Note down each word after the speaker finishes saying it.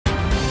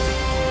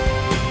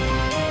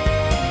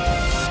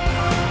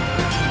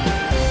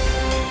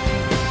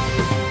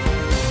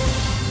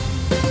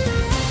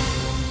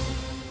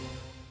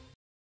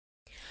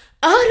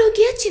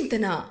ಆರೋಗ್ಯ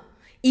ಚಿಂತನ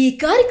ಈ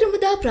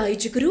ಕಾರ್ಯಕ್ರಮದ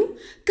ಪ್ರಾಯೋಜಕರು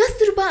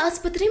ಕಸ್ತೂರ್ಬಾ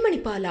ಆಸ್ಪತ್ರೆ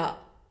ಮಣಿಪಾಲ.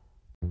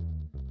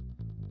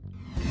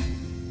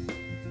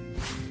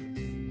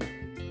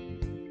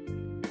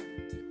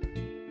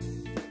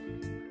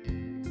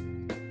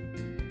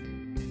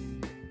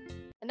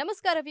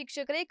 ನಮಸ್ಕಾರ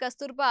ವೀಕ್ಷಕರೇ,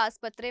 ಕಸ್ತೂರ್ಬಾ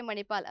ಆಸ್ಪತ್ರೆ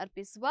ಮಣಿಪಾಲ್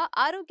ಅರ್ಪಿಸುವ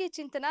ಆರೋಗ್ಯ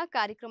ಚಿಂತನ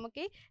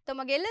ಕಾರ್ಯಕ್ರಮಕ್ಕೆ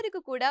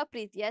ತಮಗೆಲ್ಲರಿಗೂ ಕೂಡ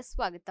ಪ್ರೀತಿಯ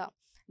ಸ್ವಾಗತ.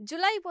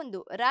 ಜುಲೈ 1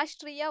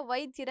 ರಾಷ್ಟ್ರೀಯ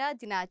ವೈದ್ಯರ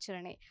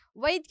ದಿನಾಚರಣೆ.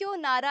 ವೈದ್ಯೋ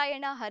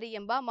ನಾರಾಯಣ ಹರಿ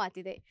ಎಂಬ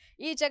ಮಾತಿದೆ.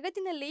 ಈ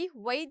ಜಗತ್ತಿನಲ್ಲಿ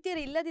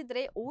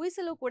ವೈದ್ಯರಿಲ್ಲದಿದ್ರೆ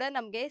ಊಹಿಸಲು ಕೂಡ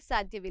ನಮಗೆ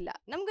ಸಾಧ್ಯವಿಲ್ಲ.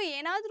 ನಮ್ಗೆ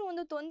ಏನಾದರೂ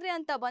ಒಂದು ತೊಂದರೆ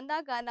ಅಂತ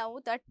ಬಂದಾಗ ನಾವು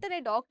ತಟ್ಟನೆ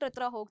ಡಾಕ್ಟರ್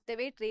ಹತ್ರ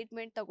ಹೋಗ್ತೇವೆ,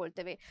 ಟ್ರೀಟ್ಮೆಂಟ್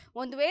ತಗೊಳ್ತೇವೆ.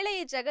 ಒಂದು ವೇಳೆ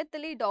ಈ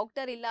ಜಗತ್ತಲ್ಲಿ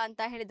ಡಾಕ್ಟರ್ ಇಲ್ಲ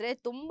ಅಂತ ಹೇಳಿದ್ರೆ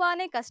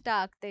ತುಂಬಾನೇ ಕಷ್ಟ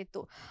ಆಗ್ತಾ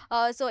ಇತ್ತು.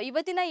 ಸೊ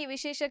ಇವತ್ತಿನ ಈ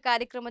ವಿಶೇಷ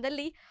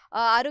ಕಾರ್ಯಕ್ರಮದಲ್ಲಿ,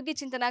 ಆರೋಗ್ಯ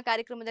ಚಿಂತನಾ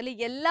ಕಾರ್ಯಕ್ರಮದಲ್ಲಿ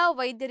ಎಲ್ಲಾ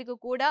ವೈದ್ಯರಿಗೂ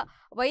ಕೂಡ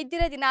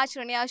ವೈದ್ಯರ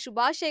ದಿನಾಚರಣೆಯ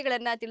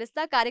ಶುಭಾಶಯಗಳನ್ನ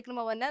ತಿಳಿಸ್ತಾ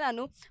ಕಾರ್ಯಕ್ರಮವನ್ನ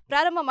ನಾನು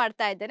ಪ್ರಾರಂಭ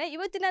ಮಾಡ್ತಾ ಇದ್ದೇನೆ.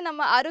 ಇವತ್ತಿನ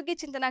ನಮ್ಮ ಆರೋಗ್ಯ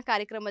ಚಿಂತನಾ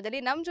ಕಾರ್ಯಕ್ರಮದಲ್ಲಿ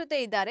ನಮ್ಮ ಜೊತೆ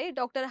ಇದ್ದಾರೆ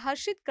ಡಾಕ್ಟರ್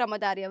ಹರ್ಷಿತ್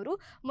ಕ್ರಮದಾರಿ ಅವರು.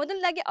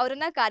 ಮೊದಲನಾಗಿ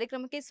ಅವರನ್ನ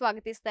ಕಾರ್ಯಕ್ರಮಕ್ಕೆ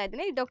ಸ್ವಾಗತಿಸ್ತಾ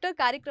ಇದ್ದೇನೆ. ಡಾಕ್ಟರ್,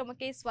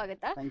 ಕಾರ್ಯಕ್ರಮಕ್ಕೆ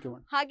ಸ್ವಾಗತ.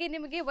 ಹಾಗೆ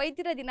ನಿಮಗೆ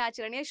ವೈದ್ಯರ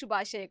ದಿನಾಚರಣೆಯ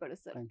ಶುಭಾಶಯಗಳು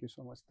sir. Thank you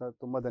so much.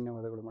 ತುಂಬಾ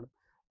ಧನ್ಯವಾದಗಳು ಮೇಡಮ್.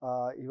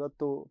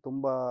 ಇವತ್ತು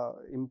ತುಂಬಾ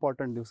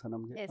ಇಂಪಾರ್ಟೆಂಟ್ ದಿವಸ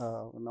ನಮಗೆ.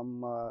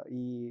 ನಮ್ಮ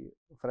ಈ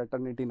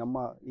ಫ್ರೆಟರ್ನಿಟಿ, ನಮ್ಮ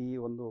ಈ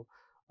ಒಂದು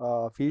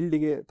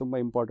ಫೀಲ್ಡಿಗೆ ತುಂಬ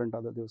ಇಂಪಾರ್ಟೆಂಟ್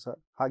ಆದ ದಿವಸ.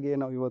 ಹಾಗೆಯೇ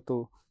ನಾವು ಇವತ್ತು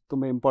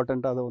ತುಂಬ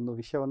ಇಂಪಾರ್ಟೆಂಟ್ ಆದ ಒಂದು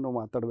ವಿಷಯವನ್ನು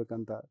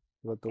ಮಾತಾಡಬೇಕಂತ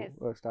ಇವತ್ತು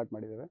ಸ್ಟಾರ್ಟ್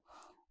ಮಾಡಿದ್ದೇವೆ.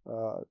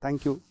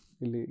 ಥ್ಯಾಂಕ್ ಯು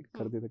ಇಲ್ಲಿ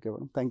ಕರೆದಿದ್ದಕ್ಕೆ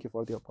madam. Thank you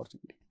for the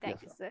opportunity.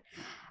 Thank you sir.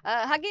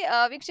 ಹಾಗೆ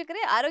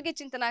ವೀಕ್ಷಕರೇ, ಆರೋಗ್ಯ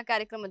ಚಿಂತನಾ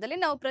ಕಾರ್ಯಕ್ರಮದಲ್ಲಿ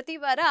ನಾವು ಪ್ರತಿ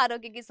ವಾರ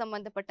ಆರೋಗ್ಯಕ್ಕೆ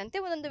ಸಂಬಂಧಪಟ್ಟಂತೆ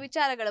ಒಂದೊಂದು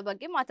ವಿಚಾರಗಳ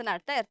ಬಗ್ಗೆ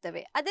ಮಾತನಾಡ್ತಾ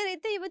ಇರ್ತೇವೆ. ಅದೇ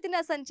ರೀತಿ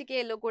ಇವತ್ತಿನ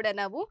ಸಂಚಿಕೆಯಲ್ಲೂ ಕೂಡ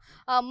ನಾವು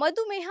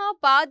ಮಧುಮೇಹ,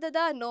 ಪಾದದ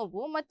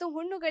ನೋವು ಮತ್ತು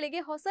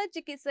ಹುಣ್ಣುಗಳಿಗೆ ಹೊಸ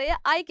ಚಿಕಿತ್ಸೆಯ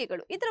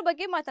ಆಯ್ಕೆಗಳು, ಇದರ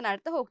ಬಗ್ಗೆ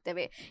ಮಾತನಾಡ್ತಾ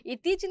ಹೋಗ್ತೇವೆ.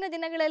 ಇತ್ತೀಚಿನ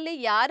ದಿನಗಳಲ್ಲಿ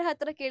ಯಾರ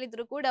ಹತ್ರ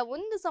ಕೇಳಿದ್ರು ಕೂಡ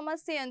ಒಂದು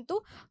ಸಮಸ್ಯೆ ಅಂತೂ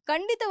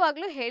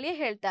ಖಂಡಿತವಾಗ್ಲೂ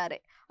ಹೇಳ್ತಾರೆ.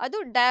 ಅದು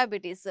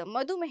ಡಯಾಬಿಟಿಸ್,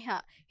 ಮಧುಮೇಹ.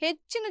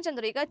 ಹೆಚ್ಚಿನ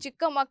ಜನರು, ಈಗ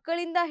ಚಿಕ್ಕ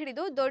ಮಕ್ಕಳಿಂದ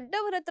ಹಿಡಿದು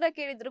ದೊಡ್ಡವರ ಹತ್ರ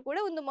ಕೇಳಿದ್ರು ಕೂಡ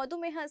ಒಂದು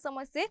ಮಧುಮೇಹ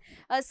ಸಮಸ್ಯೆ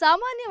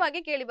ಸಾಮಾನ್ಯವಾಗಿ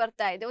ಕೇಳಿ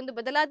ಬರ್ತಾ ಇದೆ. ಒಂದು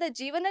ಬದಲಾದ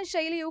ಜೀವನ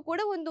ಶೈಲಿಯು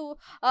ಕೂಡ ಒಂದು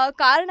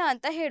ಕಾರಣ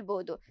ಅಂತ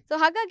ಹೇಳ್ಬೋದು. ಸೊ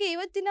ಹಾಗಾಗಿ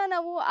ಇವತ್ತಿನ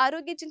ನಾವು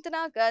ಆರೋಗ್ಯ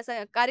ಚಿಂತನಾ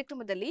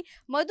ಕಾರ್ಯಕ್ರಮದಲ್ಲಿ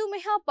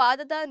ಮಧುಮೇಹ,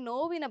 ಪಾದದ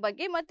ನೋವಿನ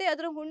ಬಗ್ಗೆ ಮತ್ತೆ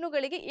ಅದರ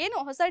ಹುಣ್ಣುಗಳಿಗೆ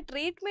ಏನು ಹೊಸ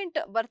ಟ್ರೀಟ್ಮೆಂಟ್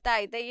ಬರ್ತಾ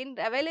ಇದೆ, ಏನ್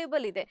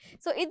ಅವೈಲೇಬಲ್ ಇದೆ,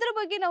 ಸೊ ಇದ್ರ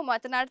ಬಗ್ಗೆ ನಾವು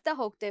ಮಾತನಾಡ್ತಾ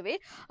ಹೋಗ್ತೇವೆ.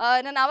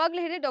 ನಾನು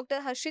ಆವಾಗಲೇ ಹೇಳಿ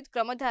ಡಾಕ್ಟರ್ ಹರ್ಷಿತ್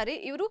ಕ್ರಮಧಾರಿ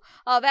ಇವರು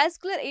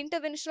ವ್ಯಾಸ್ಕ್ಯುಲರ್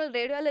ಇಂಟರ್ವೆನ್ಷನಲ್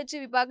ರೇಡಿಯಾಲಜಿ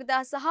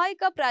ವಿಭಾಗದ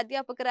ಸಹಾಯಕ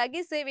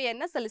ಪ್ರಾಧ್ಯಾಪಕರಾಗಿ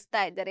ಸೇವೆಯನ್ನ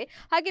ಸಲ್ಲಿಸ್ತಾ ಇದ್ದಾರೆ.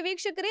 ಹಾಗೆ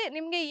ವೀಕ್ಷಕರೇ,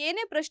 ನಿಮ್ಗೆ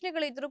ಏನೇ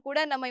ಪ್ರಶ್ನೆಗಳಿದ್ರು ಕೂಡ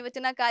ನಮ್ಮ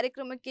ಇವತ್ತಿನ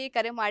ಕಾರ್ಯಕ್ರಮಕ್ಕೆ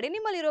ಕರೆ ಮಾಡಿ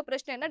ನಿಮ್ಮಲ್ಲಿರೋ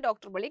ಪ್ರಶ್ನೆಯನ್ನ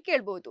ಡಾಕ್ಟರ್ ಬಳಿ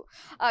ಕೇಳ್ಬಹುದು.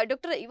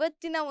 ಡಾಕ್ಟರ್,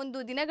 ಇವತ್ತಿನ ಒಂದು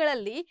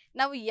ದಿನಗಳಲ್ಲಿ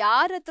ನಾವು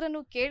ಯಾರ ಹತ್ರನೂ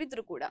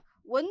ಕೇಳಿದ್ರು ಕೂಡ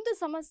ಒಂದು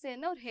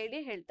ಸಮಸ್ಯೆಯನ್ನು ಅವ್ರು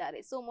ಹೇಳ್ತಾರೆ.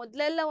 ಸೊ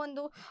ಮೊದಲೆಲ್ಲ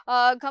ಒಂದು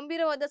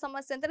ಗಂಭೀರವಾದ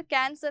ಸಮಸ್ಯೆ ಅಂದ್ರೆ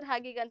ಕ್ಯಾನ್ಸರ್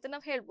ಹಾಗೀಗ ಅಂತ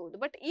ನಾವು ಹೇಳ್ಬಹುದು.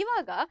 ಬಟ್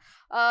ಇವಾಗ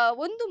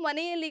ಒಂದು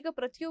ಮನೆಯಲ್ಲಿ, ಈಗ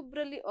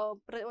ಪ್ರತಿಯೊಬ್ಬರಲ್ಲಿ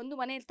ಒಂದು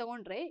ಮನೆಯಲ್ಲಿ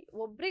ತಗೊಂಡ್ರೆ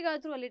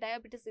ಒಬ್ರಿಗಾದ್ರೂ ಅಲ್ಲಿ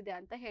ಡಯಾಬಿಟಿಸ್ ಇದೆ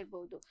ಅಂತ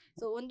ಹೇಳ್ಬಹುದು.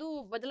 ಸೊ ಒಂದು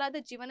ಬದಲಾದ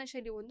ಜೀವನ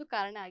ಶೈಲಿ ಒಂದು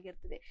ಕಾರಣ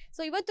ಆಗಿರ್ತದೆ.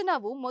 ಸೊ ಇವತ್ತು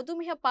ನಾವು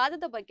ಮಧುಮೇಹ,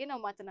 ಪಾದದ ಬಗ್ಗೆ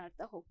ನಾವು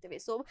ಮಾತನಾಡ್ತಾ ಹೋಗ್ತೇವೆ.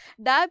 ಸೊ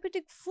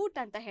ಡಯಾಬಿಟಿಕ್ ಫುಟ್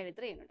ಅಂತ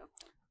ಹೇಳಿದ್ರೆ ಏನು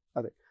ಡಾಕ್ಟರ್?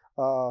 ಅದೇ,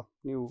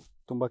 ನೀವು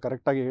ತುಂಬ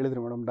ಕರೆಕ್ಟಾಗಿ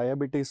ಹೇಳಿದ್ರಿ ಮೇಡಮ್.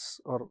 ಡಯಾಬಿಟಿಸ್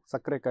ಅವ್ರ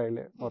ಸಕ್ಕರೆ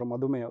ಕಾಯಿಲೆ, ಅವರ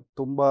ಮಧುಮೇಹ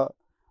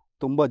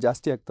ತುಂಬ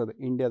ಜಾಸ್ತಿ ಆಗ್ತದೆ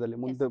ಇಂಡಿಯಾದಲ್ಲಿ.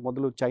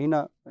 ಮೊದಲು ಚೈನಾ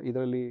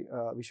ಇದರಲ್ಲಿ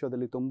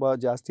ವಿಶ್ವದಲ್ಲಿ ತುಂಬ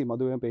ಜಾಸ್ತಿ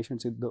ಮಧುಮೇಹ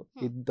ಪೇಷಂಟ್ಸ್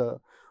ಇದ್ದ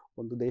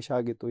ಒಂದು ದೇಶ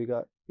ಆಗಿತ್ತು. ಈಗ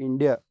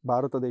ಇಂಡಿಯಾ,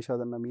 ಭಾರತ ದೇಶ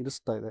ಅದನ್ನು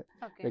ಮೀರಿಸ್ತಾ ಇದೆ.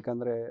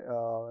 ಯಾಕಂದರೆ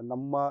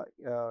ನಮ್ಮ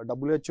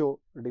WHO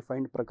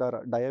ಡಿಫೈನ್ಡ್ ಪ್ರಕಾರ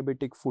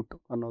ಡಯಾಬಿಟಿಕ್ ಫುಟ್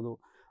ಅನ್ನೋದು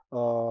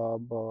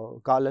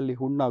ಕಾಲಲ್ಲಿ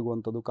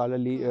ಹುಣ್ಣಾಗುವಂಥದ್ದು,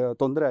 ಕಾಲಲ್ಲಿ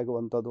ತೊಂದರೆ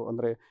ಆಗುವಂಥದ್ದು,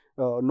 ಅಂದರೆ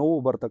ನೋವು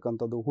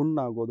ಬರ್ತಕ್ಕಂಥದ್ದು,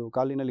 ಹುಣ್ಣಾಗೋದು,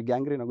 ಕಾಲಿನಲ್ಲಿ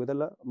ಗ್ಯಾಂಗ್ರೀನ್ ಆಗೋದು,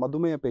 ಇದೆಲ್ಲ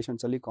ಮಧುಮೇಹ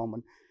ಪೇಷಂಟ್ಸಲ್ಲಿ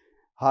ಕಾಮನ್.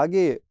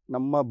 ಹಾಗೆಯೇ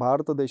ನಮ್ಮ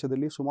ಭಾರತ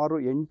ದೇಶದಲ್ಲಿ ಸುಮಾರು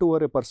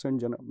 8.5%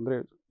 ಜನ, ಅಂದರೆ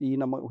ಈ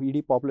ನಮ್ಮ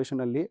ಇಡೀ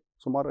ಪಾಪ್ಯುಲೇಷನಲ್ಲಿ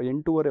ಸುಮಾರು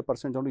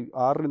 8.5% ಜನರು,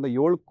 6 ರಿಂದ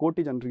 7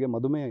 ಕೋಟಿ ಜನರಿಗೆ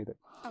ಮಧುಮೇಹ ಇದೆ,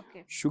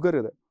 ಶುಗರ್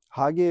ಇದೆ.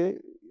 ಹಾಗೆಯೇ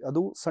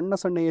ಅದು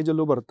ಸಣ್ಣ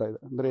ಏಜಲ್ಲೂ ಬರ್ತಾ ಇದೆ.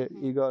 ಅಂದರೆ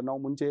ಈಗ ನಾವು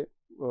ಮುಂಚೆ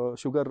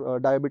ಶುಗರ್,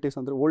 ಡಯಾಬಿಟಿಸ್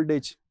ಅಂದರೆ ಓಲ್ಡ್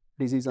ಏಜ್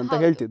ಡಿಸೀಸ್ ಅಂತ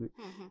ಹೇಳ್ತಿದ್ವಿ.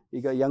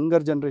 ಈಗ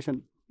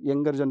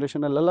ಯಂಗರ್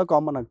ಜನ್ರೇಷನಲ್ಲೆಲ್ಲ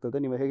ಕಾಮನ್ ಆಗ್ತದೆ.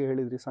 ನೀವು ಹೇಗೆ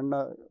ಹೇಳಿದ್ರಿ, ಸಣ್ಣ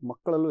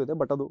ಮಕ್ಕಳಲ್ಲೂ ಇದೆ,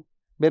 ಬಟ್ ಅದು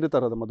ಬೇರೆ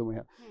ಥರದ ಮಧುಮೇಹ.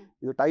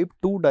 ಇದು ಟೈಪ್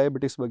 2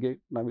 ಡಯಾಬಿಟಿಸ್ ಬಗ್ಗೆ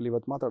ನಾವಿಲ್ಲಿ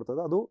ಇವತ್ತು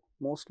ಮಾತಾಡ್ತದೆ. ಅದು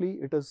mostly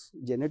it is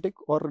genetic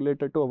are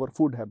related to our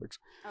food habits.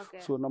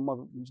 So ನಮ್ಮ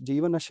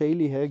ಜೀವನ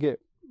ಶೈಲಿ ಹೇಗೆ,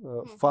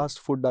 ಫಾಸ್ಟ್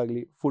ಫುಡ್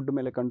ಆಗಲಿ, ಫುಡ್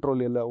ಮೇಲೆ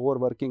ಕಂಟ್ರೋಲ್ ಇಲ್ಲ, ಓವರ್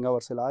ವರ್ಕಿಂಗ್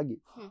ಅವರ್ಸ್ ಎಲ್ಲ ಆಗಿ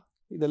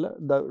ಇದೆಲ್ಲ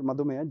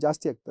ಮಧುಮೇಹ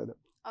ಜಾಸ್ತಿ ಆಗ್ತಾ ಇದೆ.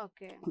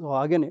 ಸೊ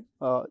ಹಾಗೇನೆ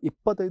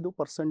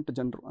 25%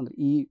 ಜನರು, ಅಂದರೆ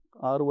ಈ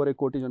 6.5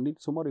 ಕೋಟಿ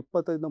ಜನರಿಗೆ ಸುಮಾರು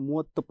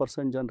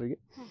 25-30% ಜನರಿಗೆ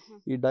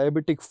ಈ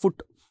ಡಯಾಬಿಟಿಕ್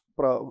ಫುಟ್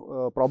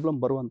ಪ್ರಾಬ್ಲಮ್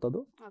ಬರುವಂಥದ್ದು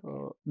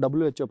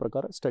WHO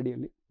ಪ್ರಕಾರ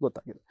ಸ್ಟಡಿಯಲ್ಲಿ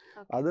ಗೊತ್ತಾಗಿದೆ.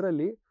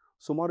 ಅದರಲ್ಲಿ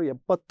ಸುಮಾರು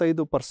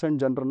 75%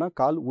 ಜನರನ್ನ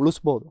ಕಾಲು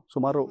ಉಳಿಸ್ಬೋದು.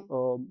 ಸುಮಾರು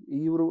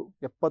ಇವರು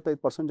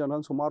 75% ಜನ,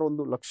 ಸುಮಾರು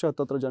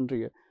 1,00,000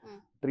 ಜನರಿಗೆ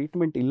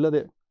ಟ್ರೀಟ್ಮೆಂಟ್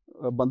ಇಲ್ಲದೆ,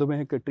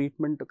 ಮಧುಮೇಹಕ್ಕೆ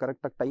ಟ್ರೀಟ್ಮೆಂಟ್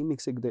ಕರೆಕ್ಟಾಗಿ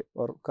ಟೈಮಿಗೆ ಸಿಗದೆ,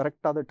 ಅವರು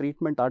ಕರೆಕ್ಟಾದ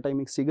ಟ್ರೀಟ್ಮೆಂಟ್ ಆ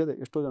ಟೈಮಿಗೆ ಸಿಗದೆ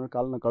ಎಷ್ಟೋ ಜನ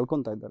ಕಾಲನ್ನ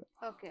ಕಳ್ಕೊತಾ ಇದ್ದಾರೆ.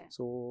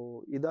 ಸೊ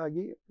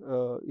ಇದಾಗಿ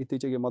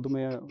ಇತ್ತೀಚೆಗೆ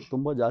ಮಧುಮೇಹ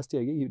ತುಂಬ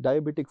ಜಾಸ್ತಿಯಾಗಿ ಈ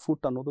ಡಯಾಬಿಟಿಕ್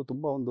ಫುಟ್ ಅನ್ನೋದು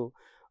ತುಂಬ ಒಂದು,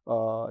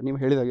 ನೀವು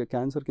ಹೇಳಿದಾಗೆ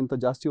ಕ್ಯಾನ್ಸರ್ಗಿಂತ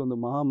ಜಾಸ್ತಿ ಒಂದು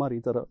ಮಹಾಮಾರಿ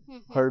ಥರ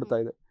ಹರಡ್ತಾ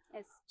ಇದೆ.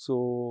 ಸೊ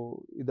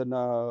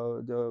ಇದನ್ನು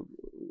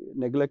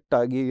ನೆಗ್ಲೆಕ್ಟ್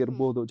ಆಗಿ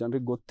ಇರ್ಬೋದು,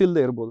 ಜನರಿಗೆ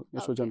ಗೊತ್ತಿಲ್ಲದೆ ಇರ್ಬೋದು,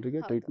 ಎಷ್ಟೋ Okay, ಜನರಿಗೆ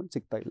ಹೌದು. ಟ್ರೀಟ್ಮೆಂಟ್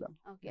ಸಿಗ್ತಾ ಇಲ್ಲ.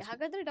 ಓಕೆ,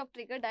 ಹಾಗಾದ್ರೆ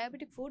ಡಾಕ್ಟರ್ ಈಗ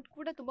ಡಯಾಬಿಟಿಕ್ ಫುಡ್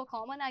ಕೂಡ ತುಂಬಾ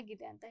ಕಾಮನ್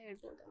ಆಗಿದೆ ಅಂತ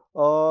ಹೇಳ್ಬೋದು.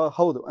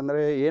 ಹೌದು,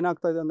 ಅಂದರೆ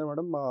ಏನಾಗ್ತಾ ಇದೆ ಅಂದರೆ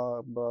ಮೇಡಮ್,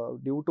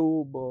 ಡ್ಯೂ ಟು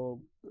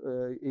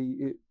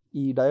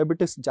ಈ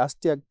ಡಯಾಬಿಟಿಸ್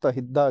ಜಾಸ್ತಿ ಆಗ್ತಾ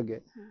ಇದ್ದಾಗೆ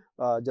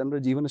ಜನರ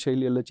ಜೀವನ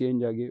ಶೈಲಿ ಎಲ್ಲ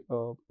ಚೇಂಜ್ ಆಗಿ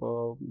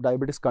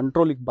ಡಯಾಬಿಟಿಸ್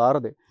ಕಂಟ್ರೋಲಿಗೆ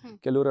ಬಾರದೆ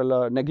ಕೆಲವರೆಲ್ಲ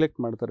ನೆಗ್ಲೆಕ್ಟ್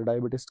ಮಾಡ್ತಾರೆ.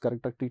 ಡಯಾಬಿಟಿಸ್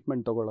ಕರೆಕ್ಟಾಗಿ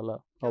ಟ್ರೀಟ್ಮೆಂಟ್ ತಗೊಳ್ಳಲ್ಲ,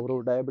 ಅವರು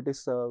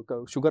ಡಯಾಬಿಟಿಸ್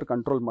ಶುಗರ್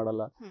ಕಂಟ್ರೋಲ್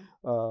ಮಾಡಲ್ಲ.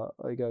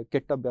 ಈಗ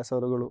ಕೆಟ್ಟ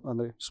ಅಭ್ಯಾಸಗಳು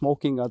ಅಂದರೆ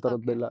ಸ್ಮೋಕಿಂಗ್ ಆ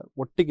ಥರದ್ದೆಲ್ಲ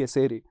ಒಟ್ಟಿಗೆ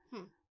ಸೇರಿ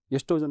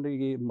ಎಷ್ಟೋ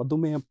ಜನರಿಗೆ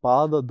ಮಧುಮೇಹ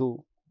ಪಾದದ್ದು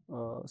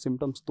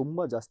ಸಿಂಪ್ಟಮ್ಸ್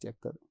ತುಂಬ ಜಾಸ್ತಿ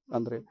ಆಗ್ತದೆ.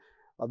 ಅಂದರೆ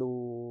ಅದು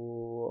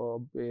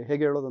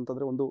ಹೇಗೆ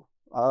ಹೇಳೋದಂತಂದರೆ, ಒಂದು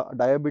ಆ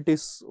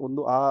ಡಯಾಬಿಟಿಸ್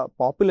ಒಂದು ಆ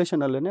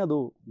ಪಾಪ್ಯುಲೇಷನ್ ಅಲ್ಲೇ ಅದು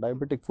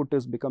diabetic food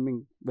is becoming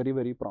very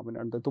very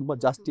prominent ಅಂತ ತುಂಬ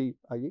ಜಾಸ್ತಿ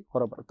ಆಗಿ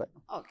ಹೊರ ಬರ್ತಾ ಇದೆ.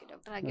 ಓಕೆ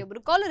ಡಾಕ್ಟರ್, ಹಾಗೆ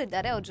ಒಬ್ರು ಕಾಲರ್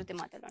ಇದ್ದಾರೆ, ಅವ್ರ ಜೊತೆ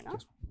ಮಾತಾಡೋಣ.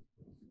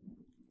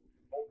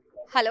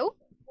 ಹಲೋ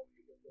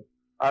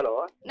ಹಲೋ,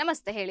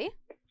 ನಮಸ್ತೆ, ಹೇಳಿ.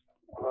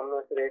 ನನ್ನ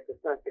ಹೆಸರು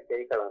ಕೃಷ್ಣ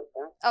ಕೈಕಳ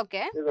ಅಂತ.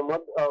 ಓಕೆ, ಇದು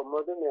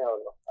ಮಧುಮೇಹ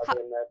ಅಲ್ಲ,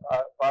 ಅದನ್ನ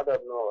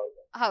ಪಾದದ ನೋವಲ್ಲ.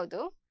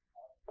 ಹೌದು.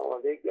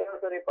 ಕೆಲವು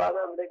ಸರಿ ಪಾದ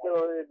ಅಂದ್ರೆ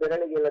ಕೆಲವು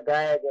ಬೆರಳಿಗೆಲ್ಲ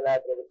ಗಾಯ ಆದ್ರೆ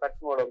ಅದು ಕಟ್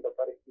ಮಾಡುವಂತ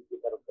ಪರಿಸ್ಥಿತಿ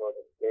ಬರುತ್ತೆ.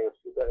 ಅದಕ್ಕೆ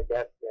ಶುಗರ್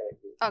ಜಾಸ್ತಿ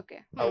ಆಗಿ ಓಕೆ,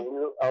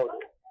 ಹೌದು,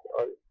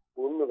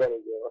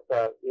 ಹುಣ್ಣುಗಳಿಗೆ ಹೊಸ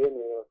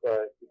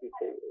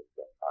ಚಿಕಿತ್ಸೆ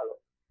ಆಗ.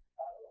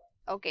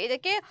 ಓಕೆ,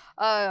 ಇದಕ್ಕೆ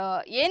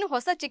ಏನು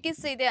ಹೊಸ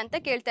ಚಿಕಿತ್ಸೆ ಇದೆ ಅಂತ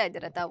ಕೇಳ್ತಾ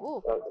ಇದ್ದೀರಾ ತಾವು?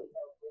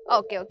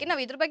 ಓಕೆ ಓಕೆ,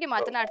 ನಾವು ಇದ್ರ ಬಗ್ಗೆ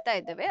ಮಾತನಾಡ್ತಾ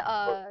ಇದ್ದೇವೆ.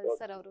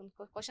 ಸರ್, ಅವರು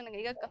ಒಂದು ಕ್ವಶನ್,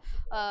 ಈಗ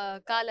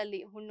ಕಾಲಲ್ಲಿ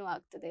ಹುಣ್ಣು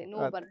ಆಗ್ತದೆ,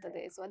 ನೋವು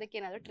ಬರ್ತದೆ, ಸೊ ಅದಕ್ಕೆ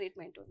ಏನಾದರೂ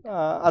ಟ್ರೀಟ್ಮೆಂಟ್ ಉಂಟಾ?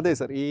 ಅದೇ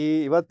ಸರ್, ಈ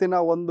ಇವತ್ತಿನ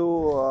ಒಂದು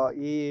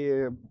ಈ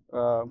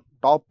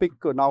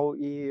ಟಾಪಿಕ್ ನಾವು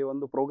ಈ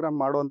ಒಂದು ಪ್ರೋಗ್ರಾಮ್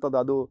ಮಾಡುವಂಥದ್ದು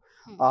ಅದು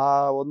ಆ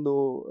ಒಂದು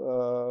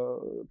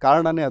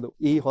ಕಾರಣನೇ ಅದು.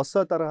 ಈ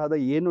ಹೊಸ ತರಹದ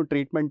ಏನು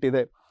ಟ್ರೀಟ್ಮೆಂಟ್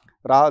ಇದೆ,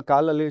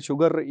 ಕಾಲಲ್ಲಿ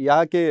ಶುಗರ್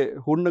ಯಾಕೆ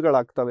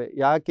ಹುಣ್ಣುಗಳಾಗ್ತವೆ,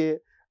 ಯಾಕೆ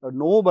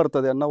ನೋವು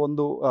ಬರ್ತದೆ ಅನ್ನೋ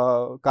ಒಂದು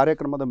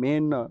ಕಾರ್ಯಕ್ರಮದ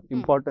ಮೇನ್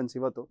ಇಂಪಾರ್ಟೆನ್ಸ್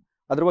ಇವತ್ತು.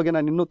 ಅದ್ರ ಬಗ್ಗೆ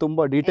ನಾನು ಇನ್ನೂ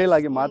ತುಂಬ ಡೀಟೇಲ್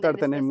ಆಗಿ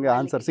ಮಾತಾಡ್ತೇನೆ, ನಿಮಗೆ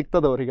ಆನ್ಸರ್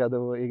ಸಿಗ್ತದೆ ಅವರಿಗೆ. ಅದು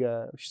ಈಗ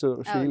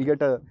will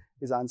get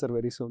is answer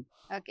very soon.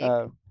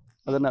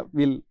 ಅದನ್ನ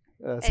ವಿಲ್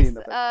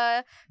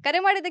ಕರೆ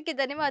ಮಾಡಿದ್ದಕ್ಕೆ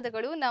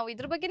ಧನ್ಯವಾದಗಳು. ನಾವು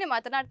ಇದ್ರ ಬಗ್ಗೆನೇ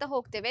ಮಾತನಾಡ್ತಾ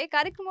ಹೋಗ್ತೇವೆ.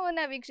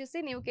 ಕಾರ್ಯಕ್ರಮವನ್ನ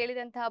ವೀಕ್ಷಿಸಿ ನೀವು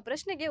ಕೇಳಿದಂತಹ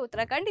ಪ್ರಶ್ನೆಗೆ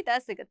ಉತ್ತರ ಖಂಡಿತ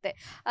ಸಿಗುತ್ತೆ.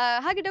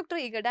 ಹಾಗೆ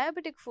ಡಾಕ್ಟರ್, ಈಗ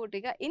ಡಯಾಬಿಟಿಕ್ ಫುಡ್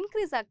ಈಗ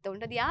ಇನ್ಕ್ರೀಸ್ ಆಗ್ತಾ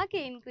ಉಂಟು, ಅದು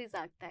ಯಾಕೆ ಇನ್ಕ್ರೀಸ್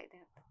ಆಗ್ತಾ ಇದೆ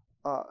ಅಂತ?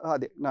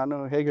 ಅದೇ ನಾನು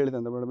ಹೇಗೆ ಹೇಳಿದೆ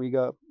ಅಂದ್ರೆ ಮೇಡಮ್, ಈಗ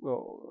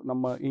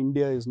ನಮ್ಮ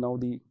India is now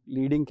the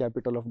leading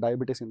capital of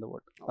diabetes in the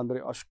world. ಅಂದರೆ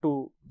ಅಷ್ಟು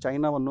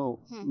ಚೈನಾವನ್ನು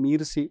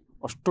ಮೀರಿಸಿ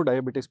ಅಷ್ಟು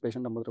ಡಯಾಬಿಟಿಸ್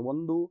ಪೇಷಂಟ್ ನಮ್ಮದ್ರೆ.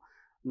 ಒಂದು,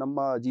 ನಮ್ಮ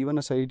ಜೀವನ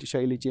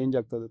ಶೈಲಿ ಚೇಂಜ್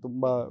ಆಗ್ತದೆ,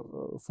 ತುಂಬ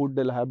ಫುಡ್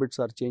ಎಲ್ಲ ಹ್ಯಾಬಿಟ್ಸ್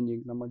ಆರ್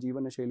ಚೇಂಜಿಂಗ್. ನಮ್ಮ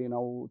ಜೀವನ ಶೈಲಿ,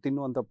 ನಾವು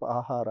ತಿನ್ನುವಂಥ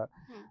ಆಹಾರ,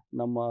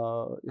 ನಮ್ಮ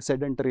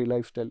ಸೆಡೆಂಟರಿ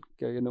ಲೈಫ್ ಸ್ಟೈಲ್,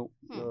 ಏನು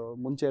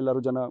ಮುಂಚೆ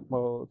ಎಲ್ಲರೂ ಜನ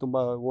ತುಂಬ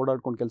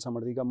ಓಡಾಡ್ಕೊಂಡು ಕೆಲಸ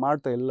ಮಾಡಿದೆ, ಈಗ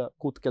ಮಾಡ್ತಾ ಎಲ್ಲ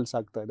ಕೂತ್ ಕೆಲಸ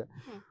ಆಗ್ತಾ ಇದೆ.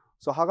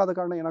 ಸೊ ಹಾಗಾದ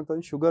ಕಾರಣ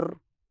ಏನಾಗ್ತದೆ, ಶುಗರ್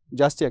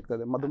ಜಾಸ್ತಿ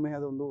ಆಗ್ತದೆ.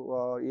 ಮಧುಮೇಹದ ಒಂದು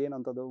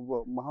ಏನಂತದ್ದು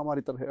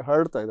ಮಹಾಮಾರಿ ಥರ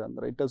ಹರಡ್ತಾ ಇದೆ.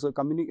 ಅಂದರೆ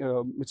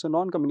it's a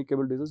non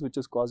communicable disease which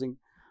is causing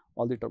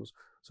all the troubles.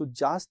 So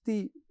ಜಾಸ್ತಿ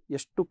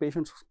ಎಷ್ಟು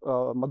ಪೇಷಂಟ್ಸ್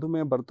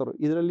ಮಧುಮೇಹ ಬರ್ತಾರೋ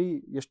ಇದರಲ್ಲಿ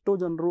ಎಷ್ಟೋ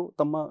ಜನರು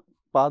ತಮ್ಮ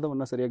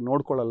ಪಾದವನ್ನು ಸರಿಯಾಗಿ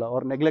ನೋಡ್ಕೊಳ್ಳಲ್ಲ,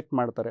 ಅವ್ರು ನೆಗ್ಲೆಕ್ಟ್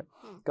ಮಾಡ್ತಾರೆ.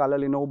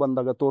 ಕಾಲಲ್ಲಿ ನೋವು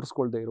ಬಂದಾಗ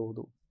ತೋರಿಸ್ಕೊಳ್ದೇ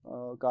ಇರುವುದು,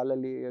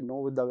 ಕಾಲಲ್ಲಿ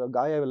ನೋವಿದ್ದಾಗ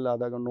ಗಾಯವೆಲ್ಲ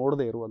ಆದಾಗ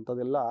ನೋಡದೇ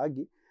ಇರುವಂಥದ್ದೆಲ್ಲ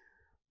ಆಗಿ,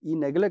 ಈ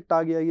ನೆಗ್ಲೆಕ್ಟ್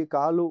ಆಗಿ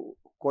ಕಾಲು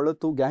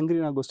ಕೊಳೆತು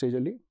ಗ್ಯಾಂಗ್ರೀನ್ ಆಗೋ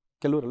ಸ್ಟೇಜಲ್ಲಿ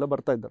ಕೆಲವರೆಲ್ಲ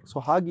ಬರ್ತಾ ಇದ್ದಾರೆ. ಸೊ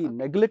ಹಾಗೆ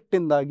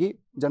ನೆಗ್ಲೆಕ್ಟಿಂದಾಗಿ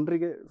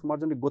ಜನರಿಗೆ, ಸುಮಾರು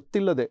ಜನರಿಗೆ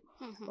ಗೊತ್ತಿಲ್ಲದೆ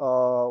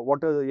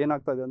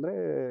ಏನಾಗ್ತಾ ಇದೆ ಅಂದರೆ,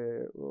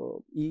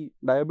 ಈ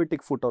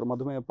ಡಯಾಬಿಟಿಕ್ ಫುಟ್ ಅವ್ರ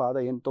ಮಧುಮೇಹ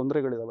ಪಾದ ಏನು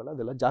ತೊಂದರೆಗಳಿದಾವಲ್ಲ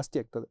ಅದೆಲ್ಲ ಜಾಸ್ತಿ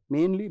ಆಗ್ತದೆ.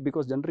 ಮೇನ್ಲಿ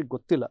ಬಿಕಾಸ್ ಜನರಿಗೆ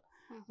ಗೊತ್ತಿಲ್ಲ.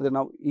 ಅಂದರೆ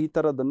ನಾವು ಈ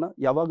ಥರದನ್ನು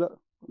ಯಾವಾಗ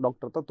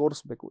ಡಾಕ್ಟರ್ ಹತ್ರ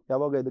ತೋರಿಸ್ಬೇಕು,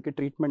 ಯಾವಾಗ ಇದಕ್ಕೆ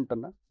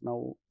ಟ್ರೀಟ್ಮೆಂಟನ್ನು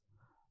ನಾವು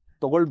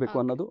ತಗೊಳ್ಬೇಕು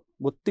ಅನ್ನೋದು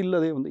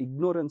ಗೊತ್ತಿಲ್ಲದೆ, ಒಂದು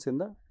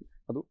ಇಗ್ನೋರೆನ್ಸಿಂದ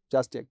ಅದು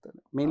ಜಾಸ್ತಿ ಆಗ್ತದೆ.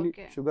 ಮೇನ್ಲಿ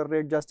ಶುಗರ್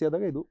ರೇಟ್ ಜಾಸ್ತಿ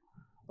ಆದಾಗ ಇದು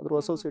ಅದರ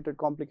ಅಸೋಸಿಯೇಟೆಡ್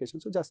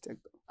ಕಾಂಪ್ಲಿಕೇಶನ್ಸ್ ಜಾಸ್ತಿ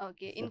ಆಗ್ತದೆ.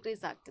 ಓಕೆ,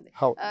 ಇನ್ಕ್ರೀಸ್ ಆಗ್ತದೆ.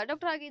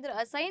 ಡಾಕ್ಟರ್, ಹಾಗೆ ಇದರ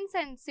ಸೈನ್ಸ್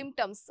ಅಂಡ್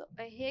ಸಿಂಪ್ಟಮ್ಸ್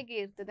ಹೇಗೆ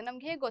ಇರ್ತದೆ,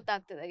 ನಮ್ಗೆ ಹೇಗೆ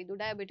ಗೊತ್ತಾಗ್ತದೆ ಇದು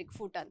ಡಯಾಬಿಟಿಕ್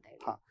ಫುಟ್ ಅಂತ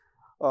ಹೇಳಿ?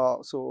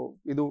 ಸೊ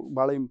ಇದು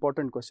ಭಾಳ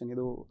ಇಂಪಾರ್ಟೆಂಟ್ ಕ್ವಶನ್.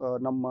 ಇದು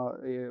ನಮ್ಮ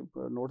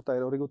ನೋಡ್ತಾ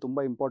ಇರೋರಿಗೂ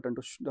ತುಂಬ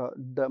ಇಂಪಾರ್ಟೆಂಟು.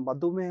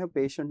 ಮಧುಮೇಹ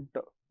ಪೇಷಂಟ್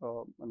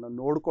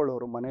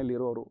ನೋಡ್ಕೊಳ್ಳೋರು,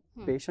 ಮನೆಯಲ್ಲಿರೋರು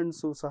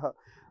ಪೇಷಂಟ್ಸು ಸಹ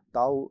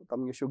ತಾವು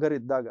ತಮಗೆ ಶುಗರ್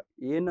ಇದ್ದಾಗ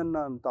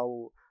ಏನನ್ನು ತಾವು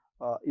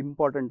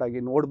ಇಂಪಾರ್ಟೆಂಟ್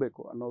ಆಗಿ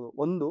ನೋಡಬೇಕು ಅನ್ನೋದು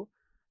ಒಂದು.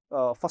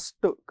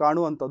 ಫಸ್ಟ್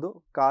ಕಾಣುವಂಥದ್ದು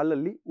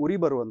ಕಾಲಲ್ಲಿ ಉರಿ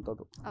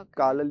ಬರುವಂಥದ್ದು,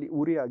 ಕಾಲಲ್ಲಿ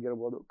ಉರಿ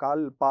ಆಗಿರ್ಬೋದು,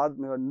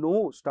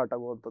 ನೋವು ಸ್ಟಾರ್ಟ್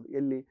ಆಗುವಂಥದ್ದು.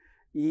 ಎಲ್ಲಿ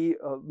ಈ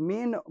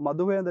ಮೇನ್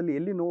ಮಧುಮೇಹದಲ್ಲಿ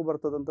ಎಲ್ಲಿ ನೋವು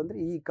ಬರ್ತದೆ ಅಂತಂದ್ರೆ,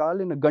 ಈ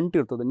ಕಾಲಿನ ಗಂಟು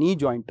ಇರ್ತದೆ, ನೀ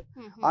ಜಾಯಿಂಟ್.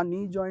 ಆ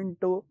ನೀ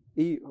ಜಾಯಿಂಟು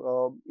ಈ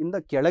ಇಂದ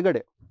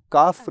ಕೆಳಗಡೆ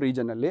ಕಾಫ್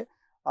ರೀಜನ್ ಅಲ್ಲಿ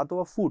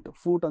ಅಥವಾ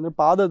ಫೂಟ್ ಅಂದ್ರೆ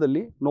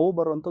ಪಾದದಲ್ಲಿ ನೋವು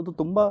ಬರುವಂಥದ್ದು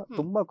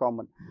ತುಂಬಾ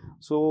ಕಾಮನ್.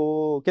 ಸೊ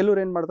ಕೆಲವ್ರು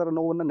ಏನು ಮಾಡ್ತಾರೆ,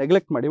 ನೋವನ್ನು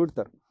ನೆಗ್ಲೆಕ್ಟ್ ಮಾಡಿ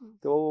ಬಿಡ್ತಾರೆ.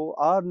 ಸೊ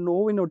ಆ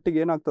ನೋವಿನೊಟ್ಟಿಗೆ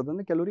ಏನಾಗ್ತದೆ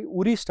ಅಂದರೆ ಕೆಲವರಿಗೆ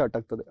ಉರಿ ಸ್ಟಾರ್ಟ್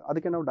ಆಗ್ತದೆ.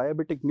 ಅದಕ್ಕೆ ನಾವು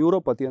ಡಯಾಬಿಟಿಕ್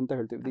ನ್ಯೂರೋಪತಿ ಅಂತ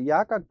ಹೇಳ್ತೀವಿ. ಇದು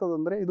ಯಾಕೆ ಆಗ್ತದೆ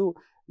ಅಂದರೆ, ಇದು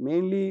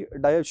ಮೇನ್ಲಿ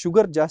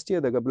ಶುಗರ್ ಜಾಸ್ತಿ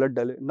ಆದಾಗ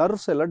ಬ್ಲಡ್ಡಲ್ಲಿ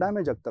ನರ್ವ್ಸ್ ಎಲ್ಲ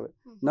ಡ್ಯಾಮೇಜ್ ಆಗ್ತವೆ.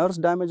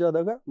 ನರ್ವ್ಸ್ ಡ್ಯಾಮೇಜ್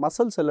ಆದಾಗ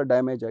ಮಸಲ್ಸ್ ಎಲ್ಲ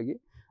ಡ್ಯಾಮೇಜ್ ಆಗಿ,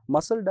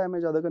 ಮಸಲ್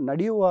ಡ್ಯಾಮೇಜ್ ಆದಾಗ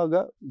ನಡೆಯುವಾಗ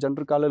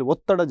ಜನರ ಕಾಲಲ್ಲಿ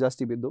ಒತ್ತಡ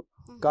ಜಾಸ್ತಿ ಬಿದ್ದು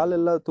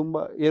ಕಾಲೆಲ್ಲ ತುಂಬ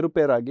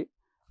ಏರುಪೇರಾಗಿ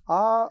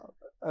ಆ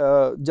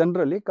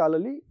ಜನರಲ್ಲಿ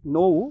ಕಾಲಲ್ಲಿ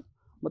ನೋವು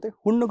ಮತ್ತು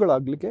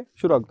ಹುಣ್ಣುಗಳಾಗಲಿಕ್ಕೆ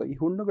ಶುರು ಆಗ್ತವೆ. ಈ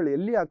ಹುಣ್ಣುಗಳು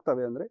ಎಲ್ಲಿ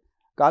ಆಗ್ತವೆ ಅಂದರೆ,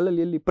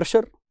 ಕಾಲಲ್ಲಿ ಎಲ್ಲಿ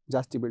ಪ್ರೆಷರ್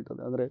ಜಾಸ್ತಿ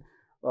ಬೀಳ್ತದೆ, ಅಂದರೆ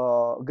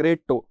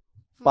ಗ್ರೇಟ್ ಟೋ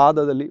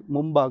ಪಾದದಲ್ಲಿ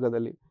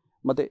ಮುಂಭಾಗದಲ್ಲಿ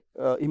ಮತ್ತು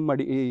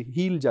ಇಮ್ಮಡಿ ಈ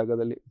ಹೀಲ್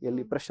ಜಾಗದಲ್ಲಿ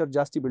ಎಲ್ಲಿ ಪ್ರೆಷರ್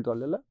ಜಾಸ್ತಿ ಬೀಳ್ತವೆ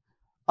ಅಲ್ಲೆಲ್ಲ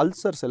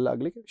ಅಲ್ಸರ್ಸ್ ಎಲ್ಲ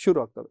ಆಗಲಿಕ್ಕೆ ಶುರು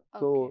ಆಗ್ತವೆ.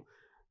 ಸೊ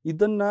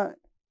ಇದನ್ನು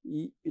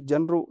ಈ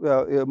ಜನರು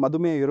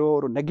ಮಧುಮೇಹ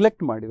ಇರೋರು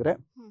ನೆಗ್ಲೆಕ್ಟ್ ಮಾಡಿದರೆ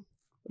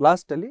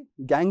ಲಾಸ್ಟಲ್ಲಿ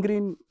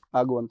ಗ್ಯಾಂಗ್ರೀನ್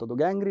ಆಗುವಂಥದ್ದು.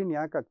 ಗ್ಯಾಂಗ್ರೀನ್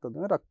ಯಾಕೆ ಆಗ್ತದೆ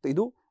ಅಂದರೆ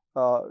ಇದು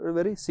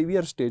very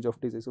severe stage of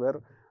disease wear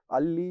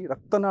ಅಲ್ಲಿ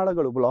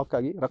ರಕ್ತನಾಳಗಳು ಬ್ಲಾಕ್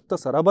ಆಗಿ ರಕ್ತ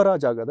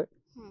ಸರಬರಾಜಾಗದೆ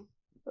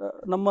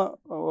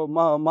ನಮ್ಮ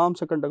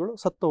ಮಾಂಸಖಂಡಗಳು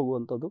ಸತ್ತು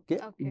ಹೋಗುವಂಥದ್ದಕ್ಕೆ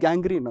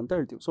ಗ್ಯಾಂಗ್ರೀನ್ ಅಂತ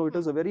ಹೇಳ್ತೀವಿ. So it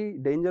is a very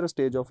dangerous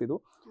stage of ಇದು.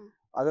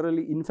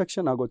 ಅದರಲ್ಲಿ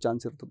ಇನ್ಫೆಕ್ಷನ್ ಆಗೋ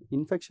ಚಾನ್ಸ್ ಇರ್ತದೆ.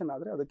 ಇನ್ಫೆಕ್ಷನ್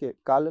ಆದರೆ ಅದಕ್ಕೆ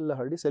ಕಾಲೆಲ್ಲ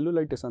ಹರಡಿ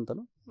ಸೆಲ್ಯುಲೈಟಿಸ್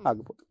ಅಂತಲೂ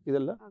ಆಗ್ಬೋದು.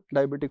 ಇದೆಲ್ಲ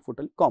ಡಯಾಬಿಟಿಕ್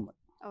ಫುಟ್ಟಲ್ಲಿ ಕಾಮನ್.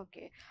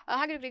 ಓಕೆ,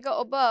 ಹಾಗಾದ್ರೆ ಈಗ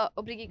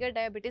ಒಬ್ರಿಗೆ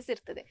ಡಯಾಬಿಟಿಸ್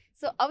ಇರ್ತದೆ.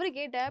 ಸೊ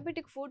ಅವರಿಗೆ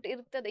ಡಯಾಬಿಟಿಕ್ ಫುಡ್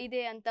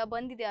ಇದೆ ಅಂತ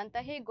ಬಂದಿದೆ ಅಂತ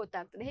ಹೇಗೆ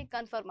ಗೊತ್ತಾಗ್ತದೆ, ಹೇಗೆ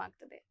ಕನ್ಫರ್ಮ್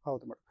ಆಗ್ತದೆ?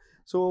 ಹೌದು ಮೇಡಮ್.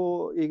 ಸೊ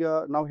ಈಗ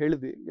ನಾವು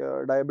ಹೇಳಿದ್ವಿ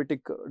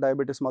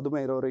ಡಯಾಬಿಟಿಸ್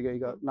ಮಧುಮೇಹ ಇರೋರಿಗೆ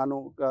ಈಗ ನಾನು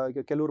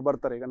ಈಗ ಕೆಲವ್ರು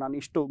ಬರ್ತಾರೆ, ಈಗ ನಾನು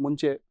ಇಷ್ಟು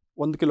ಮುಂಚೆ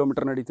 1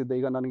 ಕಿಲೋಮೀಟರ್ ನಡೀತಿದ್ದೆ,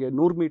 ಈಗ ನನಗೆ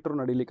 100 ಮೀಟರ್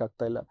ನಡೀಲಿಕ್ಕೆ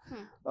ಆಗ್ತಾ ಇಲ್ಲ.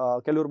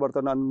 ಕೆಲವ್ರು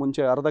ಬರ್ತಾರೆ, ನಾನು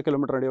ಮುಂಚೆ ಅರ್ಧ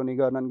ಕಿಲೋಮೀಟರ್ ನಡೆಯೋನು,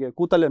 ಈಗ ನನಗೆ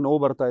ಕೂತಲ್ಲೇ ನೋವು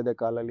ಬರ್ತಾ ಇದೆ,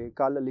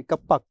 ಕಾಲಲ್ಲಿ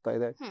ಕಪ್ಪಾಗ್ತಾ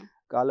ಇದೆ,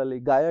 ಕಾಲಲ್ಲಿ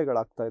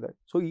ಗಾಯಗಳಾಗ್ತಾ ಇದೆ.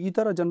 ಸೊ ಈ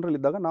ಥರ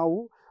ಜನರಲ್ಲಿದ್ದಾಗ ನಾವು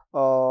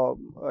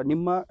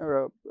ನಿಮ್ಮ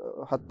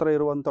ಹತ್ತಿರ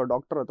ಇರುವಂಥ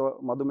ಡಾಕ್ಟರ್ ಅಥವಾ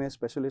ಮಧುಮೇಹ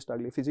ಸ್ಪೆಷಲಿಸ್ಟ್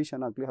ಆಗಲಿ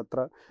ಫಿಸಿಷಿಯನ್ ಆಗಲಿ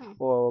ಹತ್ತಿರ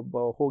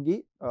ಹೋಗಿ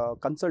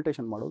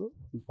ಕನ್ಸಲ್ಟೇಷನ್ ಮಾಡೋದು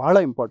ಭಾಳ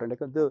ಇಂಪಾರ್ಟೆಂಟ್.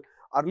 ಯಾಕಂದರೆ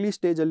ಅರ್ಲಿ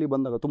ಸ್ಟೇಜಲ್ಲಿ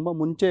ಬಂದಾಗ ತುಂಬ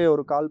ಮುಂಚೆ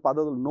ಅವರು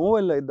ಪಾದದಲ್ಲಿ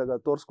ನೋವೆಲ್ಲ ಇದ್ದಾಗ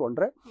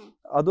ತೋರಿಸ್ಕೊಂಡ್ರೆ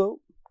ಅದು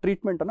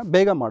ಟ್ರೀಟ್ಮೆಂಟನ್ನು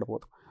ಬೇಗ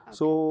ಮಾಡ್ಬೋದು.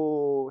 ಸೊ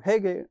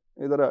ಹೇಗೆ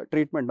ಇದರ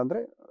ಟ್ರೀಟ್ಮೆಂಟ್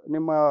ಅಂದರೆ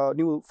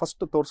ನೀವು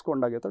ಫಸ್ಟ್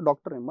ತೋರಿಸ್ಕೊಂಡಾಗಿತ್ತು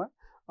ಡಾಕ್ಟರ್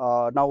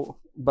ನಾವು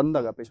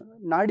ಬಂದಾಗ ಪೇಷಂಟ್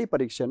ನಾಡಿ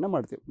ಪರೀಕ್ಷೆಯನ್ನು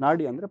ಮಾಡ್ತೀವಿ.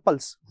 ನಾಡಿ ಅಂದರೆ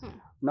ಪಲ್ಸ್.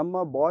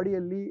 ನಮ್ಮ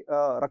ಬಾಡಿಯಲ್ಲಿ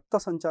ರಕ್ತ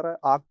ಸಂಚಾರ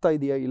ಆಗ್ತಾ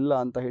ಇದೆಯಾ ಇಲ್ಲ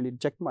ಅಂತ ಹೇಳಿ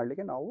ಚೆಕ್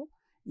ಮಾಡಲಿಕ್ಕೆ ನಾವು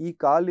ಈ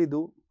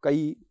ಕಾಲಿದು ಕೈ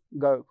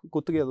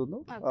ಕುತ್ತಿಗೆದೊಂದು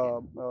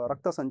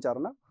ರಕ್ತ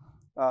ಸಂಚಾರನ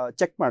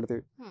ಚೆಕ್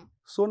ಮಾಡ್ತೀವಿ.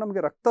 ಸೊ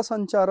ನಮಗೆ ರಕ್ತ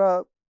ಸಂಚಾರ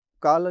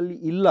ಕಾಲಲ್ಲಿ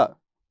ಇಲ್ಲ,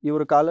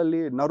 ಇವ್ರ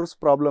ಕಾಲಲ್ಲಿ ನರ್ವ್ಸ್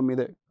ಪ್ರಾಬ್ಲಮ್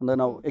ಇದೆ ಅಂದರೆ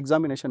ನಾವು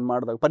ಎಕ್ಸಾಮಿನೇಷನ್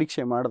ಮಾಡಿದಾಗ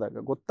ಪರೀಕ್ಷೆ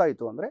ಮಾಡಿದಾಗ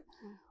ಗೊತ್ತಾಯಿತು ಅಂದರೆ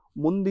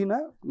ಮುಂದಿನ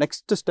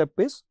next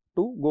step is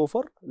to go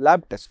for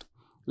lab test.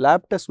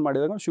 Lab test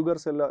ಮಾಡಿದಾಗ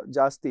ಶುಗರ್ಸ್ ಎಲ್ಲ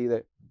ಜಾಸ್ತಿ ಇದೆ,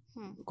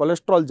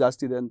 ಕೊಲೆಸ್ಟ್ರಾಲ್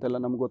ಜಾಸ್ತಿ ಇದೆ ಅಂತೆಲ್ಲ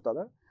ನಮ್ಗೆ ಗೊತ್ತಾದ.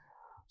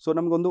 ಸೊ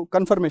ನಮಗೊಂದು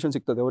ಕನ್ಫರ್ಮೇಷನ್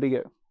ಸಿಗ್ತದೆ ಅವರಿಗೆ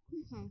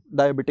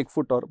ಡಯಾಬಿಟಿಕ್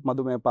ಫುಟ್ ಅವ್ರ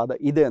ಮಧುಮೇಹ ಪಾದ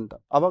ಇದೆ ಅಂತ.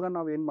 ಅವಾಗ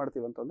ನಾವು ಏನು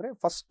ಮಾಡ್ತೀವಿ ಅಂತಂದರೆ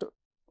first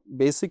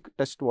basic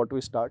test what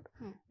we start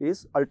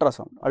is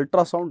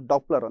ultrasound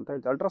Doppler ಅಂತ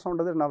ಹೇಳ್ತೀವಿ.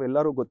 ಅಲ್ಟ್ರಾಸೌಂಡ್ ಅಂದರೆ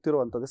ನಾವೆಲ್ಲರೂ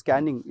ಗೊತ್ತಿರುವಂಥದ್ದು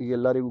ಸ್ಕ್ಯಾನಿಂಗ್, ಈಗ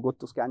ಎಲ್ಲರಿಗೂ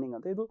ಗೊತ್ತು ಸ್ಕ್ಯಾನಿಂಗ್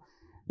ಅಂತ. ಇದು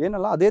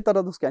ಏನಲ್ಲ ಅದೇ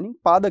ಥರದ ಸ್ಕ್ಯಾನಿಂಗ್,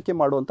 ಪಾದಕ್ಕೆ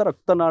ಮಾಡುವಂಥ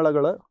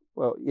ರಕ್ತನಾಳಗಳ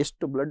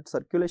ಎಷ್ಟು ಬ್ಲಡ್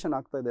ಸರ್ಕ್ಯುಲೇಷನ್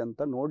ಆಗ್ತಾ ಇದೆ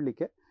ಅಂತ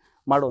ನೋಡಲಿಕ್ಕೆ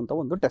ಮಾಡುವಂಥ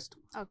ಒಂದು ಟೆಸ್ಟ್.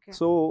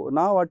 ಸೊ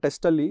ನಾವು ಆ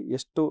ಟೆಸ್ಟಲ್ಲಿ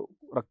ಎಷ್ಟು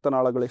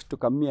ರಕ್ತನಾಳಗಳು ಎಷ್ಟು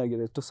ಕಮ್ಮಿ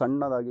ಆಗಿದೆ, ಎಷ್ಟು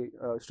ಸಣ್ಣದಾಗಿ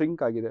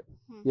ಶ್ರಿಂಕ್ ಆಗಿದೆ,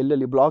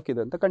 ಎಲ್ಲೆಲ್ಲಿ ಬ್ಲಾಕ್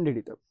ಇದೆ ಅಂತ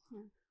ಕಂಡುಹಿಡಿತೇವೆ.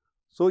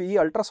 ಸೊ ಈ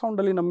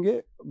ಅಲ್ಟ್ರಾಸೌಂಡಲ್ಲಿ ನಮಗೆ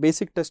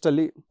ಬೇಸಿಕ್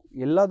ಟೆಸ್ಟಲ್ಲಿ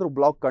ಎಲ್ಲಾದರೂ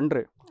ಬ್ಲಾಕ್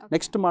ಕಂಡ್ರೆ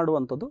ನೆಕ್ಸ್ಟ್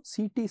ಮಾಡುವಂಥದ್ದು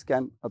CT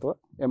ಸ್ಕ್ಯಾನ್ ಅಥವಾ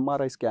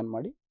MRI ಸ್ಕ್ಯಾನ್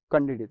ಮಾಡಿ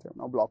ಕಂಡುಹಿಡಿತೇವೆ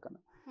ನಾವು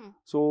ಬ್ಲಾಕನ್ನು.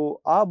 ಸೊ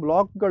ಆ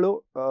ಬ್ಲಾಕ್ಗಳು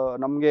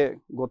ನಮಗೆ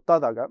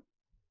ಗೊತ್ತಾದಾಗ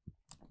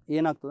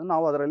ಏನಾಗ್ತದೆ,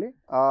 ನಾವು ಅದರಲ್ಲಿ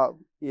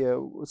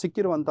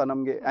ಸಿಕ್ಕಿರುವಂಥ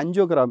ನಮಗೆ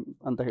ಆಂಜಿಯೋಗ್ರಾಮ್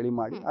ಅಂತ ಹೇಳಿ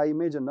ಮಾಡಿ ಆ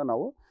ಇಮೇಜನ್ನು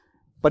ನಾವು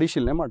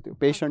ಪರಿಶೀಲನೆ ಮಾಡ್ತೀವಿ.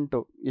 ಪೇಷಂಟು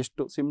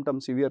ಎಷ್ಟು ಸಿಂಪ್ಟಮ್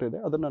ಸಿವಿಯರ್ ಇದೆ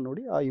ಅದನ್ನು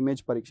ನೋಡಿ ಆ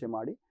ಇಮೇಜ್ ಪರೀಕ್ಷೆ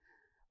ಮಾಡಿ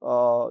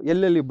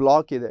ಎಲ್ಲೆಲ್ಲಿ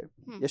ಬ್ಲಾಕ್ ಇದೆ,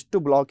 ಎಷ್ಟು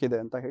ಬ್ಲಾಕ್ ಇದೆ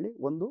ಅಂತ ಹೇಳಿ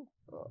ಒಂದು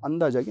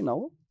ಅಂದಾಜಾಗಿ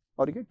ನಾವು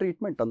ಅವರಿಗೆ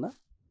ಟ್ರೀಟ್ಮೆಂಟನ್ನು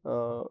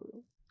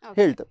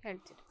ಹೇಳ್ತೇವೆ.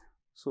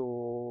 ಸೊ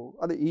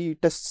ಅದೇ ಈ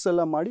ಟೆಸ್ಟ್ಸ್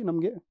ಎಲ್ಲ ಮಾಡಿ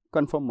ನಮಗೆ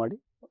ಕನ್ಫರ್ಮ್ ಮಾಡಿ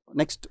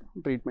ನೆಕ್ಸ್ಟ್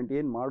ಟ್ರೀಟ್ಮೆಂಟ್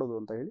ಏನು ಮಾಡೋದು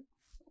ಅಂತ ಹೇಳಿ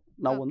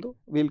ನಾವೊಂದು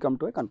will come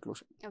to A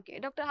conclusion. Okay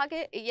doctor, ಹಾಗೆ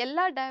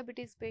ಎಲ್ಲಾ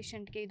ಡಯಾಬಿಟಿಸ್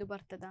ಪೇಷಂಟ್ಗೆ ಇದು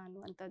ಬರ್ತದಾ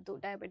ಅನ್ನುವಂಥದ್ದು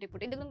ಡಯಾಬಿಟಿಕ್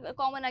ಫುಡ್? ಇದು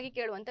ಕಾಮನ್ ಆಗಿ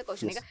ಕೇಳುವಂಥ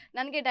ಕ್ವಶನ್. ಈಗ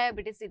ನನಗೆ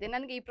ಡಯಾಬಿಟಿಸ್ ಇದೆ,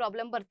 ನನಗೆ ಈ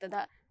ಪ್ರಾಬ್ಲಮ್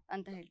ಬರ್ತದಾ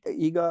ಅಂತ ಹೇಳ್ತಾರೆ.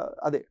 ಈಗ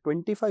ಅದೇ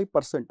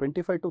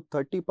 25 to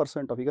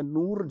 30% ಆಫ್ ಈಗ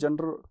 100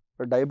 ಜನರು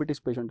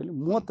ಡಯಾಬಿಟಿಸ್ ಪೇಷಂಟಲ್ಲಿ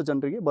 30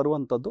 ಜನರಿಗೆ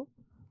ಬರುವಂಥದ್ದು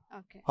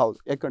ಹೌದು.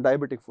 ಯಾಕಂದ್ರೆ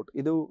ಡಯಾಬಿಟಿಕ್ ಫುಡ್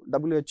ಇದು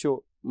WHO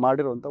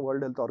ಮಾಡಿರುವಂಥ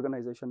ವರ್ಲ್ಡ್ ಹೆಲ್ತ್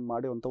ಆರ್ಗನೈಸೇಷನ್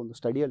ಮಾಡಿರುವಂಥ ಒಂದು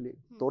ಸ್ಟಡಿಯಲ್ಲಿ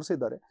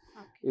ತೋರಿಸಿದ್ದಾರೆ.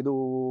 ಇದು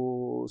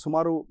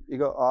ಸುಮಾರು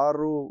ಈಗ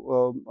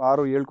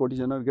 6-7 ಕೋಟಿ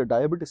ಜನರಿಗೆ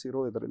ಡಯಾಬಿಟಿಸ್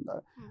ಇರೋದ್ರಿಂದ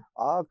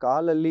ಆ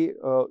ಕಾಲಲ್ಲಿ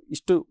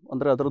ಇಷ್ಟು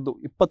ಅಂದರೆ ಅದರದ್ದು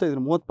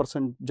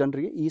 25-30%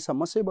 ಜನರಿಗೆ ಈ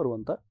ಸಮಸ್ಯೆ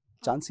ಬರುವಂಥ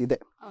ಚಾನ್ಸ್ ಇದೆ.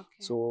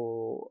 ಸೊ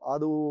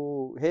ಅದು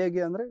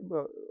ಹೇಗೆ ಅಂದರೆ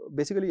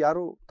ಬೇಸಿಕಲಿ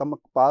ಯಾರು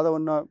ತಮ್ಮ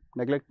ಪಾದವನ್ನು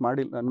ನೆಗ್ಲೆಕ್ಟ್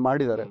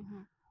ಮಾಡಿದ್ದಾರೆ,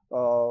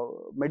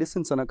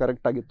 ಮೆಡಿಸಿನ್ಸನ್ನು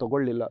ಕರೆಕ್ಟಾಗಿ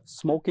ತೊಗೊಳ್ಳಿಲ್ಲ,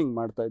 ಸ್ಮೋಕಿಂಗ್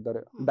ಮಾಡ್ತಾ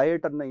ಇದ್ದಾರೆ,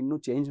 ಡಯಟನ್ನು ಇನ್ನೂ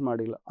ಚೇಂಜ್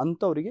ಮಾಡಿಲ್ಲ,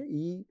 ಅಂಥವರಿಗೆ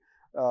ಈ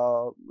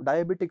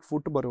ಡಯಾಬಿಟಿಕ್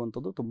ಫುಟ್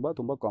ಬರುವಂಥದ್ದು ತುಂಬ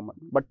ತುಂಬ ಕಾಮನ್.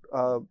 ಬಟ್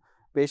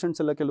ಪೇಷಂಟ್ಸ್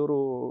ಎಲ್ಲ ಕೆಲವರು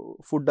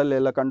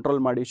ಫುಡ್ಡಲ್ಲೆಲ್ಲ ಕಂಟ್ರೋಲ್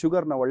ಮಾಡಿ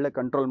ಶುಗರ್ನ ಒಳ್ಳೆ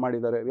ಕಂಟ್ರೋಲ್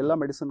ಮಾಡಿದ್ದಾರೆ, ಎಲ್ಲ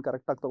ಮೆಡಿಸಿನ್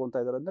ಕರೆಕ್ಟಾಗಿ ತೊಗೊತಾ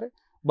ಇದ್ದಾರೆ ಅಂದರೆ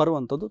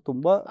ಬರುವಂಥದ್ದು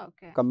ತುಂಬ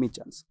ಕಮ್ಮಿ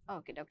ಚಾನ್ಸ್.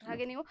 ಓಕೆ ಡಾಕ್ಟರ್,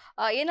 ಹಾಗೆ ನೀವು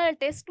ಏನಾದ್ರು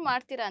ಟೆಸ್ಟ್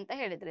ಮಾಡ್ತೀರಾ ಅಂತ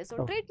ಹೇಳಿದ್ರೆ, ಸೊ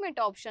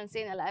ಟ್ರೀಟ್ಮೆಂಟ್ ಆಪ್ಷನ್ಸ್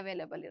ಏನೆಲ್ಲ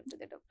ಅವೈಲೇಬಲ್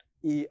ಇರ್ತದೆ ಡಾಕ್ಟರ್?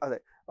 ಅದೇ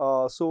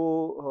ಸೊ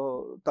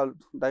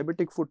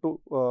ಡಯಾಬಿಟಿಕ್ ಫುಟ್ಟು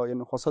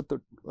ಏನು ಹೊಸತು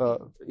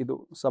ಇದು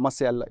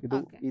ಸಮಸ್ಯೆ ಅಲ್ಲ, ಇದು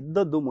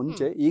ಇದ್ದದ್ದು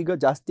ಮುಂಚೆ, ಈಗ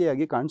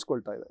ಜಾಸ್ತಿಯಾಗಿ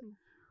ಕಾಣಿಸ್ಕೊಳ್ತಾ ಇದೆ.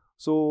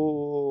 ಸೊ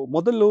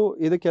ಮೊದಲು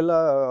ಇದಕ್ಕೆಲ್ಲ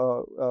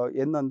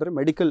ಏನಂದರೆ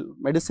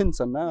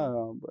ಮೆಡಿಸಿನ್ಸನ್ನು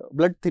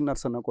ಬ್ಲಡ್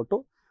ಥಿನ್ನರ್ಸನ್ನು ಕೊಟ್ಟು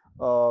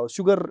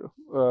ಶುಗರ್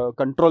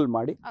ಕಂಟ್ರೋಲ್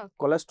ಮಾಡಿ,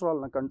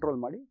 ಕೊಲೆಸ್ಟ್ರಾಲ್ನ ಕಂಟ್ರೋಲ್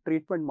ಮಾಡಿ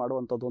ಟ್ರೀಟ್ಮೆಂಟ್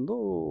ಮಾಡುವಂಥದ್ದೊಂದು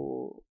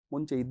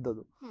ಮುಂಚೆ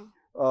ಇದ್ದದ್ದು.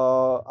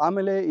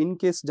 ಆಮೇಲೆ ಇನ್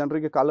ಕೇಸ್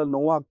ಜನರಿಗೆ ಕಾಲಲ್ಲಿ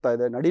ನೋವಾಗ್ತಾ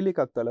ಇದೆ,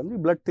 ನಡಿಲಿಕ್ಕೆ ಆಗ್ತಾ ಇಲ್ಲ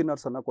ಅಂದರೆ ಬ್ಲಡ್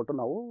ಥಿನ್ನರ್ಸನ್ನು ಕೊಟ್ಟು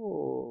ನಾವು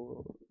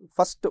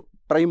ಫಸ್ಟ್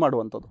ಟ್ರೈ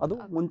ಮಾಡುವಂಥದ್ದು. ಅದು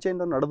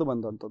ಮುಂಚೆಯಿಂದ ನಡೆದು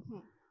ಬಂದಂಥದ್ದು.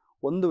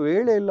 ಒಂದು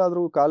ವೇಳೆ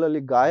ಎಲ್ಲಾದರೂ ಕಾಲಲ್ಲಿ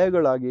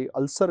ಗಾಯಗಳಾಗಿ,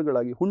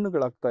 ಅಲ್ಸರ್ಗಳಾಗಿ,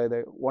 ಹುಣ್ಣುಗಳಾಗ್ತಾ ಇದೆ,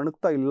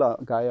 ಒಣಗ್ತಾ ಇಲ್ಲ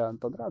ಗಾಯ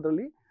ಅಂತಂದರೆ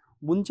ಅದರಲ್ಲಿ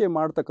ಮುಂಚೆ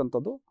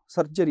ಮಾಡ್ತಕ್ಕಂಥದ್ದು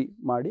ಸರ್ಜರಿ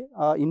ಮಾಡಿ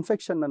ಆ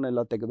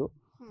ಇನ್ಫೆಕ್ಷನ್ನನ್ನೆಲ್ಲ ತೆಗೆದು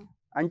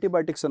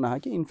ಆಂಟಿಬಯೋಟಿಕ್ಸನ್ನು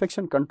ಹಾಕಿ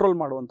ಇನ್ಫೆಕ್ಷನ್ ಕಂಟ್ರೋಲ್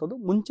ಮಾಡುವಂಥದ್ದು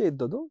ಮುಂಚೆ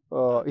ಇದ್ದದ್ದು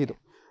ಇದು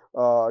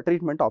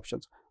ಟ್ರೀಟ್ಮೆಂಟ್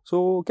ಆಪ್ಷನ್ಸ್. ಸೊ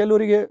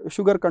ಕೆಲವರಿಗೆ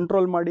ಶುಗರ್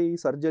ಕಂಟ್ರೋಲ್ ಮಾಡಿ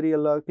ಸರ್ಜರಿ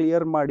ಎಲ್ಲ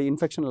ಕ್ಲಿಯರ್ ಮಾಡಿ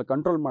ಇನ್ಫೆಕ್ಷನ್ ಎಲ್ಲ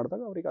ಕಂಟ್ರೋಲ್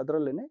ಮಾಡಿದಾಗ ಅವರಿಗೆ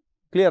ಅದರಲ್ಲೇ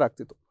ಕ್ಲಿಯರ್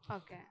ಆಗ್ತಿತ್ತು.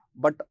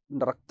 ಬಟ್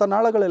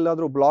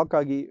ರಕ್ತನಾಳಗಳೆಲ್ಲಾದರೂ ಬ್ಲಾಕ್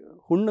ಆಗಿ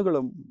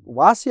ಹುಣ್ಣುಗಳು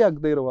ವಾಸಿ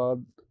ಆಗದೆ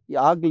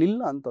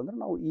ಆಗಲಿಲ್ಲ ಅಂತಂದರೆ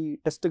ನಾವು ಈ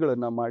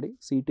ಟೆಸ್ಟ್ಗಳನ್ನು ಮಾಡಿ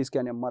CT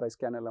ಸ್ಕ್ಯಾನ್ MRI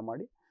ಸ್ಕ್ಯಾನ್ ಎಲ್ಲ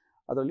ಮಾಡಿ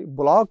ಅದರಲ್ಲಿ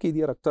ಬ್ಲಾಕ್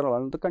ಇದೆಯಾ ರಕ್ತನಾಳ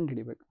ಅಂತ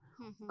ಕಂಡುಹಿಡಿಬೇಕು.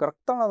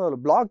 ರಕ್ತನಾಳದಲ್ಲಿ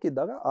ಬ್ಲಾಕ್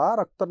ಇದ್ದಾಗ ಆ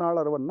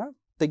ರಕ್ತನಾಳವನ್ನು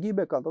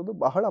ತೆಗಿಬೇಕಾದದ್ದು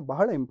ಬಹಳ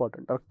ಬಹಳ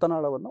ಇಂಪಾರ್ಟೆಂಟ್.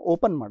 ರಕ್ತನಾಳವನ್ನು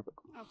ಓಪನ್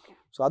ಮಾಡಬೇಕು.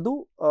 ಸೊ ಅದು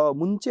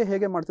ಮುಂಚೆ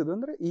ಹೇಗೆ ಮಾಡ್ತಿದ್ವಿ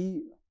ಅಂದರೆ ಈ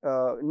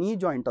ನೀ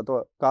ಜಾಯಿಂಟ್ ಅಥವಾ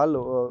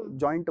ಕಾಲು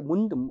ಜಾಯಿಂಟ್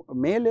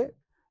ಮೇಲೆ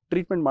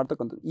ಟ್ರೀಟ್ಮೆಂಟ್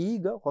ಮಾಡ್ತಕ್ಕಂಥದ್ದು.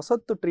 ಈಗ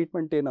ಹೊಸತ್ತು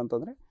ಟ್ರೀಟ್ಮೆಂಟ್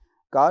ಏನಂತಂದರೆ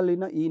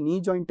ಕಾಲಿನ ಈ ನೀ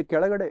ಜಾಯಿಂಟ್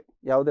ಕೆಳಗಡೆ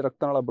ಯಾವುದೇ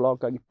ರಕ್ತನಾಳ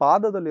ಬ್ಲಾಕ್ ಆಗಿ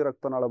ಪಾದದಲ್ಲಿ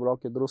ರಕ್ತನಾಳ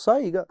ಬ್ಲಾಕ್ ಇದ್ದರೂ ಸಹ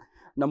ಈಗ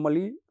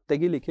ನಮ್ಮಲ್ಲಿ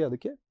ತೆಗಿಲಿಕ್ಕೆ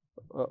ಅದಕ್ಕೆ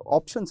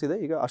ಆಪ್ಷನ್ಸ್ ಇದೆ.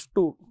 ಈಗ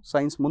ಅಷ್ಟು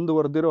ಸೈನ್ಸ್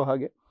ಮುಂದುವರೆದಿರೋ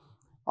ಹಾಗೆ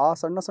ಆ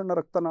ಸಣ್ಣ ಸಣ್ಣ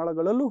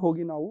ರಕ್ತನಾಳಗಳಲ್ಲೂ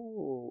ಹೋಗಿ ನಾವು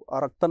ಆ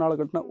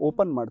ರಕ್ತನಾಳಗಳನ್ನ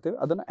ಓಪನ್ ಮಾಡ್ತೇವೆ.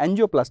 ಅದನ್ನು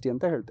ಆಂಜಿಯೋಪ್ಲಾಸ್ಟಿ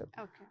ಅಂತ ಹೇಳ್ತೇವೆ.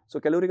 ಸೊ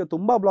ಕೆಲವರಿಗೆ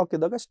ತುಂಬ ಬ್ಲಾಕ್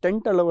ಇದ್ದಾಗ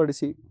ಸ್ಟೆಂಟ್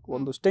ಅಳವಡಿಸಿ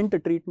ಒಂದು ಸ್ಟೆಂಟ್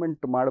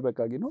ಟ್ರೀಟ್ಮೆಂಟ್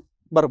ಮಾಡಬೇಕಾಗಿನೂ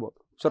ಬರ್ಬೋದು.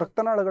 ಸೊ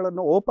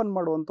ರಕ್ತನಾಳಗಳನ್ನು ಓಪನ್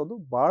ಮಾಡುವಂಥದ್ದು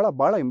ಭಾಳ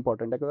ಭಾಳ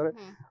ಇಂಪಾರ್ಟೆಂಟ್. ಯಾಕಂದರೆ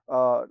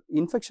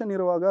ಇನ್ಫೆಕ್ಷನ್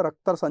ಇರುವಾಗ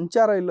ರಕ್ತ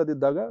ಸಂಚಾರ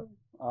ಇಲ್ಲದಿದ್ದಾಗ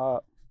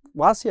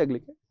ವಾಸಿ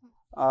ಆಗಲಿಕ್ಕೆ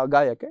ಆ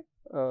ಗಾಯಕ್ಕೆ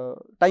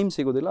ಟೈಮ್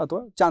ಸಿಗೋದಿಲ್ಲ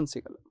ಅಥವಾ ಚಾನ್ಸ್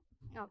ಸಿಗಲ್ಲ.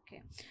 ಓಕೆ.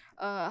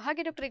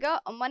 ಹಾಗೆ ಡಾಕ್ಟರ್, ಈಗ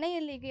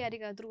ಮನೆಯಲ್ಲಿ ಈಗ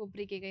ಯಾರಿಗಾದ್ರೂ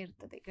ಒಬ್ಬರಿಗೆ ಈಗ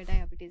ಇರ್ತದೆ ಈಗ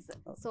ಡಯಾಬಿಟಿಸ್,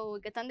 ಸೊ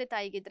ಈಗ ತಂದೆ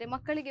ತಾಯಿಗಿದ್ರೆ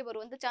ಮಕ್ಕಳಿಗೆ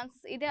ಬರುವಂತ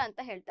ಚಾನ್ಸಸ್ ಇದೆ ಅಂತ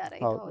ಹೇಳ್ತಾರೆ.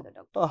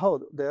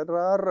 ಹೌದು, there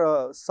are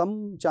some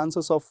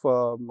chances of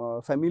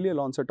familial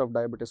onset of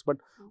diabetes,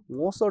 but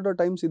most of the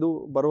times ಇದು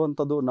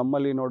ಬರುವಂಥದ್ದು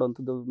ನಮ್ಮಲ್ಲಿ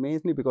ನೋಡುವಂಥದ್ದು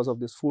mainly because of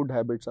this food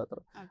habits. ಆ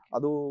ಥರ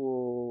ಅದು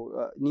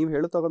ನೀವು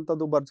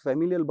ಹೇಳ್ತಕ್ಕಂಥದ್ದು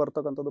ಫ್ಯಾಮಿಲಿಯಲ್ಲಿ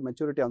ಬರ್ತಕ್ಕಂಥದ್ದು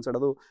ಮೆಚುರಿಟಿ ಆನ್ಸೆಟ್.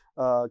 ಅದು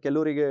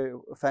ಕೆಲವರಿಗೆ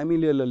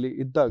ಫ್ಯಾಮಿಲಿಯಲ್ಲಿ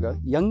ಇದ್ದಾಗ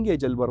ಯಂಗ್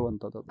ಏಜಲ್ಲಿ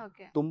ಬರುವಂಥದ್ದು,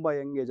 ತುಂಬ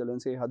ಯಂಗ್ ಏಜಲ್ಲಿ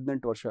ಅನ್ಸಿ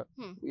 18 ವರ್ಷ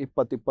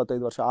 20-25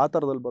 ವರ್ಷ ಆ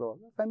ಥರದಲ್ಲಿ ಬರುವಾಗ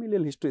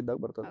ಫ್ಯಾಮಿಲಿಯಲ್ಲಿ ಹಿಸ್ಟ್ರಿ ಇದ್ದಾಗ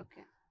ಬರ್ತದೆ.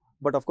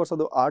 ಬಟ್ ಅಫ್ಕೋರ್ಸ್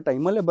ಅದು ಆ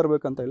ಟೈಮಲ್ಲೇ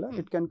ಬರಬೇಕಂತ ಇಲ್ಲ.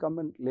 It can come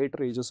in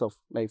later ages of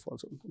life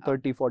also,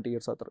 30-40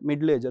 years ಆ ಥರ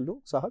ಮಿಡ್ಲ್ ಏಜಲ್ಲೂ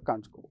ಸಹ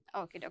ಕಾಣಿಸ್ಕೋಬಹುದು.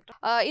 ಓಕೆ ಡಾಕ್ಟರ್,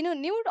 ಇನ್ನು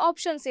ನ್ಯೂ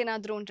ಆಪ್ಷನ್ಸ್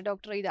ಏನಾದರೂ ಉಂಟು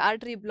ಡಾಕ್ಟರ್ ಇದು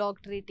ಆರ್ಟರಿ ಬ್ಲಾಕ್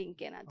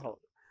ಟ್ರೀಟಿಂಗ್ ಏನಾದರೂ?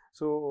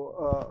 ಸೊ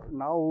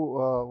ನಾವು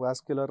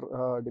ವ್ಯಾಸ್ಕ್ಯುಲರ್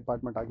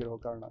ಡಿಪಾರ್ಟ್ಮೆಂಟ್ ಆಗಿರೋ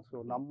ಕಾರಣ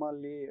ಸೊ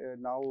ನಮ್ಮಲ್ಲಿ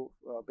ನಾವು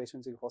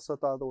ಪೇಷಂಟ್ಸಿಗೆ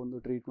ಹೊಸತಾದ ಒಂದು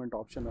ಟ್ರೀಟ್ಮೆಂಟ್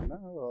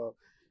ಆಪ್ಷನನ್ನು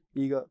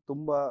ಈಗ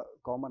ತುಂಬ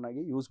ಕಾಮನ್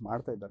ಆಗಿ ಯೂಸ್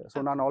ಮಾಡ್ತಾ ಇದ್ದಾರೆ. ಸೊ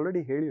ನಾನು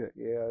ಆಲ್ರೆಡಿ ಹೇಳಿದೆ,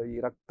 ಈ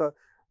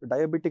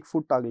ಡಯಾಬಿಟಿಕ್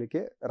ಫುಟ್ ಆಗಲಿಕ್ಕೆ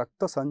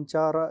ರಕ್ತ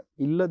ಸಂಚಾರ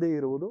ಇಲ್ಲದೆ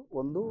ಇರುವುದು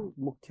ಒಂದು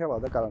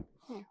ಮುಖ್ಯವಾದ ಕಾರಣ.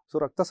 ಸೊ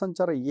ರಕ್ತ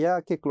ಸಂಚಾರ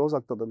ಯಾಕೆ ಕ್ಲೋಸ್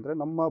ಆಗ್ತದೆ ಅಂದರೆ,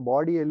 ನಮ್ಮ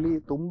ಬಾಡಿಯಲ್ಲಿ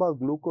ತುಂಬ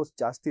ಗ್ಲೂಕೋಸ್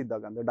ಜಾಸ್ತಿ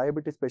ಇದ್ದಾಗ, ಅಂದರೆ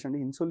ಡಯಾಬಿಟಿಸ್ ಪೇಷಂಟ್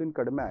ಇನ್ಸುಲಿನ್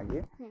ಕಡಿಮೆ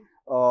ಆಗಿ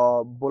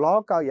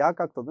ಬ್ಲಾಕ್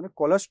ಯಾಕೆ ಆಗ್ತದೆ ಅಂದರೆ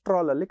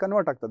ಕೊಲೆಸ್ಟ್ರಾಲ್ ಅಲ್ಲಿ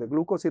ಕನ್ವರ್ಟ್ ಆಗ್ತದೆ.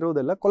 ಗ್ಲೂಕೋಸ್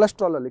ಇರೋದೆಲ್ಲ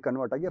ಕೊಲೆಸ್ಟ್ರಾಲ್ ಅಲ್ಲಿ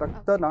ಕನ್ವರ್ಟ್ ಆಗಿ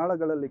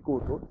ರಕ್ತನಾಳಗಳಲ್ಲಿ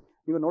ಕೂತು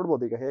ನೀವು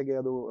ನೋಡ್ಬೋದು ಈಗ ಹೇಗೆ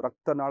ಅದು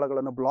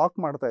ರಕ್ತನಾಳಗಳನ್ನು ಬ್ಲಾಕ್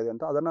ಮಾಡ್ತಾ ಇದೆ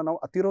ಅಂತ. ಅದನ್ನು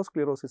ನಾವು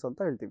ಅಥಿರೋಸ್ಕ್ಲಿರೋಸಿಸ್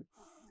ಅಂತ ಹೇಳ್ತೀವಿ.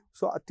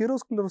 ಸೊ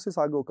ಅಥಿರೋಸ್ಕ್ಲಿರೋಸಿಸ್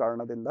ಆಗೋ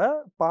ಕಾರಣದಿಂದ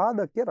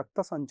ಪಾದಕ್ಕೆ ರಕ್ತ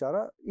ಸಂಚಾರ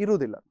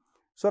ಇರುವುದಿಲ್ಲ.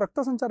 ಸೊ ರಕ್ತ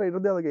ಸಂಚಾರ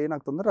ಇರದೇ ಆದಾಗ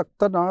ಏನಾಗ್ತದೆ ಅಂದರೆ,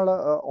 ರಕ್ತನಾಳ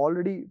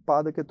ಆಲ್ರೆಡಿ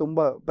ಪಾದಕ್ಕೆ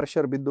ತುಂಬ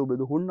ಪ್ರೆಷರ್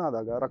ಬಿದ್ದು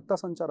ಹುಣ್ಣಾದಾಗ ರಕ್ತ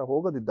ಸಂಚಾರ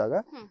ಹೋಗೋದಿದ್ದಾಗ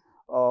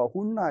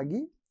ಹುಣ್ಣಾಗಿ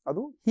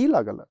ಅದು ಹೀಲ್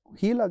ಆಗಲ್ಲ.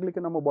 ಹೀಲ್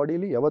ಆಗಲಿಕ್ಕೆ ನಮ್ಮ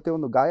ಬಾಡಿಯಲ್ಲಿ ಯಾವತ್ತೇ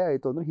ಒಂದು ಗಾಯ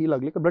ಆಯಿತು ಅಂದರೆ ಹೀಲ್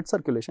ಆಗಲಿಕ್ಕೆ ಬ್ಲಡ್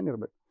ಸರ್ಕ್ಯುಲೇಷನ್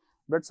ಇರಬೇಕು.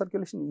 ಬ್ಲಡ್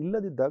ಸರ್ಕ್ಯುಲೇಷನ್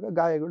ಇಲ್ಲದಿದ್ದಾಗ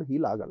ಗಾಯಗಳು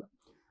ಹೀಲ್ ಆಗಲ್ಲ.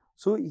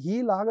 ಸೊ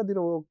ಹೀಲ್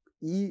ಆಗದಿರೋ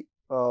ಈ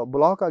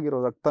ಬ್ಲಾಕ್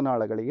ಆಗಿರೋ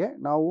ರಕ್ತನಾಳಗಳಿಗೆ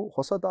ನಾವು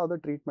ಹೊಸದಾದ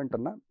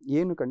ಟ್ರೀಟ್ಮೆಂಟನ್ನು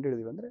ಏನು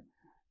ಕಂಡುಹಿಡಿದೀವಿ ಅಂದರೆ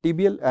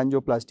ಟಿಬಿಯಲ್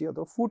ಆಂಜಿಯೋಪ್ಲಾಸ್ಟಿ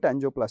ಅಥವಾ ಫೂಟ್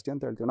ಆಂಜಿಯೋಪ್ಲಾಸ್ಟಿ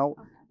ಅಂತ ಹೇಳ್ತೀವಿ. ನಾವು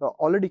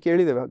ಆಲ್ರೆಡಿ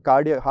ಕೇಳಿದ್ದೇವೆ,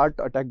 ಹಾರ್ಟ್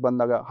ಅಟ್ಯಾಕ್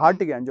ಬಂದಾಗ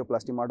ಹಾರ್ಟಿಗೆ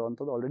ಆಂಜಿಯೋಪ್ಲಾಸ್ಟಿ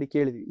ಮಾಡುವಂಥದ್ದು ಆಲ್ರೆಡಿ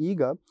ಕೇಳಿದ್ವಿ.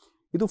 ಈಗ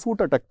ಇದು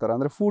ಫೂಟ್ ಅಟ್ಯಾಕ್ ಥರ,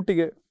 ಅಂದರೆ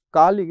ಫೂಟಿಗೆ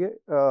ಕಾಲಿಗೆ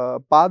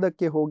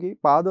ಪಾದಕ್ಕೆ ಹೋಗಿ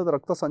ಪಾದದ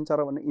ರಕ್ತ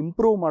ಸಂಚಾರವನ್ನು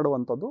ಇಂಪ್ರೂವ್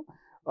ಮಾಡುವಂಥದ್ದು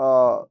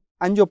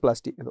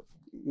ಆಂಜಿಯೋಪ್ಲಾಸ್ಟಿ.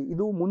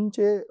 ಇದು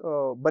ಮುಂಚೆ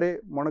ಬರೀ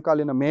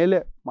ಮೊಣಕಾಲಿನ ಮೇಲೆ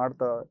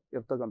ಮಾಡ್ತಾ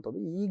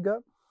ಇರ್ತಕ್ಕಂಥದ್ದು. ಈಗ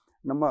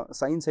ನಮ್ಮ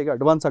ಸೈನ್ಸ್ ಹೇಗೆ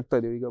ಅಡ್ವಾನ್ಸ್ ಆಗ್ತಾ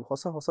ಇದೀವಿ, ಈಗ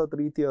ಹೊಸ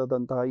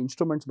ರೀತಿಯಾದಂತಹ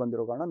ಇನ್ಸ್ಟ್ರೂಮೆಂಟ್ಸ್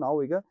ಬಂದಿರೋ ಕಾರಣ ನಾವು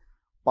ಈಗ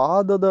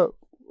ಪಾದದ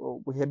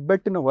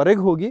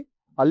ಹೆಬ್ಬೆಟ್ಟಿನವರೆಗೆ ಹೋಗಿ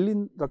ಅಲ್ಲಿ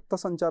ರಕ್ತ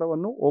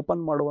ಸಂಚಾರವನ್ನು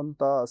ಓಪನ್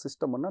ಮಾಡುವಂಥ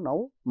ಸಿಸ್ಟಮನ್ನು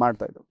ನಾವು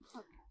ಮಾಡ್ತಾ ಇದ್ದೇವೆ.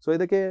 ಸೊ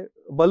ಇದಕ್ಕೆ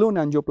ಬಲೂನ್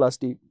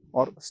ಆಂಜಿಯೋಪ್ಲಾಸ್ಟಿ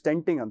ಆರ್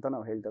ಸ್ಟೆಂಟಿಂಗ್ ಅಂತ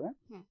ನಾವು ಹೇಳ್ತೇವೆ.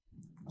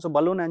 ಸೊ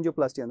ಬಲೂನ್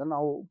ಆಂಜಿಯೋಪ್ಲಾಸ್ಟಿ ಅಂದರೆ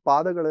ನಾವು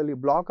ಪಾದಗಳಲ್ಲಿ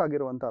ಬ್ಲಾಕ್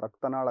ಆಗಿರುವಂಥ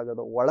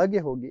ರಕ್ತನಾಳದ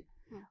ಒಳಗೆ ಹೋಗಿ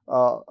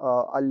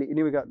ಅಲ್ಲಿ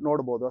ನೀವೀಗ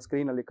ನೋಡ್ಬೋದು, ಆ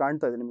ಸ್ಕ್ರೀನಲ್ಲಿ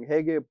ಕಾಣ್ತಾ ಇದೆ ನಿಮಗೆ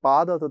ಹೇಗೆ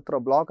ಪಾದದ ಹತ್ರ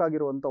ಬ್ಲಾಕ್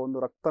ಆಗಿರುವಂಥ ಒಂದು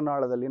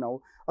ರಕ್ತನಾಳದಲ್ಲಿ ನಾವು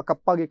ಆ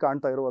ಕಪ್ಪಾಗಿ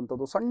ಕಾಣ್ತಾ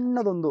ಇರುವಂಥದ್ದು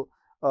ಸಣ್ಣದೊಂದು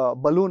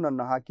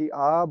ಬಲೂನನ್ನು ಹಾಕಿ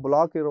ಆ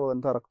ಬ್ಲಾಕ್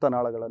ಇರುವಂಥ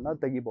ರಕ್ತನಾಳಗಳನ್ನು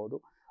ತೆಗಿಬೋದು.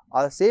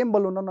 ಆ ಸೇಮ್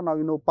ಬಲೂನನ್ನು ನಾವು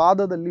ಇನ್ನು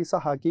ಪಾದದಲ್ಲಿ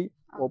ಸಹ ಹಾಕಿ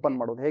ಓಪನ್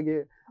ಮಾಡೋದು. ಹೇಗೆ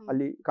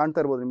ಅಲ್ಲಿ ಕಾಣ್ತಾ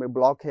ಇರ್ಬೋದು ನಿಮಗೆ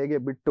ಬ್ಲಾಕ್ ಹೇಗೆ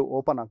ಬಿಟ್ಟು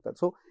ಓಪನ್ ಆಗ್ತದೆ.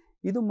 ಸೊ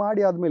ಇದು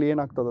ಮಾಡಿ ಆದಮೇಲೆ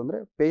ಏನಾಗ್ತದೆ ಅಂದರೆ,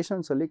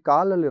 ಪೇಷಂಟ್ಸಲ್ಲಿ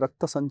ಕಾಲಲ್ಲಿ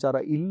ರಕ್ತ ಸಂಚಾರ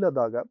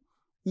ಇಲ್ಲದಾಗ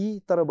ಈ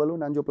ಥರ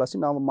ಬಲೂನ್ ಆಂಜಿಯೋಪ್ಲಾಸ್ಟಿ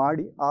ನಾವು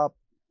ಮಾಡಿ ಆ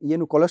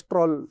ಏನು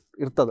ಕೊಲೆಸ್ಟ್ರಾಲ್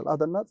ಇರ್ತದಲ್ಲ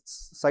ಅದನ್ನು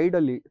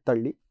ಸೈಡಲ್ಲಿ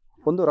ತಳ್ಳಿ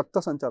ಒಂದು ರಕ್ತ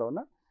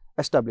ಸಂಚಾರವನ್ನು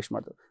ಎಸ್ಟಾಬ್ಲಿಷ್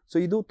ಮಾಡ್ತದೆ. ಸೊ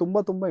ಇದು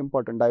ತುಂಬ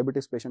important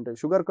diabetes patient.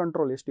 Sugar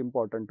control ಎಷ್ಟು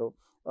ಇಂಪಾರ್ಟೆಂಟು,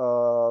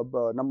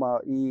 ನಮ್ಮ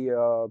ಈ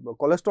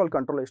ಕೊಲೆಸ್ಟ್ರಾಲ್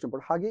ಕಂಟ್ರೋಲ್ ಎಷ್ಟು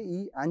ಇಂಪಾರ್ಟೆಂಟ್, ಹಾಗೆ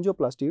ಈ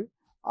ಆಂಜಿಯೋಪ್ಲಾಸ್ಟಿ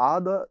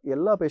ಆದ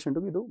ಎಲ್ಲ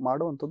ಪೇಷಂಟಿಗೂ ಇದು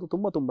ಮಾಡುವಂಥದ್ದು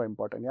ತುಂಬ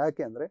ಇಂಪಾರ್ಟೆಂಟ್.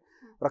 ಯಾಕೆ ಅಂದರೆ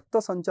ರಕ್ತ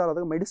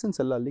ಸಂಚಾರದಾಗ ಮೆಡಿಸಿನ್ಸ್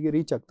ಎಲ್ಲ ಅಲ್ಲಿಗೆ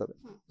ರೀಚ್ ಆಗ್ತದೆ.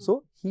 ಸೊ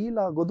ಹೀಲ್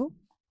ಆಗೋದು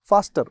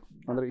ಫಾಸ್ಟರ್,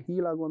 ಅಂದರೆ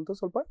ಹೀಲ್ ಆಗುವಂಥ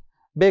ಸ್ವಲ್ಪ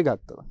ಬೇಗ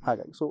ಆಗ್ತದೆ.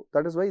 ಹಾಗಾಗಿ so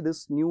that is why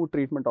this new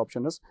treatment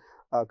option is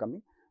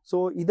coming. So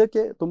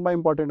ಇದಕ್ಕೆ ತುಂಬ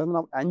ಇಂಪಾರ್ಟೆಂಟ್ ಅಂದರೆ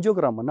ನಾವು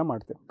ಆಂಜಿಯೋಗ್ರಾಮನ್ನು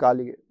ಮಾಡ್ತೇವೆ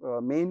ಕಾಲಿಗೆ.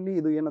 ಮೇನ್ಲಿ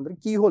ಇದು ಏನಂದರೆ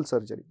ಕೀ ಹೋಲ್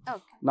ಸರ್ಜರಿ.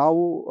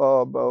 ನಾವು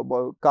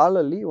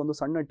ಕಾಲಲ್ಲಿ ಒಂದು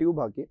ಸಣ್ಣ ಟ್ಯೂಬ್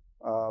ಹಾಕಿ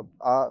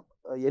ಆ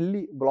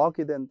ಎಲ್ಲಿ ಬ್ಲಾಕ್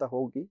ಇದೆ ಅಂತ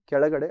ಹೋಗಿ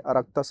ಕೆಳಗಡೆ ಆ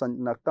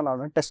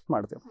ರಕ್ತನಾಳನ ಟೆಸ್ಟ್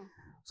ಮಾಡ್ತೇವೆ.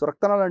 ಸೊ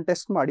ರಕ್ತನಾಳನ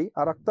ಟೆಸ್ಟ್ ಮಾಡಿ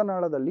ಆ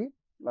ರಕ್ತನಾಳದಲ್ಲಿ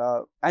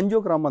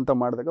ಆಂಜಿಯೋಗ್ರಾಮ್ ಅಂತ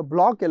ಮಾಡಿದಾಗ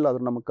ಬ್ಲಾಕ್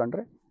ಎಲ್ಲಾದರೂ ನಮಗೆ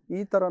ಕಂಡ್ರೆ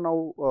ಈ ಥರ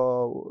ನಾವು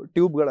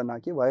ಟ್ಯೂಬ್ಗಳನ್ನು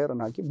ಹಾಕಿ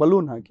ವೈರನ್ನು ಹಾಕಿ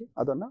ಬಲೂನ್ ಹಾಕಿ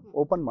ಅದನ್ನು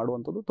ಓಪನ್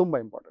ಮಾಡುವಂಥದ್ದು ತುಂಬ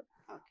ಇಂಪಾರ್ಟೆಂಟ್.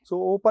 ಸೊ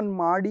ಓಪನ್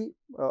ಮಾಡಿ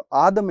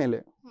ಆದ ಮೇಲೆ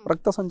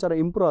ರಕ್ತ ಸಂಚಾರ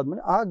ಇಂಪ್ರೂವ್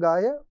ಆದಮೇಲೆ ಆ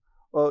ಗಾಯ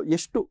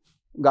ಎಷ್ಟು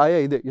ಗಾಯ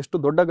ಇದೆ, ಎಷ್ಟು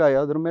ದೊಡ್ಡ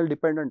ಗಾಯ ಅದ್ರ ಮೇಲೆ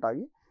ಡಿಪೆಂಡೆಂಟ್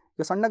ಆಗಿ,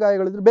 ಈಗ ಸಣ್ಣ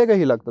ಗಾಯಗಳಿದ್ರೆ ಬೇಗ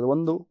ಹೀಲ್ ಆಗ್ತದೆ,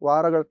 ಒಂದು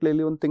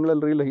ವಾರಗಟ್ಟಲೆಯಲ್ಲಿ ಒಂದು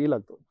ತಿಂಗಳಲ್ಲಿ ಹೀಲ್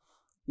ಆಗ್ತದೆ.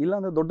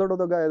 ಇಲ್ಲಾಂದರೆ ದೊಡ್ಡ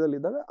ದೊಡ್ಡ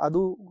ಗಾಯದಲ್ಲಿದ್ದಾಗ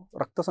ಅದು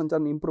ರಕ್ತ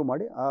ಸಂಚಾರನ ಇಂಪ್ರೂವ್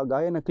ಮಾಡಿ ಆ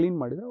ಗಾಯನ ಕ್ಲೀನ್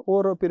ಮಾಡಿದರೆ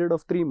over a period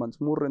of 3 months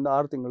 3 ರಿಂದ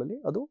 6 ತಿಂಗಳಲ್ಲಿ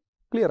ಅದು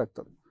ಕ್ಲಿಯರ್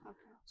ಆಗ್ತದೆ.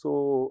 ಸೊ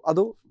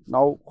ಅದು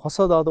ನಾವು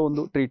ಹೊಸದಾದ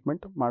ಒಂದು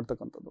ಟ್ರೀಟ್ಮೆಂಟ್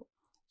ಮಾಡ್ತಕ್ಕಂಥದ್ದು.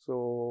 So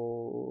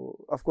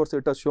of course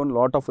it has shown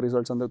lot of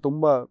results. ಅಂದರೆ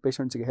ತುಂಬ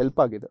ಪೇಷಂಟ್ಸ್ಗೆ ಹೆಲ್ಪ್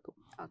ಆಗಿದೆ ಅದು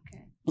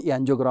ಈ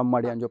ಆಂಜಿಯೋಗ್ರಾಮ್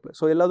ಮಾಡಿ ಆಂಜಿಯೋಪ್ಲಾಸ್ಟಿ.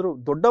 ಸೊ ಎಲ್ಲಾದರೂ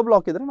ದೊಡ್ಡ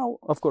ಬ್ಲಾಕ್ ಇದ್ದರೆ ನಾವು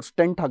ಅಫ್ಕೋರ್ಸ್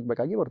ಸ್ಟೆಂಟ್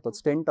ಹಾಕಬೇಕಾಗಿ ಬರ್ತದೆ.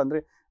 ಸ್ಟೆಂಟ್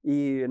ಅಂದರೆ ಈ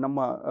ನಮ್ಮ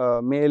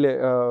ಮೇಲೆ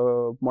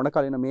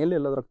ಮೊಣಕಾಲಿನ ಮೇಲೆ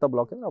ಎಲ್ಲಾದ್ರೂ ರಕ್ತ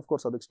ಬ್ಲಾಕ್ ಇದ್ದರೆ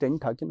ಅಫ್ಕೋರ್ಸ್ ಅದಕ್ಕೆ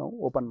ಸ್ಟೆಂಟ್ ಹಾಕಿ ನಾವು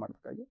ಓಪನ್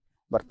ಮಾಡಬೇಕಾಗಿ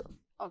ಬರ್ತದೆ.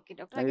 ಓಕೆ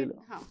ಡಾಕ್ಟರ್,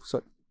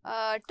 ಸರಿ,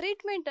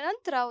 ಟ್ರೀಟ್ಮೆಂಟ್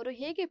ನಂತರ ಅವರು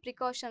ಹೇಗೆ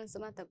ಪ್ರಿಕಾಷನ್ಸ್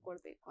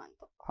ತಗೊಳ್ಬೇಕು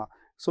ಅಂತ?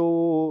 ಸೊ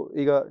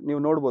ಈಗ ನೀವು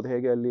ನೋಡ್ಬೋದು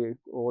ಹೇಗೆ ಅಲ್ಲಿ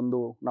ಒಂದು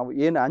ನಾವು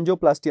ಏನು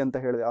ಆಂಜಿಯೋಪ್ಲಾಸ್ಟಿ ಅಂತ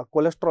ಹೇಳಿದೆ, ಆ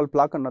ಕೊಲೆಸ್ಟ್ರಾಲ್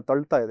ಪ್ಲಾಕನ್ನು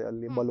ತಳ್ತಾ ಇದೆ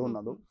ಅಲ್ಲಿ ಬಲೂನ್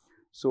ಅದು.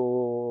 ಸೊ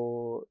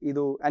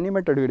ಇದು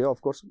ಅನಿಮೇಟೆಡ್ ವಿಡಿಯೋ,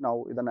 ಆಫ್ಕೋರ್ಸ್ ನಾವು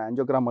ಇದನ್ನು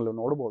ಆಂಜಿಯೋಗ್ರಾಮಲ್ಲೂ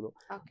ನೋಡ್ಬೋದು.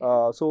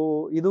 ಸೊ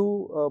ಇದು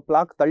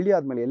ಪ್ಲಾಕ್ ತಳ್ಳಿ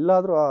ಆದಮೇಲೆ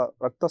ಎಲ್ಲಾದರೂ ಆ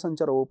ರಕ್ತ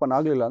ಸಂಚಾರ ಓಪನ್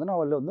ಆಗಲಿಲ್ಲ ಅಂದರೆ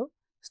ನಾವು ಅಲ್ಲಿ ಒಂದು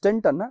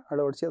ಸ್ಟೆಂಟನ್ನು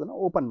ಅಳವಡಿಸಿ ಅದನ್ನು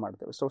ಓಪನ್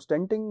ಮಾಡ್ತೇವೆ. ಸೊ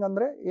ಸ್ಟೆಂಟಿಂಗ್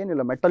ಅಂದರೆ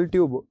ಏನಿಲ್ಲ, ಮೆಟಲ್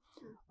ಟ್ಯೂಬ್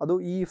ಅದು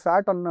ಈ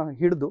ಫ್ಯಾಟನ್ನು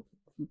ಹಿಡಿದು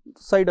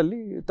ಸೈಡಲ್ಲಿ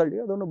ತಳ್ಳಿ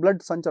ಅದನ್ನು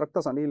ಬ್ಲಡ್ ರಕ್ತ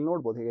ಇಲ್ಲಿ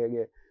ನೋಡ್ಬೋದು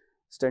ಹೇಗೆ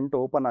ಸ್ಟೆಂಟ್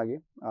ಓಪನ್ ಆಗಿ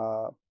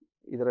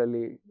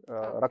ಇದರಲ್ಲಿ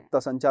ರಕ್ತ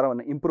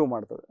ಸಂಚಾರವನ್ನು ಇಂಪ್ರೂವ್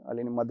ಮಾಡ್ತದೆ.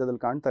 ಅಲ್ಲಿ ನಿಮ್ಮ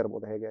ಮಧ್ಯದಲ್ಲಿ ಕಾಣ್ತಾ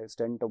ಇರ್ಬೋದು ಹೇಗೆ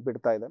ಸ್ಟೆಂಟ್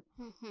ಬಿಡ್ತಾ ಇದೆ.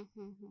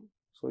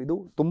 ಸೊ ಇದು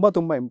ತುಂಬ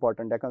ತುಂಬ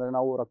ಇಂಪಾರ್ಟೆಂಟ್, ಯಾಕಂದರೆ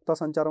ನಾವು ರಕ್ತ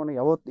ಸಂಚಾರವನ್ನು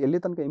ಎಲ್ಲಿ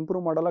ತನಕ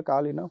ಇಂಪ್ರೂವ್ ಮಾಡಲ್ಲ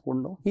ಕಾಲಿನ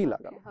ಹುಣ್ಣು ಹೀಲ್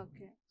ಆಗಲ್ಲ.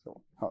 ಸೊ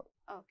ಹೌದು.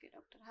 ಓಕೆ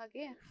ಡಾಕ್ಟರ್,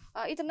 ಹಾಗೆ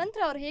ಇದರ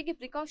ನಂತರ ಅವ್ರು ಹೇಗೆ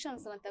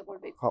ಪ್ರಿಕಾಷನ್ಸ್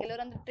ತಗೊಳ್ಬೇಕು?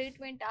 ಕೆಲವರಂದ್ರೆ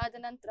ಟ್ರೀಟ್ಮೆಂಟ್ ಆದ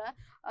ನಂತರ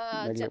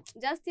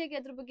ಜಾಸ್ತಿಯಾಗಿ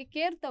ಅದ್ರ ಬಗ್ಗೆ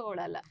ಕೇರ್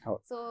ತಗೊಳ್ಳಲ್ಲ.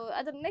 ಸೊ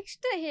ಅದ್ರ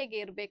ನೆಕ್ಸ್ಟ್ ಹೇಗೆ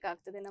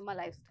ಇರಬೇಕಾಗ್ತದೆ ನಮ್ಮ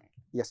ಲೈಫ್ ಸ್ಟೈಲ್?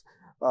 ಎಸ್,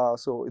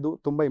 ಸೊ ಇದು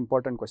ತುಂಬ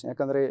ಇಂಪಾರ್ಟೆಂಟ್ ಕ್ವಶನ್.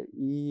 ಯಾಕಂದರೆ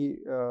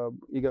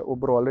ಈಗ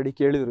ಒಬ್ಬರು ಆಲ್ರೆಡಿ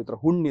ಕೇಳಿದ್ರು ಈ ಥರ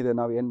ಹುಣ್ಣಿದೆ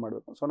ನಾವು ಏನು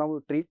ಮಾಡಬೇಕು. ಸೊ ನಾವು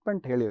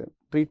ಟ್ರೀಟ್ಮೆಂಟ್ ಹೇಳಿದೆ,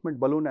 ಟ್ರೀಟ್ಮೆಂಟ್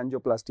ಬಲೂನ್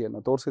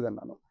ಆಂಜಿಯೋಪ್ಲಾಸ್ಟಿಯನ್ನು ತೋರಿಸಿದೆ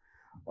ನಾನು.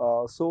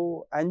 ಸೊ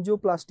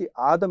ಆಂಜಿಯೋಪ್ಲಾಸ್ಟಿ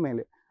ಆದ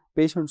ಮೇಲೆ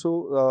ಪೇಷಂಟ್ಸು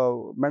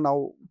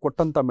ನಾವು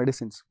ಕೊಟ್ಟಂಥ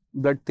ಮೆಡಿಸಿನ್ಸ್,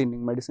 ಬ್ಲಡ್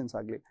ಥಿನ್ನಿಂಗ್ ಮೆಡಿಸಿನ್ಸ್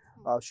ಆಗಲಿ,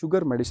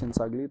 ಶುಗರ್ ಮೆಡಿಸಿನ್ಸ್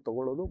ಆಗಲಿ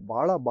ತೊಗೊಳ್ಳೋದು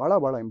ಭಾಳ ಭಾಳ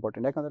ಭಾಳ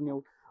ಇಂಪಾರ್ಟೆಂಟ್. ಯಾಕಂದರೆ ನೀವು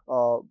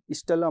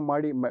ಇಷ್ಟೆಲ್ಲ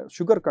ಮಾಡಿ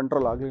ಶುಗರ್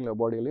ಕಂಟ್ರೋಲ್ ಆಗಲಿಲ್ಲ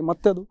ಬಾಡಿಯಲ್ಲಿ,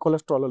 ಮತ್ತೆ ಅದು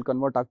ಕೊಲೆಸ್ಟ್ರಾಲಲ್ಲಿ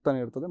ಕನ್ವರ್ಟ್ ಆಗ್ತಾನೆ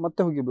ಇರ್ತದೆ,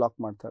 ಮತ್ತೆ ಹೋಗಿ ಬ್ಲಾಕ್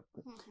ಮಾಡ್ತಾ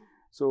ಇರ್ತದೆ.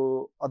 ಸೊ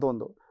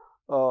ಅದೊಂದು.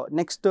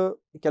 ನೆಕ್ಸ್ಟ್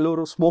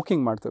ಕೆಲವರು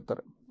ಸ್ಮೋಕಿಂಗ್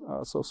ಮಾಡ್ತಿರ್ತಾರೆ.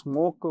 ಸೊ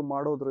ಸ್ಮೋಕ್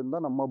ಮಾಡೋದ್ರಿಂದ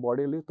ನಮ್ಮ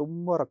ಬಾಡಿಯಲ್ಲಿ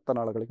ತುಂಬ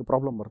ರಕ್ತನಾಳಗಳಿಗೆ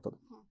ಪ್ರಾಬ್ಲಮ್ ಬರ್ತದೆ.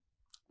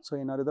 ಸೊ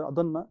ಏನಾದ್ರು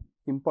ಅದನ್ನು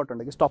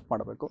ಇಂಪಾರ್ಟೆಂಟಾಗಿ ಸ್ಟಾಪ್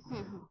ಮಾಡಬೇಕು.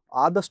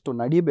 ಆದಷ್ಟು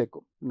ನಡಿಬೇಕು,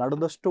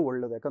 ನಡೆದಷ್ಟು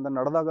ಒಳ್ಳೆಯದು. ಯಾಕಂದರೆ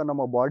ನಡೆದಾಗ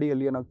ನಮ್ಮ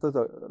ಬಾಡಿಯಲ್ಲಿ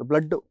ಏನಾಗ್ತದೆ,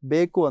 ಬ್ಲಡ್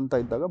ಬೇಕು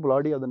ಅಂತ ಇದ್ದಾಗ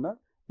ಬಾಡಿ ಅದನ್ನು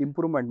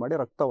ಇಂಪ್ರೂವ್ಮೆಂಟ್ ಮಾಡಿ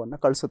ರಕ್ತವನ್ನು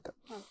ಕಳಿಸುತ್ತೆ.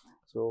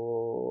 ಸೊ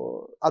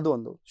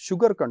ಅದೊಂದು.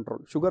 Sugar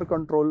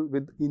control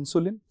with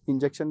insulin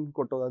injection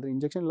ಕೊಟ್ಟೋದಾದರೆ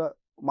injection, ಇಲ್ಲ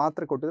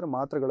ಮಾತ್ರೆ ಕೊಟ್ಟಿದ್ರೆ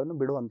ಮಾತ್ರೆಗಳನ್ನು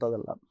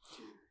ಬಿಡುವಂಥದ್ದಲ್ಲ.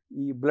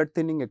 ಈ ಬ್ಲಡ್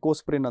ಥಿನ್ನಿಂಗ್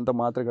ಎಕೋಸ್ಪ್ರಿನ್ ಅಂತ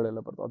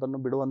ಮಾತ್ರೆಗಳೆಲ್ಲ ಬರ್ತವೆ, ಅದನ್ನು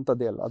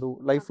ಬಿಡುವಂಥದ್ದೇ ಅಲ್ಲ. ಅದು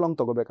ಲೈಫ್ ಲಾಂಗ್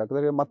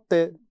ತೊಗೋಬೇಕಾಗ್ತದೆ. ಮತ್ತೆ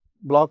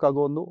ಬ್ಲಾಕ್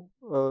ಆಗೋ ಒಂದು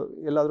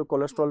ಎಲ್ಲಾದರೂ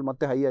ಕೊಲೆಸ್ಟ್ರಾಲ್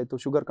ಮತ್ತೆ ಹೈ ಆಯಿತು,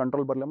 ಶುಗರ್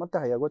ಕಂಟ್ರೋಲ್ ಬರಲಿ, ಮತ್ತೆ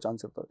ಹೈ ಆಗೋ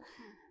ಚಾನ್ಸ್ ಇರ್ತದೆ.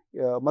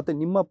 ಮತ್ತು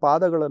ನಿಮ್ಮ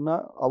ಪಾದಗಳನ್ನು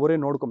ಅವರೇ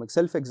ನೋಡ್ಕೊಬೇಕು.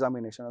 ಸೆಲ್ಫ್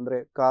ಎಕ್ಸಾಮಿನೇಷನ್ ಅಂದರೆ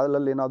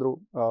ಕಾಲಲ್ಲಿ ಏನಾದರೂ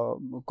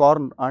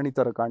ಕಾರ್ನ್ ಆಣಿ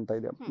ಥರ ಕಾಣ್ತಾ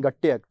ಇದೆಯಾ,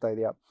 ಗಟ್ಟಿ ಆಗ್ತಾ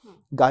ಇದೆಯಾ,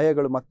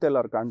 ಗಾಯಗಳು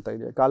ಮತ್ತೆಲ್ಲರೂ ಕಾಣ್ತಾ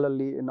ಇದೆಯಾ,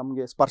 ಕಾಲಲ್ಲಿ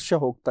ನಮಗೆ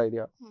ಸ್ಪರ್ಶ ಹೋಗ್ತಾ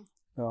ಇದೆಯಾ,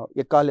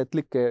 ಕಾಲು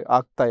ಎತ್ತಲಿಕ್ಕೆ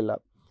ಆಗ್ತಾ ಇಲ್ಲ.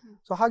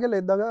 ಸೊ ಹಾಗೆಲ್ಲ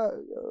ಇದ್ದಾಗ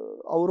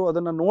ಅವರು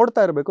ಅದನ್ನು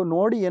ನೋಡ್ತಾ ಇರಬೇಕು.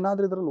 ನೋಡಿ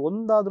ಏನಾದರೂ ಇದರಲ್ಲಿ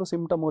ಒಂದಾದರೂ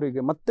ಸಿಂಪ್ಟಮ್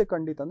ಅವರಿಗೆ ಮತ್ತೆ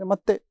ಖಂಡಿತ ಅಂದರೆ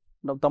ಮತ್ತೆ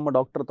ನಾವು ತಮ್ಮ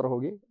ಡಾಕ್ಟರ್ ಹತ್ರ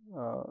ಹೋಗಿ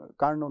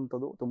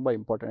ಕಾಣುವಂಥದ್ದು ತುಂಬ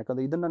ಇಂಪಾರ್ಟೆಂಟ್.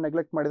 ಯಾಕಂದರೆ ಇದನ್ನು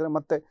ನೆಗ್ಲೆಕ್ಟ್ ಮಾಡಿದರೆ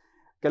ಮತ್ತೆ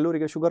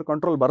ಕೆಲವರಿಗೆ ಶುಗರ್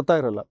ಕಂಟ್ರೋಲ್ ಬರ್ತಾ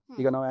ಇರಲ್ಲ.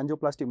 ಈಗ ನಾವು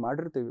ಆಂಜಿಯೋಪ್ಲಾಸ್ಟಿ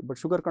ಮಾಡಿರ್ತೀವಿ, ಬಟ್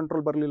ಶುಗರ್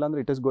ಕಂಟ್ರೋಲ್ ಬರಲಿಲ್ಲ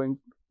ಅಂದರೆ it is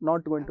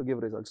not going to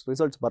give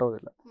results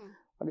ಬರೋದಿಲ್ಲ.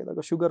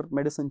 ಹಾಗಿದ್ದಾಗ ಶುಗರ್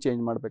ಮೆಡಿಸಿನ್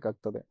ಚೇಂಜ್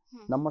ಮಾಡಬೇಕಾಗ್ತದೆ,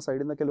 ನಮ್ಮ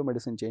ಸೈಡಿಂದ ಕೆಲವು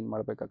ಮೆಡಿಸಿನ್ ಚೇಂಜ್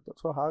ಮಾಡಬೇಕಾಗ್ತದೆ.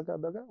 ಸೊ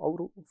ಹಾಗಾದಾಗ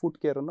ಅವರು ಫುಡ್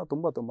ಕೇರನ್ನು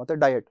ತುಂಬ ಮತ್ತು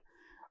diet,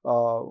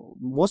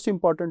 most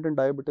important in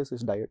diabetes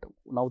is diet.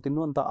 ನಾವು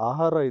ತಿನ್ನುವಂಥ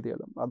ಆಹಾರ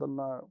ಇದೆಯಲ್ಲ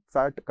ಅದನ್ನು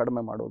ಫ್ಯಾಟ್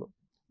ಕಡಿಮೆ ಮಾಡೋದು.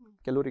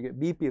 ಕೆಲವರಿಗೆ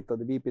BP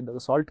ಇರ್ತದೆ, BP ಇದ್ದಾಗ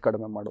ಸಾಲ್ಟ್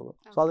ಕಡಿಮೆ ಮಾಡೋದು.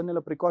 ಸೊ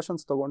ಅದನ್ನೆಲ್ಲ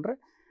ಪ್ರಿಕಾಷನ್ಸ್ ತೊಗೊಂಡ್ರೆ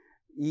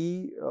ಈ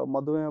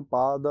ಮದುವೆ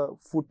ಪಾದ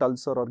ಫುಟ್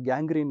ಅಲ್ಸರ್ ಅವ್ರ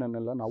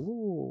ಗ್ಯಾಂಗ್ರೀನನ್ನೆಲ್ಲ ನಾವು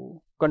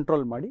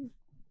ಕಂಟ್ರೋಲ್ ಮಾಡಿ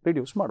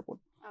ರಿಡ್ಯೂಸ್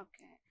ಮಾಡ್ಬೋದು.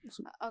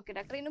 ಓಕೆ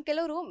ಡಾಕ್ಟರ್, ಇನ್ನು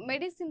ಕೆಲವರು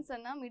ಮೆಡಿಸಿನ್ಸ್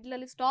ಅನ್ನ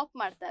ಮಿಡ್ಲಲ್ಲಿ ಸ್ಟಾಪ್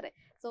ಮಾಡ್ತಾರೆ.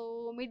 ಸೊ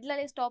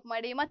ಮಿಡ್ಲಲ್ಲಿ ಸ್ಟಾಪ್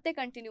ಮಾಡಿ ಮತ್ತೆ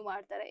ಕಂಟಿನ್ಯೂ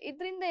ಮಾಡ್ತಾರೆ.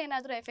 ಇದರಿಂದ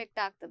ಏನಾದರೂ ಎಫೆಕ್ಟ್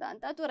ಆಗ್ತದಾ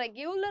ಅಂತ, ಅಥವಾ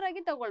ರೆಗ್ಯುಲರ್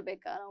ಆಗಿ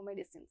ತಗೊಳ್ಬೇಕಾ ನಾವು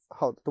ಮೆಡಿಸಿನ್ಸ್?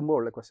 ಹೌದು, ತುಂಬ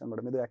ಒಳ್ಳೆ ಕ್ವಶನ್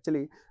ಮೇಡಮ್. ಇದು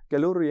ಆ್ಯಕ್ಚುಲಿ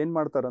ಕೆಲವರು ಏನು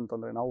ಮಾಡ್ತಾರೆ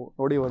ಅಂತಂದರೆ, ನಾವು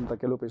ನೋಡಿರುವಂಥ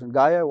ಕೆಲವು ಪೇಷಂಟ್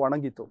ಗಾಯ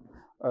ಒಣಗಿತ್ತು,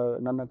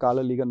 ನನ್ನ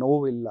ಕಾಲಲ್ಲಿ ಈಗ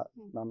ನೋವಿಲ್ಲ,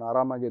 ನಾನು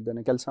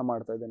ಆರಾಮಾಗಿದ್ದೇನೆ, ಕೆಲಸ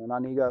ಮಾಡ್ತಾ ಇದ್ದೇನೆ,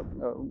 ನಾನೀಗ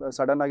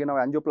ಸಡನ್ನಾಗಿ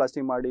ನಾವು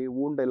ಆಂಜಿಯೋಪ್ಲಾಸ್ಟಿ ಮಾಡಿ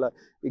ವೂಂಡ್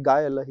ಈ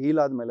ಗಾಯ ಎಲ್ಲ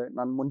ಹೀಲ್ ಆದಮೇಲೆ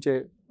ನಾನು ಮುಂಚೆ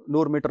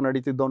 100 ಮೀಟರ್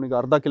ನಡೀತಿದ್ದವನಿಗೆ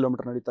ಅರ್ಧ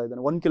ಕಿಲೋಮೀಟರ್ ನಡೀತಾ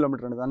ಇದ್ದಾನೆ, 1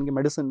 ಕಿಲೋಮೀಟರ್ ನಡೀತಾ, ನನಗೆ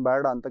ಮೆಡಿಸಿನ್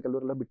ಬೇಡ ಅಂತ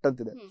ಕೆಲವರೆಲ್ಲ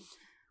ಬಿಟ್ಟದ್ದಿದೆ.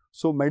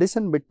 ಸೊ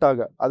ಮೆಡಿಸಿನ್ ಬಿಟ್ಟಾಗ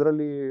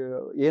ಅದರಲ್ಲಿ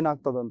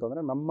ಏನಾಗ್ತದೆ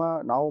ಅಂತಂದರೆ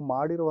ನಾವು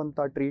ಮಾಡಿರುವಂಥ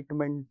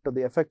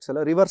ಟ್ರೀಟ್ಮೆಂಟ್ದು ಎಫೆಕ್ಟ್ಸ್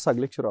ಎಲ್ಲ ರಿವರ್ಸ್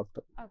ಆಗ್ಲಿಕ್ಕೆ ಶುರು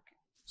ಆಗ್ತದೆ.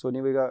 ಸೊ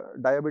ನೀವೀಗ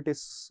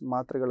ಡಯಾಬಿಟಿಸ್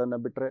ಮಾತ್ರೆಗಳನ್ನು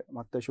ಬಿಟ್ಟರೆ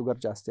ಮತ್ತೆ ಶುಗರ್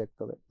ಜಾಸ್ತಿ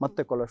ಆಗ್ತದೆ,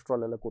 ಮತ್ತೆ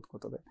ಕೊಲೆಸ್ಟ್ರಾಲ್ ಎಲ್ಲ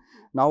ಕೂತ್ಕೋತದೆ.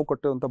 ನಾವು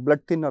ಕೊಟ್ಟಿರುವಂಥ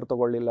ಬ್ಲಡ್ ಥಿನ್ನರ್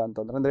ತೊಗೊಳ್ಳಿಲ್ಲ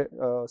ಅಂತಂದರೆ, ಅಂದರೆ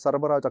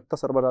ರಕ್ತ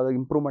ಸರಬರಾಜು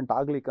ಇಂಪ್ರೂವ್ಮೆಂಟ್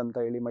ಆಗ್ಲಿಕ್ಕೆ ಅಂತ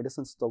ಹೇಳಿ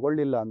ಮೆಡಿಸಿನ್ಸ್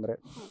ತೊಗೊಳ್ಳಿಲ್ಲ ಅಂದರೆ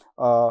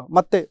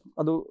ಮತ್ತೆ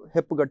ಅದು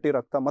ಹೆಪ್ಪುಗಟ್ಟಿ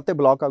ರಕ್ತ ಮತ್ತೆ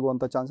ಬ್ಲಾಕ್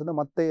ಆಗುವಂಥ ಚಾನ್ಸ್ ಇದೆ,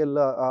 ಮತ್ತೆ ಎಲ್ಲ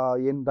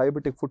ಏನು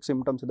ಡಯಾಬಿಟಿಕ್ ಫುಡ್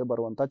ಸಿಂಪ್ಟಮ್ಸ್ ಇದೆ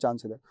ಬರುವಂಥ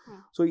ಚಾನ್ಸ್ ಇದೆ.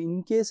 ಸೊ ಇನ್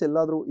ಕೇಸ್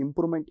ಎಲ್ಲಾದರೂ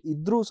ಇಂಪ್ರೂವ್ಮೆಂಟ್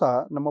ಇದ್ರೂ ಸಹ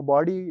ನಮ್ಮ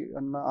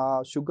ಬಾಡಿಯನ್ನು ಆ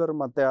ಶುಗರ್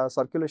ಮತ್ತು ಆ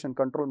ಸರ್ಕ್ಯುಲೇಷನ್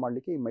ಕಂಟ್ರೋಲ್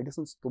ಮಾಡಲಿಕ್ಕೆ ಈ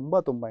ಮೆಡಿಸಿನ್ಸ್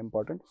ತುಂಬ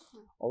ಇಂಪಾರ್ಟೆಂಟ್.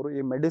 ಅವರು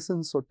ಈ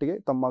ಮೆಡಿಸಿನ್ಸ್ ಒಟ್ಟಿಗೆ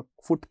ತಮ್ಮ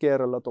ಫುಡ್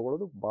ಕೇರ್ ಎಲ್ಲ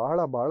ತೊಗೊಳ್ಳೋದು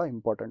ಬಹಳ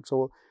ಇಂಪಾರ್ಟೆಂಟ್. ಸೊ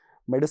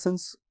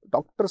ಮೆಡಿಸಿನ್ಸ್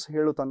ಡಾಕ್ಟರ್ಸ್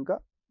ಹೇಳೋ ತನಕ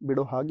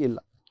ಬಿಡೋ ಹಾಗಿಲ್ಲ.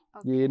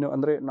 ಏನು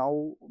ಅಂದರೆ ನಾವು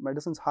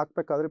ಮೆಡಿಸಿನ್ಸ್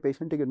ಹಾಕಬೇಕಾದ್ರೆ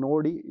ಪೇಷಂಟಿಗೆ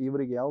ನೋಡಿ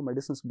ಇವರಿಗೆ ಯಾವ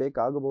ಮೆಡಿಸಿನ್ಸ್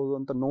ಬೇಕಾಗಬಹುದು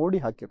ಅಂತ ನೋಡಿ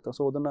ಹಾಕಿರ್ತಾರೆ.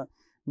 ಸೊ ಅದನ್ನು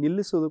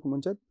ನಿಲ್ಲಿಸೋದಕ್ಕೆ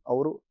ಮುಂಚೆ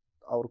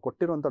ಅವ್ರು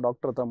ಕೊಟ್ಟಿರುವಂಥ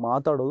ಡಾಕ್ಟರ್ ಹತ್ರ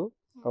ಮಾತಾಡೋದು,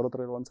 ಅವ್ರ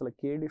ಹತ್ರ ಒಂದ್ಸಲ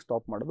ಕೇಳಿ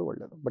ಸ್ಟಾಪ್ ಮಾಡೋದು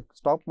ಒಳ್ಳೆಯದು. ಬಟ್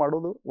ಸ್ಟಾಪ್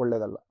ಮಾಡೋದು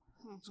ಒಳ್ಳೆಯದಲ್ಲ.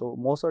 So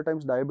most of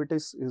times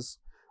diabetes is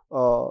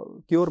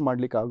cure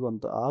ಮಾಡ್ಲಿಕ್ಕೆ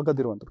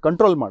ಆಗದಿರುವಂಥದ್ದು,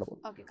 ಕಂಟ್ರೋಲ್ ಮಾಡ್ಬೋದು.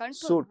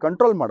 ಸೊ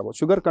ಕಂಟ್ರೋಲ್ ಮಾಡ್ಬೋದು,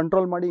 ಶುಗರ್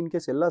ಕಂಟ್ರೋಲ್ ಮಾಡಿ ಇನ್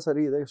ಕೇಸ್ ಎಲ್ಲ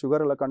ಸರಿ ಇದೆ,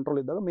 ಶುಗರ್ ಎಲ್ಲ ಕಂಟ್ರೋಲ್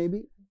ಇದ್ದಾಗ ಮೇ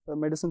ಬಿ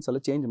ಮೆಡಿಸಿನ್ಸ್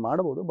ಎಲ್ಲ ಚೇಂಜ್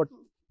ಮಾಡ್ಬೋದು. ಬಟ್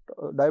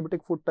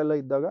ಡಯಾಬಿಟಿಕ್ ಫುಡ್ ಎಲ್ಲ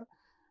ಇದ್ದಾಗ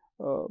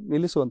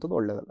ನಿಲ್ಲಿಸುವಂಥದ್ದು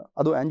ಒಳ್ಳೆಯದಲ್ಲ.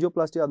 ಅದು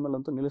ಆಂಜಿಯೋಪ್ಲಾಸ್ಟಿ ಆದಮೇಲೆ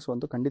ಅಂತೂ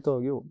ನಿಲ್ಲಿಸುವಂಥ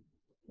ಖಂಡಿತವಾಗಿಯೂ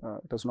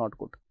it is not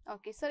good.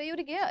 Okay sir,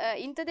 ಇವರಿಗೆ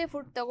ಇಂಥದೇ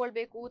ಫುಡ್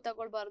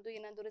ತಗೊಳ್ಬಾರ್ದು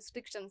ಏನಾದ್ರು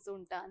ರೆಸ್ಟ್ರಿಕ್ಷನ್ಸ್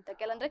ಉಂಟಾ ಅಂತ?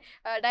 ಕೆಲಂದ್ರೆ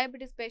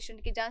ಡಯಾಬಿಟಿಸ್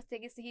ಪೇಷಂಟ್ಗೆ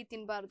ಜಾಸ್ತಿಯಾಗಿ ಸಿಹಿ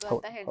ತಿನ್ನಬಾರ್ದು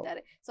ಅಂತ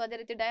ಹೇಳ್ತಾರೆ. ಸೊ ಅದೇ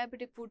ರೀತಿ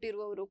ಡಯಾಬಿಟಿಕ್ ಫುಡ್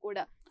ಇರುವವರು ಕೂಡ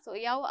ಸೊ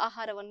ಯಾವ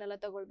ಆಹಾರವನ್ನೆಲ್ಲ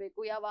ತಗೊಳ್ಬೇಕು,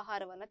 ಯಾವ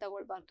ಆಹಾರವನ್ನ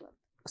ತಗೊಳ್ಬಾರ್ದು ಅಂತ?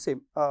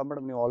 ಸೇಮ್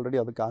ಮೇಡಮ್, ನೀವು ಆಲ್ರೆಡಿ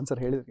ಅದಕ್ಕೆ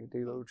ಆನ್ಸರ್ ಹೇಳಿದ್ರಿ.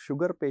 ಇದು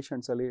ಶುಗರ್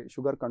ಪೇಷಂಟ್ಸಲ್ಲಿ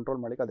ಶುಗರ್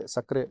ಕಂಟ್ರೋಲ್ ಮಾಡಲಿಕ್ಕೆ ಅದೇ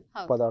ಸಕ್ಕರೆ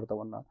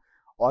ಪದಾರ್ಥವನ್ನು,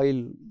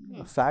 ಆಯಿಲ್,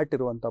 ಫ್ಯಾಟ್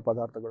ಇರುವಂಥ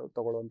ಪದಾರ್ಥಗಳು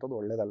ತಗೊಳ್ಳುವಂಥದ್ದು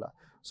ಒಳ್ಳೆಯದಲ್ಲ.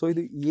 ಸೊ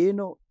ಇದು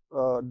ಏನು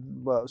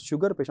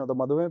ಶುಗರ್ ಪೇಷಂಟ್ ಅಥವಾ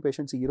ಮಧುಮೇಹ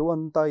ಪೇಷಂಟ್ಸಿಗೆ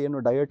ಇರುವಂಥ ಏನು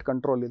ಡಯಟ್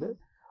ಕಂಟ್ರೋಲ್ ಇದೆ,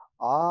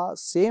 ಆ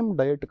ಸೇಮ್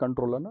ಡಯಟ್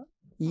ಕಂಟ್ರೋಲನ್ನು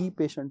ಈ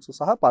ಪೇಷಂಟ್ಸು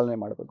ಸಹ ಪಾಲನೆ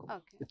ಮಾಡಬೇಕು.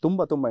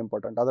 ತುಂಬ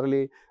ಇಂಪಾರ್ಟೆಂಟ್.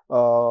 ಅದರಲ್ಲಿ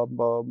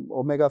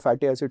ಒಮೆಗಾ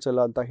ಫ್ಯಾಟಿ ಆಸಿಡ್ಸ್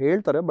ಎಲ್ಲ ಅಂತ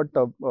ಹೇಳ್ತಾರೆ, but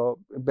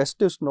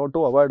best is no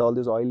to avoid all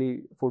this oily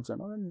foods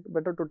and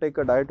better to take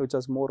a diet which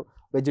as more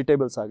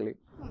vegetables ಆಗಲಿ,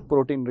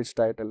 ಪ್ರೋಟೀನ್ ರಿಚ್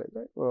ಡಯಟ್ ಎಲ್ಲ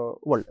ಇದೆ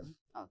ಒಳ್ಳೆಯದು.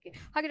 ಓಕೆ,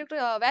 ಹಾಗೆ ಡಾಕ್ಟರ್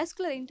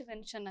ವ್ಯಾಸ್ಕ್ಯುಲರ್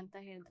ಇಂಟರ್ವೆನ್ಷನ್ ಅಂತ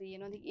ಹೇಳಿದ್ರಿ,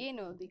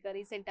 ಏನು ಈಗ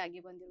ರೀಸೆಂಟ್ ಆಗಿ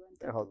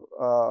ಬಂದಿರುವಂತ? ಹೌದು,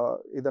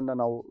 ಇದನ್ನು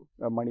ನಾವು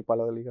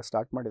ಮಣಿಪಾಲದಲ್ಲಿ ಈಗ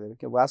ಸ್ಟಾರ್ಟ್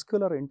ಮಾಡಿದ್ದೇವೆ.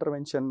 ವ್ಯಾಸ್ಕ್ಯುಲರ್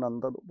ಇಂಟರ್ವೆನ್ಷನ್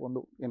ಅನ್ನೋದು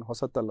ಒಂದು ಏನು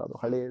ಹೊಸತಲ್ಲ, ಅದು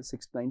ಹಳೆ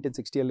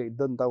 1960ಯಲ್ಲಿ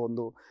ಇದ್ದಂಥ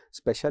ಒಂದು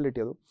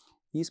ಸ್ಪೆಷಾಲಿಟಿ. ಅದು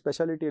ಈ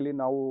ಸ್ಪೆಷಾಲಿಟಿಯಲ್ಲಿ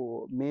ನಾವು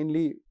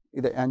ಮೇನ್ಲಿ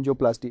ಇದೆ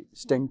ಆಂಜಿಯೋಪ್ಲಾಸ್ಟಿ,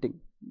 ಸ್ಟೆಂಟಿಂಗ್,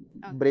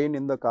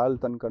 ಬ್ರೈನಿಂದ ಕಾಲು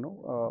ತನಕನೂ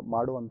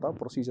ಮಾಡುವಂಥ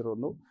ಪ್ರೊಸೀಜರ್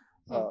ಒಂದು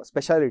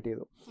ಸ್ಪೆಷಾಲಿಟಿ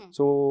ಇದು.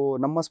 ಸೊ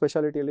ನಮ್ಮ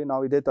ಸ್ಪೆಷಾಲಿಟಿಯಲ್ಲಿ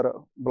ನಾವು ಇದೇ ಥರ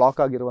ಬ್ಲಾಕ್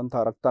ಆಗಿರುವಂಥ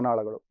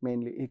ರಕ್ತನಾಳಗಳು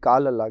ಮೇನ್ಲಿ ಈ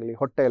ಕಾಲಲ್ಲಾಗಲಿ,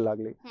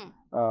 ಹೊಟ್ಟೆಯಲ್ಲಾಗಲಿ,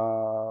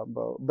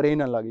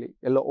 ಬ್ರೈನಲ್ಲಾಗಲಿ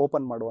ಎಲ್ಲ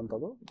ಓಪನ್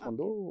ಮಾಡುವಂಥದ್ದು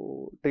ಒಂದು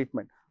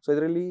ಟ್ರೀಟ್ಮೆಂಟ್. ಸೊ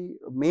ಇದರಲ್ಲಿ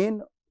main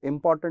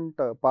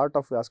important part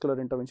of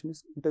vascular intervention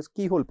it is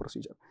key hole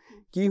procedure.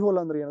 Key hole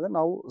ಅಂದರೆ ಏನಂದರೆ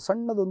ನಾವು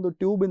ಸಣ್ಣದೊಂದು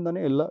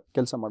ಟ್ಯೂಬಿಂದನೇ ಎಲ್ಲ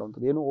ಕೆಲಸ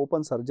ಮಾಡುವಂಥದ್ದು, ಏನು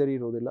ಓಪನ್ ಸರ್ಜರಿ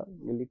ಇರೋದಿಲ್ಲ,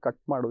 ಇಲ್ಲಿ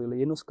ಕಟ್ ಮಾಡೋದಿಲ್ಲ,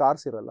 ಏನು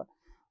ಸ್ಕಾರ್ಸ್ ಇರಲ್ಲ.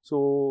 ಸೊ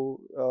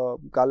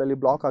ಕಾಲಲ್ಲಿ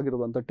ಬ್ಲಾಕ್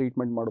ಆಗಿರೋದಂತ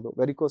ಟ್ರೀಟ್ಮೆಂಟ್ ಮಾಡೋದು,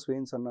 ವೆರಿಕೋಸ್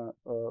ವೇನ್ಸನ್ನು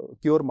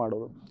ಕ್ಯೂರ್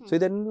ಮಾಡೋದು. ಸೊ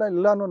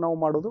ಎಲ್ಲನೂ ನಾವು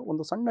ಮಾಡೋದು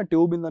ಒಂದು ಸಣ್ಣ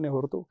ಟ್ಯೂಬಿಂದನೇ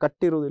ಹೊರತು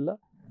ಕಟ್ಟಿರೋದಿಲ್ಲ,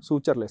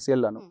 ಸೂಚರ್ಲೆಸ್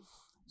ಎಲ್ಲನೂ.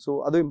 ಸೊ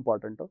ಅದು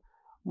ಇಂಪಾರ್ಟೆಂಟು.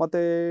 ಮತ್ತು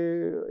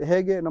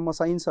ಹೇಗೆ ನಮ್ಮ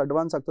ಸೈನ್ಸ್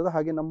ಅಡ್ವಾನ್ಸ್ ಆಗ್ತದೆ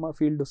ಹಾಗೆ ನಮ್ಮ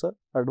ಫೀಲ್ಡು ಸಹ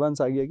ಅಡ್ವಾನ್ಸ್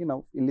ಆಗಿ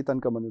ನಾವು ಇಲ್ಲಿ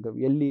ತನಕ ಬಂದಿದ್ದೇವೆ.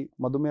 ಎಲ್ಲಿ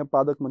ಮಧುಮೇಹ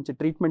ಪಾದಕ್ಕೆ ಮುಂಚೆ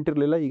ಟ್ರೀಟ್ಮೆಂಟ್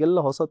ಇರಲಿಲ್ಲ,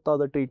 ಈಗೆಲ್ಲ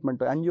ಹೊಸತಾದ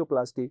ಟ್ರೀಟ್ಮೆಂಟ್,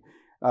 ಆಂಜಿಯೋಪ್ಲಾಸ್ಟಿ,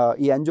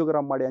 ಈ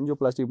ಆಂಜಿಯೋಗ್ರಾಮ್ ಮಾಡಿ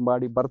ಆಂಜಿಯೋಪ್ಲಾಸ್ಟಿ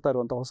ಮಾಡಿ ಬರ್ತಾ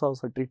ಇರುವಂಥ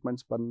ಹೊಸ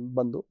ಟ್ರೀಟ್ಮೆಂಟ್ಸ್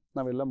ಬಂದು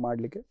ನಾವೆಲ್ಲ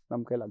ಮಾಡಲಿಕ್ಕೆ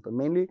ನಮ್ಮ ಕೈಲಾಗ್ತದೆ.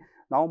 ಮೇನ್ಲಿ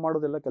ನಾವು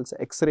ಮಾಡೋದೆಲ್ಲ ಕೆಲಸ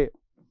ಎಕ್ಸ್ರೇ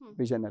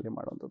ವಿಷನಲ್ಲಿ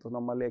ಮಾಡುವಂಥದ್ದು.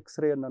 ನಮ್ಮಲ್ಲಿ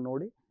ಎಕ್ಸ್ರೇಯನ್ನು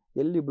ನೋಡಿ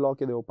ಎಲ್ಲಿ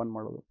ಬ್ಲಾಕ್ ಇದೆ ಓಪನ್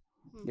ಮಾಡೋದು,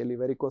 ಎಲ್ಲಿ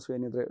ವೆರಿಕೋಸ್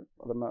ಏನಿದ್ರೆ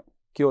ಅದನ್ನು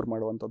ಕ್ಯೂರ್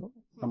ಮಾಡುವಂಥದ್ದು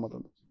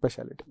ನಮ್ಮದೊಂದು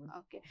ಸ್ಪೆಷಾಲಿಟಿ.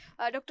 ಓಕೆ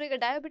ಡಾಕ್ಟರ್, ಈಗ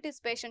ಡಯಾಬಿಟಿಸ್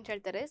ಪೇಷಂಟ್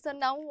ಹೇಳ್ತಾರೆ, ಸರ್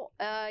ನಾವು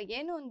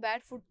ಏನೋ ಒಂದು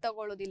ಬ್ಯಾಡ್ ಫುಡ್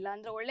ತಗೊಳ್ಳೋದಿಲ್ಲ,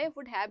 ಅಂದ್ರೆ ಒಳ್ಳೆ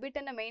ಫುಡ್ ಹ್ಯಾಬಿಟ್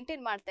ಅನ್ನ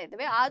ಮೇಂಟೈನ್ ಮಾಡ್ತಾ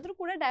ಇದ್ದೇವೆ, ಆದ್ರೂ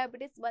ಕೂಡ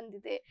ಡಯಾಬಿಟಿಸ್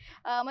ಬಂದಿದೆ,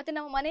 ಮತ್ತೆ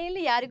ನಮ್ಮ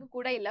ಮನೆಯಲ್ಲಿ ಯಾರಿಗೂ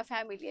ಕೂಡ ಇಲ್ಲ,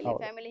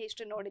 ಫ್ಯಾಮಿಲಿ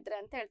ಹಿಸ್ಟ್ರಿ ನೋಡಿದ್ರೆ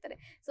ಅಂತ ಹೇಳ್ತಾರೆ.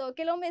 ಸೊ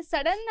ಕೆಲವೊಮ್ಮೆ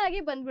ಸಡನ್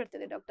ಆಗಿ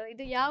ಬಂದ್ಬಿಡ್ತದೆ ಡಾಕ್ಟರ್,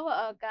 ಇದು ಯಾವ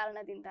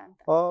ಕಾರಣದಿಂದ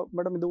ಅಂತ?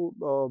 ಮೇಡಮ್, ಇದು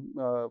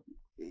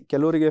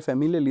ಕೆಲವರಿಗೆ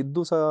ಫ್ಯಾಮಿಲಿಯಲ್ಲಿ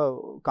ಇದ್ದು ಸಹ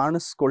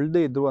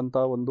ಕಾಣಿಸ್ಕೊಳ್ಳದೆ ಇದ್ರುವಂಥ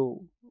ಒಂದು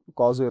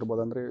ಕಾಸು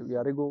ಇರ್ಬೋದು. ಅಂದರೆ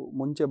ಯಾರಿಗೂ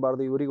ಮುಂಚೆ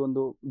ಬಾರದೆ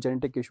ಇವರಿಗೊಂದು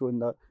ಜೆನೆಟಿಕ್ ಇಶ್ಯೂ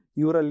ಇಂದ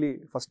ಇವರಲ್ಲಿ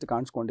ಫಸ್ಟ್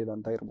ಕಾಣಿಸ್ಕೊಂಡಿದೆ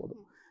ಅಂತ ಇರ್ಬೋದು.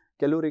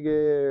 ಕೆಲವರಿಗೆ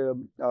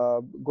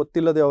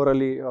ಗೊತ್ತಿಲ್ಲದೆ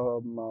ಅವರಲ್ಲಿ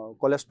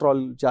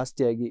ಕೊಲೆಸ್ಟ್ರಾಲ್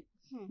ಜಾಸ್ತಿಯಾಗಿ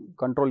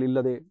ಕಂಟ್ರೋಲ್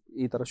ಇಲ್ಲದೆ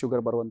ಈ ಥರ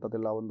ಶುಗರ್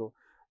ಬರುವಂಥದ್ದೆಲ್ಲ ಒಂದು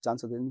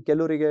ಚಾನ್ಸಸ್ ಇದೆ.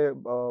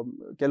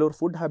 ಕೆಲವರು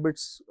ಫುಡ್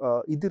ಹ್ಯಾಬಿಟ್ಸ್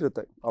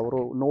ಇದಿರುತ್ತೆ,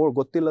 ಅವರು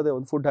ಗೊತ್ತಿಲ್ಲದೆ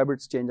ಒಂದು ಫುಡ್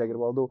ಹ್ಯಾಬಿಟ್ಸ್ ಚೇಂಜ್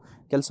ಆಗಿರ್ಬೋದು,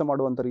 ಕೆಲಸ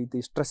ಮಾಡುವಂಥ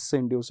ರೀತಿ, ಸ್ಟ್ರೆಸ್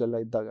ಇಂಡ್ಯೂಸ್ ಎಲ್ಲ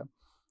ಇದ್ದಾಗ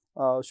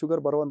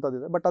ಶುಗರ್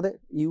ಬರುವಂಥದ್ದಿದೆ. ಬಟ್ ಅದೇ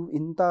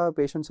ಇಂಥ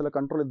ಪೇಷಂಟ್ಸ್ ಎಲ್ಲ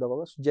ಕಂಟ್ರೋಲ್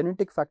ಇದ್ದವಾಗ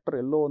ಜೆನೆಟಿಕ್ ಫ್ಯಾಕ್ಟರ್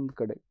ಎಲ್ಲೋ ಒಂದು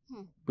ಕಡೆ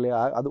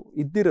ಅದು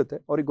ಇದ್ದಿರುತ್ತೆ,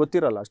 ಅವ್ರಿಗೆ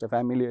ಗೊತ್ತಿರಲ್ಲ ಅಷ್ಟೇ.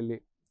 ಫ್ಯಾಮಿಲಿಯಲ್ಲಿ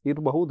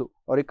ಇರಬಹುದು,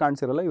 ಅವ್ರಿಗೆ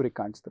ಕಾಣಿಸಿರಲ್ಲ, ಇವ್ರಿಗೆ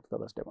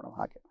ಕಾಣಿಸ್ತಿರ್ತದೆ ಅಷ್ಟೇ ಮೇಡಮ್.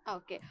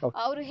 ಹಾಗೆ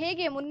ಅವರು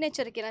ಹೇಗೆ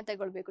ಮುನ್ನೆಚ್ಚರಿಕೆನ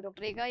ತಗೊಳ್ಬೇಕು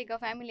ಡಾಕ್ಟರ್? ಈಗ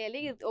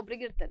ಫ್ಯಾಮಿಲಿಯಲ್ಲಿ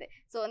ಒಬ್ರಿಗೆ ಇರ್ತದೆ,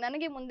 ಸೊ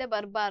ನನಗೆ ಮುಂದೆ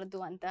ಬರಬಾರ್ದು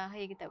ಅಂತ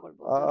ಹೇಗೆ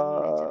ತಗೊಳ್ಬಹುದು?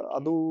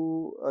 ಅದು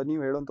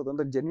ನೀವು ಹೇಳುವಂಥದ್ದು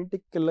ಅಂದರೆ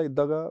ಜೆನೆಟಿಕ್ ಎಲ್ಲ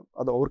ಇದ್ದಾಗ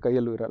ಅದು ಅವ್ರ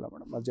ಕೈಯಲ್ಲೂ ಇರಲ್ಲ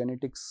ಮೇಡಮ್. ಆ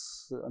ಜೆನೆಟಿಕ್ಸ್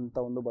ಅಂತ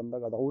ಒಂದು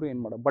ಬಂದಾಗ ಅದು ಅವರು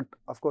ಏನು ಮಾಡೋದು. ಬಟ್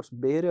ಅಫ್ಕೋರ್ಸ್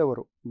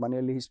ಬೇರೆಯವರು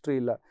ಮನೆಯಲ್ಲಿ ಹಿಸ್ಟ್ರಿ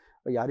ಇಲ್ಲ,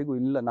 ಯಾರಿಗೂ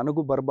ಇಲ್ಲ,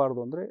 ನನಗೂ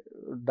ಬರಬಾರ್ದು ಅಂದರೆ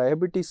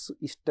ಡಯಾಬಿಟಿಸ್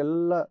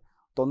ಇಷ್ಟೆಲ್ಲ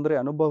ತೊಂದರೆ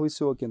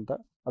ಅನುಭವಿಸುವಕ್ಕಿಂತ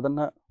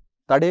ಅದನ್ನು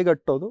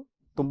ತಡೆಗಟ್ಟೋದು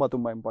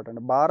ತುಂಬ ಇಂಪಾರ್ಟೆಂಟ್.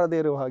 ಬಾರದೇ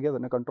ಇರೋ ಹಾಗೆ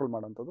ಅದನ್ನು ಕಂಟ್ರೋಲ್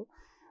ಮಾಡೋಂಥದ್ದು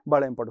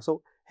ಭಾಳ ಇಂಪಾರ್ಟೆಂಟ್. ಸೊ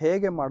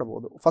ಹೇಗೆ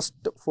ಮಾಡ್ಬೋದು?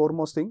 First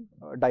foremost thing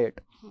diet.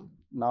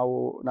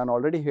 ನಾನು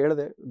ಆಲ್ರೆಡಿ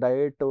ಹೇಳಿದೆ,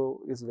 diet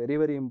is very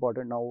very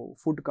important. ನಾವು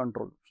ಫುಡ್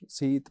ಕಂಟ್ರೋಲ್,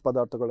 ಸಿಹಿ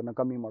ಪದಾರ್ಥಗಳನ್ನು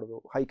ಕಮ್ಮಿ ಮಾಡೋದು,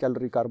 ಹೈ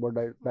ಕ್ಯಾಲರಿ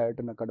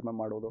ಡಯಟನ್ನು ಕಡಿಮೆ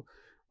ಮಾಡೋದು,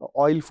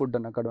 ಆಯಿಲ್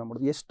ಫುಡ್ಡನ್ನು ಕಡಿಮೆ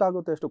ಮಾಡೋದು,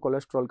 ಎಷ್ಟಾಗುತ್ತೆ ಅಷ್ಟು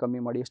ಕೊಲೆಸ್ಟ್ರಾಲ್ ಕಮ್ಮಿ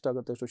ಮಾಡಿ,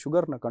 ಎಷ್ಟಾಗುತ್ತೆ ಅಷ್ಟು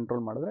ಶುಗರ್ನ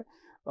ಕಂಟ್ರೋಲ್ ಮಾಡಿದ್ರೆ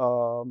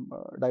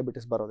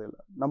ಡಯಾಬಿಟಿಸ್ ಬರೋದಿಲ್ಲ.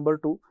 Number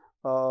 2,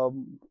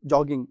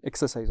 jogging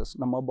exercises.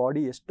 ನಮ್ಮ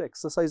ಬಾಡಿ ಎಷ್ಟು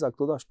ಎಕ್ಸಸೈಸ್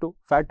ಆಗ್ತದೋ ಅಷ್ಟು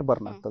ಫ್ಯಾಟ್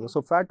ಬರ್ನ್ ಆಗ್ತದೆ.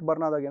 ಸೊ ಫ್ಯಾಟ್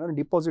ಬರ್ನ್ ಆದಾಗ ಏನಾದ್ರು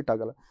ಡಿಪಾಸಿಟ್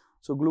ಆಗಲ್ಲ.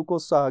 ಸೊ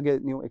ಗ್ಲೂಕೋಸ್ ಹಾಗೆ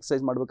ನೀವು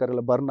ಎಕ್ಸಸೈಸ್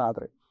ಮಾಡ್ಬೇಕಾದ್ರೆಲ್ಲ ಬರ್ನ್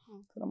ಆದರೆ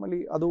ನಮ್ಮಲ್ಲಿ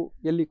ಅದು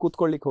ಎಲ್ಲಿ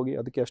ಕೂತ್ಕೊಳ್ಳಿಕ್ಕೆ ಹೋಗಿ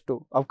ಅದಕ್ಕೆ ಅಷ್ಟು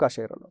ಅವಕಾಶ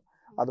ಇರಲ್ಲ.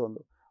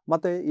 ಅದೊಂದು.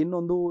 ಮತ್ತು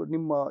ಇನ್ನೊಂದು,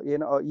 ನಿಮ್ಮ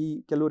ಈ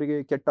ಕೆಲವರಿಗೆ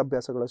ಕೆಟ್ಟ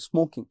ಅಭ್ಯಾಸಗಳು,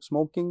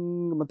 ಸ್ಮೋಕಿಂಗ್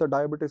ಮತ್ತು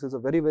diabetes is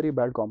a very very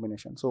bad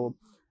combination. So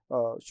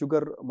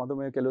sugar,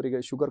 ಮಧುಮೇಹ, ಕೆಲವರಿಗೆ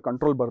ಶುಗರ್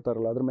ಕಂಟ್ರೋಲ್ ಬರ್ತಾ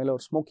ಇರಲ್ಲ, ಅದ್ರ ಮೇಲೆ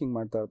ಅವ್ರು ಸ್ಮೋಕಿಂಗ್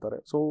ಮಾಡ್ತಾ ಇರ್ತಾರೆ.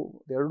 ಸೊ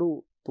ಎರಡೂ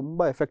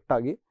ತುಂಬ ಎಫೆಕ್ಟ್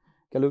ಆಗಿ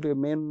ಕೆಲವರಿಗೆ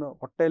ಮೇನ್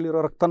ಹೊಟ್ಟೆಯಲ್ಲಿರೋ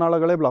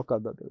ರಕ್ತನಾಳಗಳೇ ಬ್ಲಾಕ್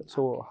ಆದದಿದೆ.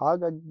 ಸೊ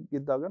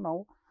ಹಾಗಾಗಿದ್ದಾಗ ನಾವು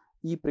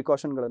ಈ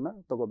ಪ್ರಿಕಾಷನ್ಗಳನ್ನು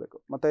ತಗೋಬೇಕು.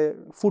 ಮತ್ತು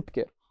ಫುಡ್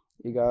ಕೇರ್,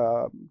 ಈಗ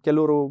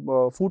ಕೆಲವರು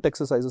ಫುಡ್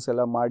ಎಕ್ಸಸೈಸಸ್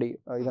ಎಲ್ಲ ಮಾಡಿ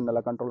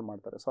ಇದನ್ನೆಲ್ಲ ಕಂಟ್ರೋಲ್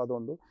ಮಾಡ್ತಾರೆ. ಸೊ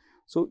ಅದೊಂದು.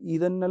 ಸೊ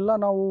ಇದನ್ನೆಲ್ಲ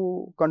ನಾವು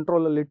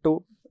ಕಂಟ್ರೋಲಲ್ಲಿಟ್ಟು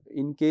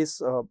ಇನ್ ಕೇಸ್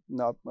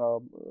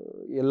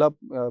ಎಲ್ಲ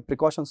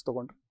ಪ್ರಿಕಾಷನ್ಸ್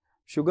ತೊಗೊಂಡ್ರೆ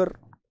ಶುಗರ್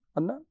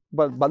ಅನ್ನು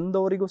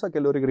ಬಂದವರಿಗೂ ಸಹ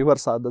ಕೆಲವರಿಗೆ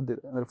ರಿವರ್ಸ್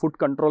ಆದದ್ದಿದೆ. ಅಂದರೆ ಫುಡ್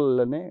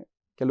ಕಂಟ್ರೋಲಲ್ಲೇ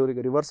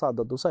ಕೆಲವರಿಗೆ ರಿವರ್ಸ್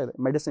ಆದದ್ದು ಸಹ ಇದೆ,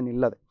 ಮೆಡಿಸಿನ್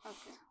ಇಲ್ಲದೆ.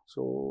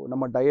 ಸೊ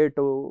ನಮ್ಮ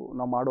ಡಯಟು,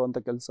 ನಾವು ಮಾಡುವಂಥ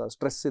ಕೆಲಸ,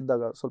 ಸ್ಟ್ರೆಸ್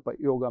ಇದ್ದಾಗ ಸ್ವಲ್ಪ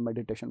ಯೋಗ,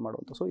 ಮೆಡಿಟೇಷನ್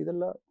ಮಾಡುವಂಥ, ಸೊ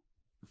ಇದೆಲ್ಲ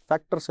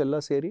ಫ್ಯಾಕ್ಟರ್ಸ್ ಎಲ್ಲ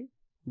ಸೇರಿ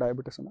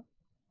ಡಯಾಬಿಟಿಸನ್ನು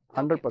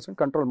 100%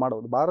 ಕಂಟ್ರೋಲ್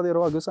ಮಾಡೋದು. ಬಾರದೇ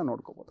ಇರುವಾಗೂ ಸಹ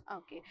ನೋಡ್ಕೋಬಹುದು.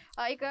 ಓಕೆ,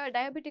 ಈಗ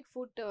ಡಯಾಬಿಟಿಕ್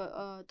ಫುಡ್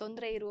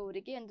ತೊಂದರೆ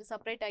ಇರುವವರಿಗೆ ಅಂದ್ರೆ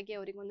ಸಪರೇಟ್ ಆಗಿ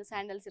ಅವರಿಗೆ ಒಂದು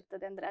ಸ್ಯಾಂಡಲ್ಸ್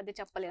ಇರ್ತದೆ, ಅಂದ್ರೆ ಅದೇ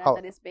ಚಪ್ಪಲಿನ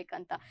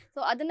ಧರಿಸಬೇಕಂತ. ಸೊ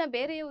ಅದನ್ನ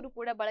ಬೇರೆಯವರು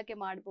ಕೂಡ ಬಳಕೆ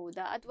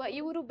ಮಾಡಬಹುದಾ, ಅಥವಾ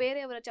ಇವರು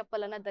ಬೇರೆಯವರ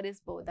ಚಪ್ಪಲನ್ನ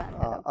ಧರಿಸಬಹುದಾ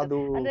ಅಂತ? ಅದು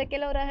ಅಂದ್ರೆ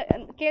ಕೆಲವರ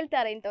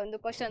ಕೇಳ್ತಾರೆ ಇಂತ ಒಂದು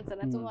ಕ್ವಶನ್ಸ್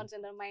ಅನ್ನ, ಸುಮಾರು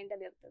ಜನರ ಮೈಂಡ್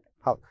ಅಲ್ಲಿ ಇರ್ತದೆ.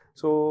 ಹೌದು.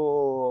 ಸೊ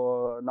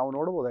ನಾವು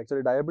ನೋಡಬಹುದು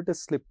ಆಕ್ಚುಲಿ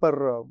ಡಯಾಬಿಟಿಸ್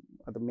ಸ್ಲಿಪ್ಪರ್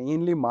ಅದು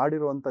ಮೇನ್ಲಿ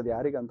ಮಾಡಿರುವಂಥದ್ದು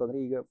ಯಾರಿಗೆ ಅಂತಂದ್ರೆ,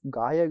 ಈಗ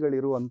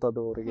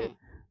ಗಾಯಗಳಿರುವಂಥದ್ದು ಅವರಿಗೆ,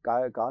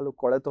 ಕಾಲು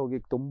ಕೊಳೆತು ಹೋಗಿ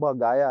ತುಂಬ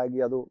ಗಾಯ ಆಗಿ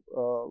ಅದು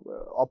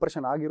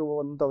ಆಪರೇಷನ್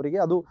ಆಗಿರುವಂಥವರಿಗೆ,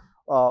 ಅದು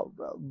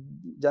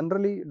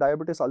ಜನರಲಿ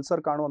ಡಯಾಬಿಟಿಸ್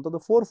ಅಲ್ಸರ್ ಕಾಣುವಂಥದ್ದು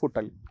 4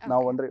 ಫುಟ್ಟಲ್ಲಿ.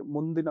 ನಾವು ಅಂದರೆ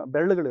ಮುಂದಿನ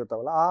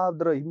ಬೆರಳುಗಳಿರ್ತಾವಲ್ಲ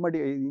ಅದರ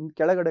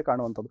ಕೆಳಗಡೆ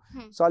ಕಾಣುವಂಥದ್ದು.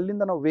 ಸೊ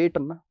ಅಲ್ಲಿಂದ ನಾವು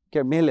ವೇಟನ್ನು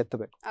ಮೇಲೆ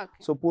ಎತ್ತಬೇಕು.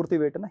 ಸೊ ಪೂರ್ತಿ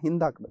ವೇಟನ್ನು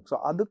ಹಿಂದೆ ಹಾಕಬೇಕು. ಸೊ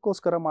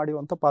ಅದಕ್ಕೋಸ್ಕರ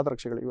ಮಾಡಿರುವಂಥ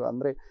ಪಾದರಕ್ಷೆಗಳಿವೆ.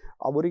 ಅಂದರೆ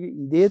ಅವರಿಗೆ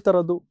ಇದೇ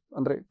ಥರದ್ದು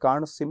ಅಂದರೆ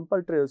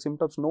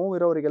ಸಿಂಪ್ಟಮ್ಸ್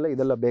ನೋವಿರೋರಿಗೆಲ್ಲ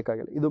ಇದೆಲ್ಲ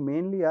ಬೇಕಾಗಿಲ್ಲ. ಇದು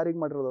ಮೇನ್ಲಿ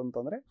ಯಾರಿಗೆ ಮಾಡಿರೋದು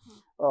ಅಂತಂದರೆ,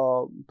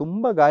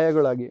 ತುಂಬ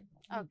ಗಾಯಗಳಾಗಿ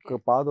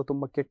ಪಾದ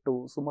ತುಂಬ ಕೆಟ್ಟು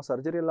ಸುಮ್ಮ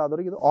ಸರ್ಜರಿ ಎಲ್ಲ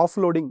ಆದವ್ರಿಗೆ ಇದು ಆಫ್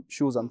ಲೋಡಿಂಗ್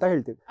ಶೂಸ್ ಅಂತ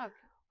ಹೇಳ್ತೀವಿ.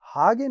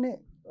 ಹಾಗೇನೆ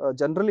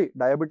ಜನರಲಿ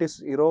ಡಯಾಬಿಟಿಸ್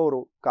ಇರೋರು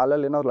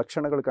ಕಾಲಲ್ಲಿ ಏನಾದ್ರು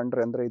ಲಕ್ಷಣಗಳು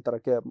ಕಂಡ್ರೆ, ಅಂದರೆ ಈ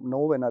ಥರಕ್ಕೆ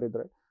ನೋವು ಏನಾರು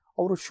ಇದ್ರೆ,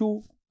 ಅವರು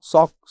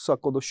ಸಾಕ್ಸ್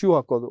ಹಾಕೋದು, ಶೂ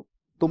ಹಾಕೋದು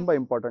ತುಂಬ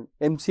ಇಂಪಾರ್ಟೆಂಟ್.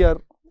 MCR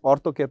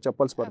ಆರ್ಥೋಕೇರ್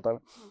ಚಪ್ಪಲ್ಸ್ ಬರ್ತವೆ,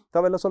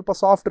 ಅವೆಲ್ಲ ಸ್ವಲ್ಪ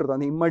ಸಾಫ್ಟ್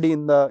ಇರ್ತದೆ,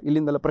 ಇಮ್ಮಡಿಯಿಂದ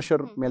ಇಲ್ಲಿಂದೆಲ್ಲ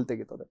ಪ್ರೆಷರ್ ಮೇಲೆ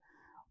ತೆಗಿತದೆ.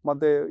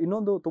 ಮತ್ತು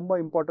ಇನ್ನೊಂದು ತುಂಬ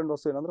ಇಂಪಾರ್ಟೆಂಟ್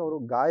ವಸ್ತು ಏನಂದರೆ, ಅವರು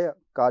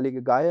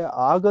ಕಾಲಿಗೆ ಗಾಯ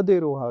ಆಗದೇ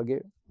ಇರುವ ಹಾಗೆ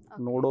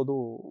ನೋಡೋದು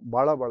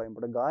ಭಾಳ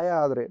ಇಂಪಾರ್ಟೆಂಟ್. ಗಾಯ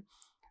ಆದರೆ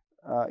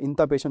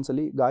ಇಂಥ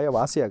ಪೇಷಂಟ್ಸಲ್ಲಿ ಗಾಯ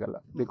ವಾಸಿ ಆಗಲ್ಲ,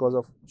 ಬಿಕಾಸ್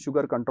ಆಫ್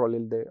ಶುಗರ್ ಕಂಟ್ರೋಲ್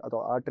ಇಲ್ಲದೆ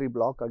ಅಥವಾ ಆರ್ಟ್ರಿ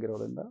ಬ್ಲಾಕ್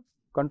ಆಗಿರೋದ್ರಿಂದ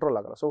ಕಂಟ್ರೋಲ್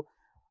ಆಗಲ್ಲ. ಸೊ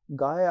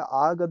ಗಾಯ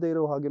ಆಗದೇ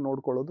ಇರೋ ಹಾಗೆ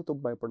ನೋಡ್ಕೊಳ್ಳೋದು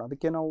ತುಂಬ ಇಂಪಾರ್ಟೆಂಟ್.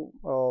 ಅದಕ್ಕೆ ನಾವು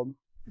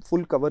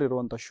ಫುಲ್ ಕವರ್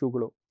ಇರುವಂಥ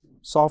ಶೂಗಳು,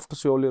 ಸಾಫ್ಟ್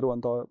ಸೋಲ್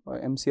ಇರುವಂಥ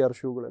MCR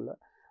ಶೂಗಳೆಲ್ಲ,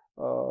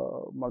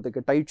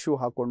 ಅದಕ್ಕೆ ಟೈಟ್ ಶೂ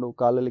ಹಾಕ್ಕೊಂಡು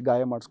ಕಾಲಲ್ಲಿ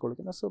ಗಾಯ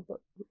ಮಾಡಿಸ್ಕೊಳ್ಳೋದಕ್ಕಿಂತ ಸ್ವಲ್ಪ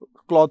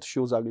ಕ್ಲಾತ್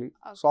ಶೂಸ್ ಆಗಲಿ,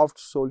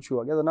 ಸಾಫ್ಟ್ ಸೋಲ್ ಶೂ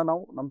ಆಗಿ ಅದನ್ನು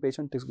ನಾವು ನಮ್ಮ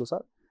ಪೇಷಂಟಿಸ್ಗೂ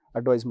ಸಹ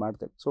ಅಡ್ವೈಸ್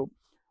ಮಾಡ್ತೇವೆ. So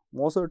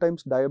most of the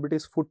times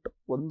diabetes foot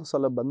ಒಂದು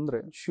ಸಲ ಬಂದರೆ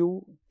ಶೂ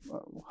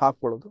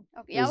ಹಾಕ್ಕೊಳ್ಳೋದು.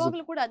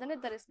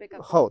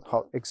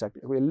 ಹೌದು,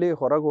 ಎಕ್ಸಾಕ್ಟ್ಲಿ. ಎಲ್ಲೇ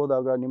ಹೊರಗೆ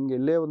ಹೋದಾಗ ನಿಮ್ಗೆ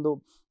ಎಲ್ಲೇ ಒಂದು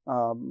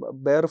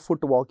ಬೇರ್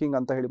ಫುಟ್ ವಾಕಿಂಗ್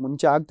ಅಂತ ಹೇಳಿ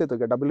ಮುಂಚೆ ಆಗ್ತಿತ್ತು.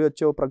 ಈಗ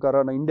WHO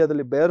ಪ್ರಕಾರ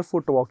ಇಂಡಿಯಾದಲ್ಲಿ ಬೇರ್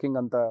ಫುಟ್ ವಾಕಿಂಗ್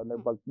ಅಂತ,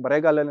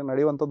 ಬರೆಗಾಲಲ್ಲಿ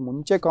ನಡೆಯುವಂಥದ್ದು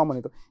ಮುಂಚೆ ಕಾಮನ್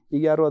ಇತ್ತು.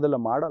 ಈಗ ಯಾರು ಅದೆಲ್ಲ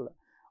ಮಾಡಲ್ಲ.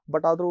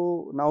 ಬಟ್ ಆದರೂ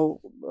ನಾವು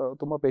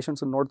ತುಂಬ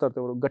ಪೇಷಂಟ್ಸ್ ನೋಡ್ತಾ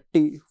ಇರ್ತೇವೆ, ಅವರು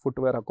ಗಟ್ಟಿ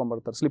ಫುಟ್ವೇರ್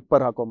ಹಾಕೊಂಡ್ಬರ್ತಾರೆ,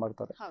 ಸ್ಲಿಪ್ಪರ್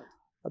ಹಾಕೊಂಡ್ಬರ್ತಾರೆ.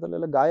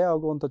 ಅದರಲ್ಲೆಲ್ಲ ಗಾಯ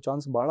ಆಗುವಂಥ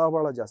ಚಾನ್ಸ್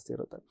ಭಾಳ ಜಾಸ್ತಿ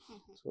ಇರುತ್ತೆ.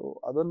 ಸೊ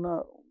ಅದನ್ನು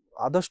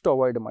ಆದಷ್ಟು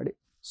ಅವಾಯ್ಡ್ ಮಾಡಿ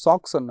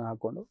ಸಾಕ್ಸನ್ನು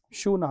ಹಾಕ್ಕೊಂಡು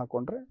ಶೂನ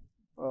ಹಾಕ್ಕೊಂಡ್ರೆ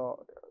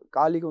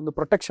ಕಾಲಿಗೆ ಒಂದು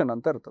ಪ್ರೊಟೆಕ್ಷನ್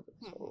ಅಂತ ಇರ್ತದೆ.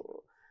 ಸೊ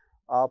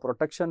ಆ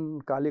ಪ್ರೊಟೆಕ್ಷನ್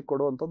ಕಾಲಿಗೆ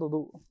ಕೊಡುವಂಥದ್ದು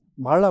ಅದು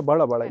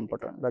ಭಾಳ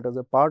important. That is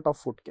A part of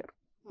food care.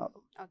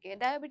 Okay,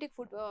 diabetic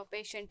food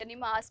patient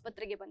ನಿಮ್ಮ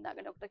ಆಸ್ಪತ್ರೆಗೆ ಬಂದಾಗ,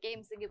 ಡಾಕ್ಟರ್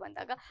KMCಗೆ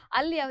ಬಂದಾಗ,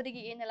 ಅಲ್ಲಿ ಅವರಿಗೆ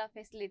ಏನೆಲ್ಲ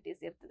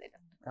ಫೆಸಿಲಿಟೀಸ್ ಇರ್ತದೆ?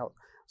 ಹೌದು.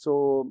 ಸೊ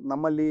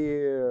ನಮ್ಮಲ್ಲಿ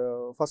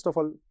ಫಸ್ಟ್ ಆಫ್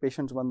ಆಲ್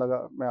ಪೇಷಂಟ್ಸ್ ಬಂದಾಗ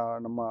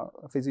ನಮ್ಮ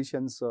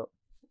ಫಿಸಿಷಿಯನ್ಸ್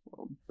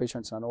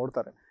ಪೇಷಂಟ್ಸ್ನ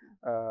ನೋಡ್ತಾರೆ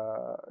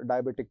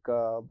ಡಯಾಬಿಟಿಕ್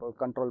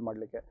ಕಂಟ್ರೋಲ್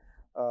ಮಾಡಲಿಕ್ಕೆ.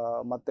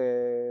 ಮತ್ತು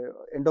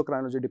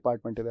ಎಂಡೋಕ್ರೈನಾಲಜಿ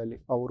ಡಿಪಾರ್ಟ್ಮೆಂಟ್ ಇದೆ ಅಲ್ಲಿ,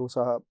 ಅವರು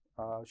ಸಹ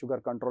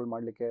ಶುಗರ್ ಕಂಟ್ರೋಲ್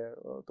ಮಾಡಲಿಕ್ಕೆ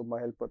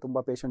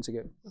ತುಂಬ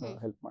ಪೇಷಂಟ್ಸಿಗೆ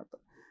ಹೆಲ್ಪ್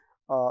ಮಾಡ್ತಾರೆ.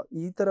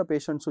 ಈ ಥರ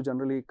ಪೇಷಂಟ್ಸು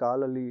ಜನರಲಿ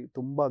ಕಾಲಲ್ಲಿ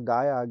ತುಂಬ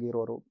ಗಾಯ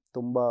ಆಗಿರೋರು,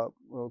 ತುಂಬ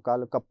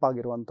ಕಾಲು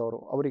ಕಪ್ಪಾಗಿರುವಂಥವ್ರು,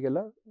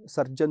 ಅವರಿಗೆಲ್ಲ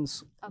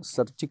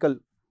surgical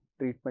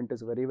treatment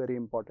is very very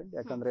important.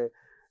 ಯಾಕಂದರೆ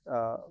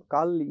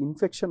ಕಾಲಲ್ಲಿ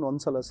ಇನ್ಫೆಕ್ಷನ್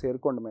ಒಂದ್ಸಲ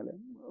ಸೇರ್ಕೊಂಡ ಮೇಲೆ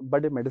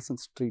ಬರೀ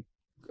ಮೆಡಿಸಿನ್ಸ್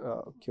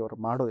ಕ್ಯೂರ್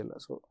ಮಾಡೋದಿಲ್ಲ.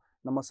 ಸೊ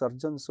ನಮ್ಮ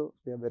surgeons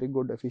they are very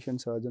good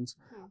efficient surgeons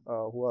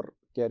who are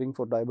caring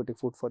for diabetic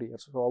food for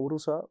years. So ಅವರು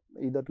ಸಹ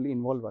ಇದರಲ್ಲಿ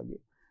ಇನ್ವಾಲ್ವ್ ಆಗಿ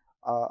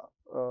ಆ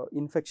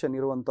ಇನ್ಫೆಕ್ಷನ್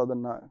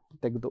ಇರುವಂಥದ್ದನ್ನು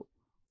ತೆಗೆದು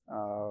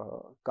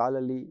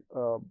ಕಾಲಲ್ಲಿ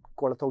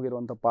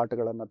ಕೊಳತೋಗಿರುವಂಥ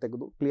ಪಾರ್ಟ್ಗಳನ್ನು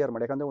ತೆಗೆದು ಕ್ಲಿಯರ್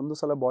ಮಾಡಿ. ಯಾಕಂದರೆ ಒಂದು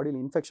ಸಲ ಬಾಡಿಲಿ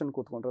ಇನ್ಫೆಕ್ಷನ್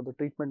ಕೂತ್ಕೊಂಡ್ರೆ ಅದು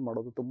ಟ್ರೀಟ್ಮೆಂಟ್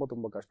ಮಾಡೋದು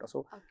ತುಂಬ ಕಷ್ಟ. ಸೊ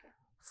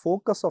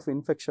ಫೋಕಸ್ ಆಫ್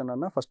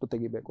ಇನ್ಫೆಕ್ಷನನ್ನು ಫಸ್ಟು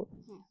ತೆಗಿಬೇಕು.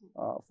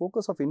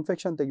 ಫೋಕಸ್ ಆಫ್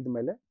ಇನ್ಫೆಕ್ಷನ್ ತೆಗೆದ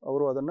ಮೇಲೆ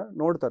ಅವರು ಅದನ್ನು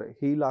ನೋಡ್ತಾರೆ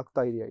ಹೀಲ್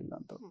ಆಗ್ತಾ ಇದೆಯಾ ಇಲ್ಲ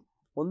ಅಂತ.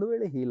 ಒಂದು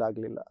ವೇಳೆ ಹೀಲ್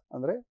ಆಗಲಿಲ್ಲ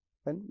ಅಂದರೆ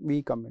then we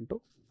come in to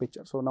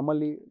picture. So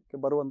ನಮ್ಮಲ್ಲಿ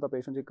ಬರುವಂಥ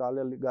ಪೇಷಂಟ್ಸಿಗೆ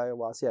ಕಾಲಲ್ಲಿ ಗಾಯ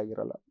ವಾಸಿ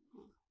ಆಗಿರಲ್ಲ,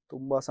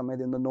 ತುಂಬ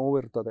ಸಮಯದಿಂದ ನೋವು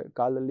ಇರ್ತದೆ,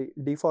 ಕಾಲಲ್ಲಿ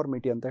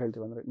ಡಿಫಾರ್ಮಿಟಿ ಅಂತ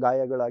ಹೇಳ್ತೀವಿ, ಅಂದರೆ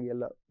ಗಾಯಗಳಾಗಿ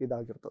ಎಲ್ಲ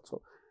ಇದಾಗಿರ್ತದೆ. ಸೊ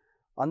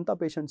ಅಂಥ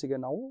ಪೇಷಂಟ್ಸಿಗೆ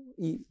ನಾವು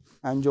ಈ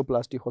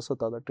ಆಂಜಿಯೋಪ್ಲಾಸ್ಟಿ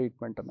ಹೊಸತಾದ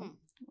ಟ್ರೀಟ್ಮೆಂಟನ್ನು,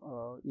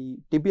 ಈ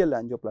ಟಿಬಿಯಲ್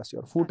ಆಂಜಿಯೋಪ್ಲಾಸ್ಟಿ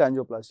ಅವ್ರ ಫೂಟ್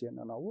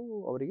ಆಂಜಿಯೋಪ್ಲಾಸ್ಟಿಯನ್ನು ನಾವು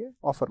ಅವರಿಗೆ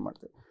ಆಫರ್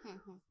ಮಾಡ್ತೇವೆ.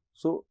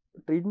 ಸೊ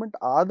ಟ್ರೀಟ್ಮೆಂಟ್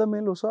ಆದ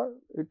ಮೇಲೂ ಸಹ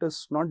it is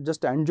not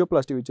just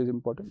angioplasty which is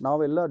important.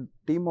 ನಾವೆಲ್ಲ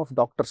team of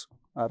doctors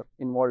are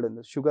involved in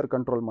this. Sugar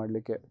control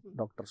ಮಾಡಲಿಕ್ಕೆ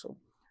doctors,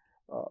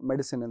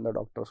 ಮೆಡಿಸಿನಿಂದ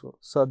doctors,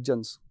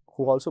 surgeons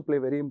who also play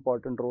very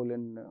important role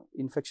in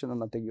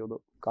ಇನ್ಫೆಕ್ಷನನ್ನು ತೆಗೆಯೋದು.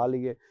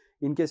 ಕಾಲಿಗೆ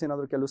ಇನ್ ಕೇಸ್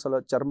ಏನಾದರೂ ಕೆಲವು ಸಲ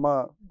ಚರ್ಮ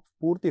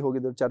ಪೂರ್ತಿ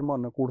ಹೋಗಿದ್ರೆ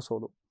ಚರ್ಮವನ್ನು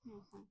ಕೂಡಿಸೋದು.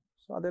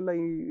 ಸೊ ಅದೆಲ್ಲ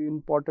ಈ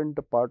important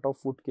part of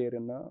food care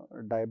in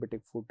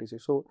diabetic food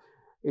disease. So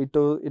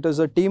it is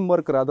a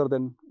teamwork rather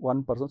than one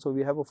person. So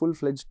we have a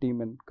full-fledged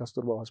team in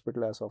Kasturba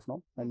Hospital as of now,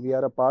 and we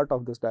are a part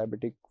of this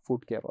diabetic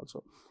food care also.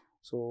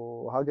 So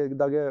ಹಾಗೆ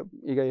ಇದ್ದಾಗ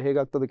ಈಗ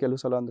ಹೇಗಾಗ್ತದೆ ಕೆಲವು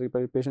ಸಲ ಅಂದರೆ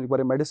ಪೇಷಂಟ್ಗೆ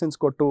ಬರೀ medicines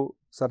ಕೊಟ್ಟು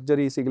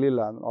surgery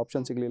ಸಿಗಲಿಲ್ಲ,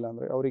 ಆಪ್ಷನ್ ಸಿಗಲಿಲ್ಲ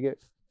ಅಂದರೆ ಅವರಿಗೆ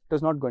it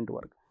is not going to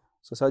work.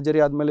 So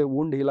surgery ಆದಮೇಲೆ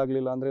ವೂಂಡ್ ಹೀಲ್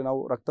ಆಗಲಿಲ್ಲ ಅಂದರೆ, ನಾವು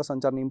ರಕ್ತ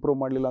ಸಂಚಾರನ ಇಂಪ್ರೂವ್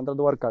ಮಾಡಲಿಲ್ಲ ಅಂದರೆ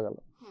ಅದು ವರ್ಕ್ ಆಗಲ್ಲ.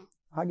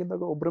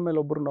 ಹಾಗಿದ್ದಾಗ ಒಬ್ಬರ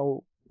ಮೇಲೆ ಒಬ್ಬರು ನಾವು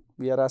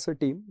we are as A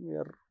team, we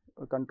are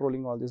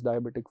controlling all these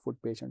diabetic food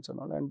patients and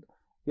all, and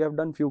we have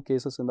done few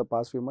cases in the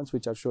past few months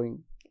which are showing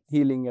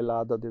healing ಎಲ್ಲ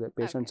ಆದದಿದೆ.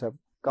 patients have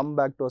come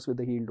back to us with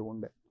a healed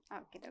wound.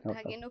 Okay doctor,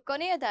 ಹಾಗೆ ಇನ್ನು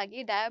ಕೊನೆಯದಾಗಿ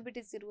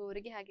diabetes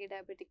ಇರುವವರಿಗೆ ಹಾಗೆ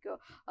diabetic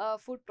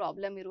food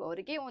problem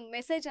ಇರುವವರಿಗೆ ಒಂದು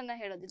message ಅನ್ನ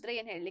ಹೇಳೋದಿದ್ರೆ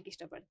ಏನು ಹೇಳಲಿಕ್ಕೆ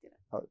ಇಷ್ಟಪಡ್ತೀರಾ?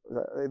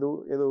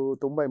 ಇದು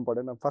ತುಂಬಾ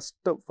important.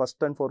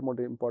 First and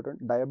foremost important,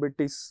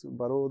 diabetes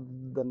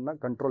ಬರೋದನ್ನ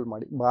control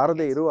ಮಾಡಿ.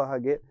 ಬಾರದೇ ಇರುವ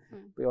ಹಾಗೆ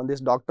on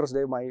this doctors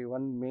day my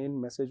one main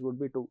message would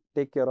be to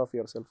take care of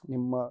your self.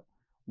 ನಿಮ್ಮ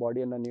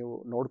ಬಾಡಿಯನ್ನು ನೀವು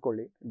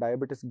ನೋಡ್ಕೊಳ್ಳಿ.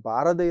 ಡಯಾಬಿಟಿಸ್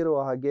ಬಾರದೇ ಇರುವ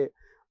ಹಾಗೆ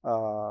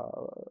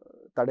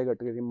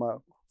ತಡೆಗಟ್ಟಿಗೆ. ನಿಮ್ಮ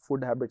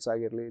ಫುಡ್ ಹ್ಯಾಬಿಟ್ಸ್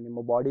ಆಗಿರಲಿ, ನಿಮ್ಮ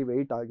ಬಾಡಿ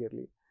ವೆಯ್ಟ್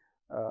ಆಗಿರಲಿ,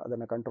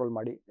 ಅದನ್ನು ಕಂಟ್ರೋಲ್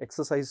ಮಾಡಿ.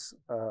 ಎಕ್ಸಸೈಸ್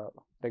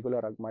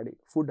ರೆಗ್ಯುಲರ್ ಆಗಿ ಮಾಡಿ.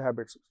 ಫುಡ್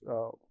ಹ್ಯಾಬಿಟ್ಸ್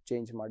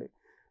ಚೇಂಜ್ ಮಾಡಿ.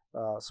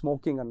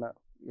 ಸ್ಮೋಕಿಂಗನ್ನು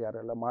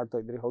ಯಾರೆಲ್ಲ ಮಾಡ್ತಾ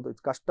ಇದ್ರಿ, ಹೌದು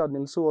ಇದು ಕಷ್ಟ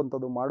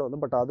ನಿಲ್ಲಿಸುವಂಥದ್ದು ಮಾಡೋದು,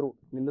 ಬಟ್ ಆದರೂ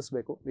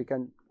ನಿಲ್ಲಿಸಬೇಕು. We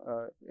can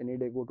any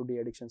day go to de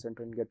addiction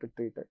centre and get it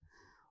treated.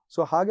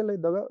 So ಹಾಗೆಲ್ಲ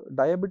ಇದ್ದಾಗ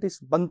ಡಯಾಬಿಟಿಸ್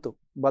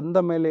ಬಂದ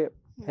ಮೇಲೆ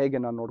ಹೇಗೆ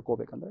ನಾನು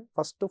ನೋಡ್ಕೋಬೇಕಂದ್ರೆ,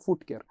 ಫಸ್ಟ್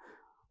ಫುಡ್ ಕೇರ್.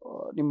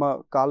 ನಿಮ್ಮ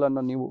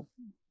ಕಾಲನ್ನು ನೀವು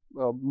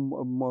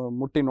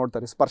ಮುಟ್ಟಿ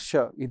ನೋಡ್ತಾರೆ, ಸ್ಪರ್ಶ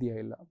ಇದೆಯಾ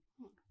ಇಲ್ಲ,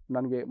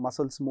 ನನಗೆ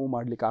ಮಸಲ್ಸ್ ಮೂವ್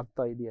ಮಾಡ್ಲಿಕ್ಕೆ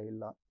ಆಗ್ತಾ ಇದೆಯಾ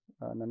ಇಲ್ಲ,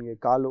 ನನಗೆ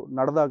ಕಾಲು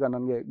ನಡೆದಾಗ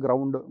ನನಗೆ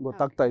ಗ್ರೌಂಡ್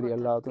ಗೊತ್ತಾಗ್ತಾ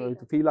ಇದೆಯಲ್ಲ,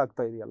 ಅಥವಾ ಫೀಲ್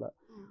ಆಗ್ತಾ ಇದೆಯಲ್ಲ.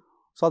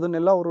 ಸೊ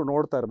ಅದನ್ನೆಲ್ಲ ಅವರು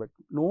ನೋಡ್ತಾ ಇರಬೇಕು.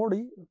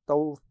 ನೋಡಿ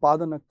ತಾವು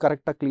ಪಾದನ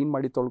ಕರೆಕ್ಟಾಗಿ ಕ್ಲೀನ್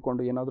ಮಾಡಿ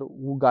ತೊಳ್ಕೊಂಡು, ಏನಾದರೂ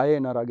ಗಾಯ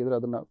ಏನಾರು ಆಗಿದ್ರೆ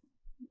ಅದನ್ನು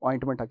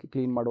ಆಯಿಂಟ್ಮೆಂಟ್ ಹಾಕಿ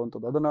ಕ್ಲೀನ್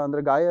ಮಾಡುವಂಥದ್ದು. ಅದನ್ನು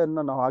ಅಂದರೆ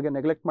ಗಾಯನ ನಾವು ಹಾಗೆ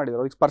ನೆಗ್ಲೆಕ್ಟ್ ಮಾಡಿದ್ರೆ,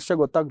 ಅವ್ರಿಗೆ ಸ್ಪರ್ಶ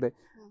ಗೊತ್ತಾಗದೆ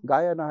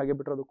ಗಾಯನ ಹಾಗೆ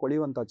ಬಿಟ್ಟರೆ ಅದು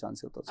ಕೊಳೆಯುವಂಥ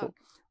ಚಾನ್ಸ್ ಇರ್ತದೆ. ಸೊ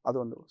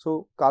ಅದೊಂದು. ಸೊ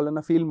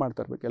ಕಾಲನ್ನು ಫೀಲ್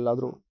ಮಾಡ್ತಾ ಇರ್ಬೇಕು.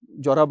 ಎಲ್ಲಾದರೂ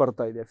ಜ್ವರ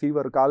ಬರ್ತಾ ಇದೆಯಾ,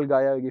 ಫೀವರ್, ಕಾಲು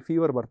ಗಾಯ ಆಗಿ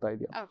ಫೀವರ್ ಬರ್ತಾ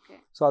ಇದೆಯಾ,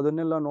 ಸೊ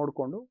ಅದನ್ನೆಲ್ಲ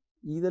ನೋಡಿಕೊಂಡು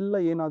ಇದೆಲ್ಲ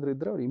ಏನಾದರೂ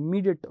ಇದ್ದರೆ ಅವ್ರು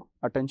ಇಮ್ಮಿಡಿಯೇಟ್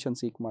ಅಟೆನ್ಷನ್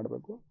ಸೀಕ್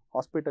ಮಾಡಬೇಕು.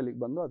 ಹಾಸ್ಪಿಟಲಿಗೆ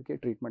ಬಂದು ಅದಕ್ಕೆ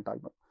ಟ್ರೀಟ್ಮೆಂಟ್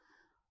ಆಗಬೇಕು.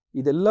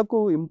 ಇದೆಲ್ಲಕ್ಕೂ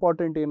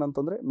ಇಂಪಾರ್ಟೆಂಟ್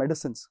ಏನಂತಂದರೆ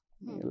ಮೆಡಿಸಿನ್ಸ್.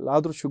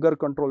 ಎಲ್ಲಾದರೂ sugar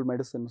control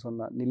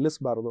ಮೆಡಿಸಿನ್ಸನ್ನು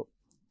ನಿಲ್ಲಿಸಬಾರ್ದು.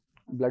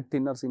 Blood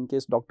thinners in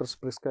case doctors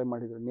prescribe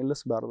ಮಾಡಿದರೆ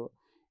ನಿಲ್ಲಿಸಬಾರ್ದು.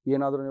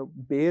 ಏನಾದರೂ ನೀವು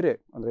ಬೇರೆ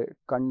ಅಂದರೆ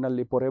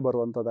ಕಣ್ಣಲ್ಲಿ ಪೊರೆ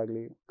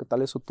ಬರುವಂಥದ್ದಾಗಲಿ,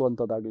 ತಲೆ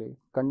ಸುತ್ತುವಂಥದ್ದಾಗಲಿ,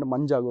 ಕಣ್ಣು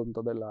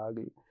ಮಂಜಾಗುವಂಥದ್ದೆಲ್ಲ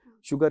ಆಗಲಿ,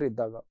 ಶುಗರ್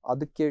ಇದ್ದಾಗ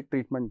ಅದಕ್ಕೆ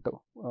ಟ್ರೀಟ್ಮೆಂಟು,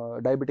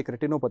 ಡಯಾಬಿಟಿಕ್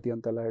ರೆಟಿನೋಪತಿ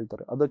ಅಂತೆಲ್ಲ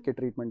ಹೇಳ್ತಾರೆ, ಅದಕ್ಕೆ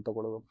ಟ್ರೀಟ್ಮೆಂಟ್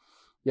ತೊಗೊಳ್ಳೋದು.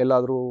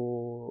 ಎಲ್ಲಾದರೂ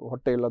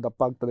ಹೊಟ್ಟೆ ಎಲ್ಲ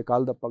ದಪ್ಪ ಆಗ್ತದೆ,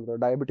 ಕಾಲು ದಪ್ಪ ಆಗ್ತದೆ,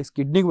 ಡಯಾಬಿಟಿಸ್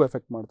ಕಿಡ್ನಿಗೂ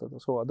ಎಫೆಕ್ಟ್ ಮಾಡ್ತದೆ.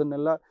 ಸೊ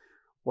ಅದನ್ನೆಲ್ಲ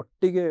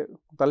ಒಟ್ಟಿಗೆ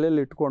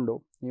ತಲೆಯಲ್ಲಿ ಇಟ್ಕೊಂಡು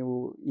ನೀವು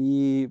ಈ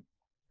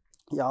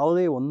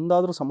ಯಾವುದೇ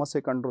ಒಂದಾದರೂ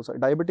ಸಮಸ್ಯೆ ಕಂಡ್ರೂ ಸಹ,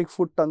 ಡಯಾಬಿಟಿಕ್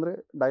ಫುಡ್ ಅಂದರೆ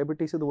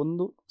ಡಯಾಬಿಟಿಸ್ ಇದು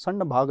ಒಂದು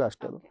ಸಣ್ಣ ಭಾಗ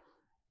ಅಷ್ಟೇ. ಅದು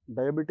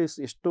ಡಯಾಬಿಟಿಸ್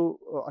ಎಷ್ಟು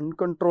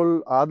ಅನ್ಕಂಟ್ರೋಲ್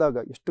ಆದಾಗ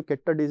ಎಷ್ಟು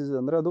ಕೆಟ್ಟ ಡಿಸೀಸ್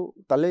ಅಂದರೆ ಅದು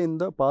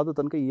ತಲೆಯಿಂದ ಪಾದ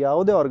ತನಕ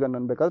ಯಾವುದೇ ಆರ್ಗನ್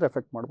ಅನ್ನು ಬೇಕಾದರೆ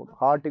ಎಫೆಕ್ಟ್ ಮಾಡ್ಬೋದು.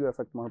 ಹಾರ್ಟಿಗೂ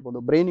ಎಫೆಕ್ಟ್ ಮಾಡ್ಬೋದು,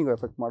 ಬ್ರೈನಿಗೂ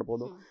ಎಫೆಕ್ಟ್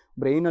ಮಾಡ್ಬೋದು,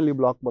 ಬ್ರೈನಲ್ಲಿ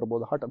ಬ್ಲಾಕ್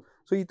ಬರ್ಬೋದು, ಹಾರ್ಟ್.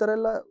 ಸೊ ಈ ಥರ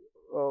ಎಲ್ಲ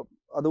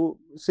ಅದು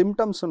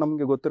ಸಿಂಪ್ಟಮ್ಸ್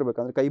ನಮಗೆ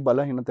ಗೊತ್ತಿರಬೇಕಂದ್ರೆ, ಕೈ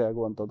ಬಲಹೀನತೆ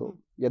ಆಗುವಂಥದ್ದು,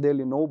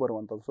 ಎದೆಯಲ್ಲಿ ನೋವು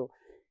ಬರುವಂಥದ್ದು. ಸೊ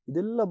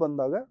ಇದೆಲ್ಲ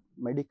ಬಂದಾಗ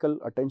ಮೆಡಿಕಲ್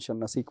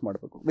ಅಟೆನ್ಷನ್ನ ಸೀಕ್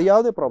ಮಾಡಬೇಕು,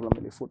 ಯಾವುದೇ ಪ್ರಾಬ್ಲಮ್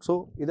ಇಲ್ಲಿ ಫುಡ್. ಸೊ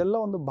ಇದೆಲ್ಲ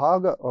ಒಂದು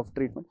ಭಾಗ ಆಫ್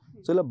ಟ್ರೀಟ್ಮೆಂಟ್.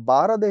 ಸೊ ಎಲ್ಲ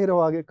ಬಾರದೇ ಇರೋ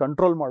ಹಾಗೆ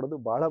ಕಂಟ್ರೋಲ್ ಮಾಡೋದು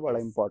ಭಾಳ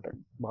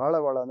ಇಂಪಾರ್ಟೆಂಟ್. ಭಾಳ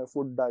ಅಂದರೆ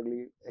ಫುಡ್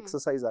ಆಗಲಿ,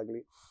 ಎಕ್ಸಸೈಸ್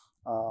ಆಗಲಿ,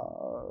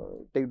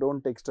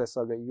 ಡೋಂಟ್ ಟೇಕ್ ಸ್ಟ್ರೆಸ್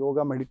ಆಗಲಿ, ಯೋಗ,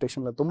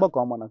 ಮೆಡಿಟೇಷನ್ ಎಲ್ಲ ತುಂಬ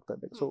ಕಾಮನ್ ಆಗ್ತಾ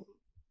ಇದೆ. ಸೊ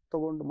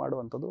ತಗೊಂಡು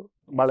ಮಾಡುವಂಥದ್ದು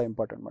ಭಾಳ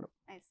ಇಂಪಾರ್ಟೆಂಟ್ ಮೇಡಮ್.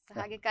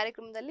 ಹಾಗೆ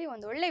ಕಾರ್ಯಕ್ರಮದಲ್ಲಿ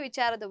ಒಂದು ಒಳ್ಳೆ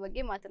ವಿಚಾರದ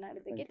ಬಗ್ಗೆ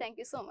ಮಾತನಾಡಿದ್ದಕ್ಕೆ thank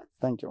you so much.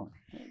 Thank you.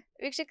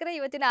 ವೀಕ್ಷಕರೇ,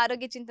 ಇವತ್ತಿನ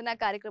ಆರೋಗ್ಯ ಚಿಂತನಾ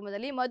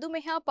ಕಾರ್ಯಕ್ರಮದಲ್ಲಿ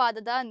ಮಧುಮೇಹ,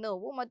 ಪಾದದ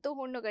ನೋವು ಮತ್ತು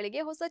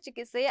ಹುಣ್ಣುಗಳಿಗೆ ಹೊಸ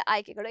ಚಿಕಿತ್ಸೆಯ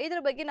ಆಯ್ಕೆಗಳು,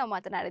 ಇದರ ಬಗ್ಗೆ ನಾವು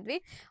ಮಾತನಾಡಿದ್ವಿ.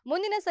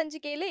 ಮುಂದಿನ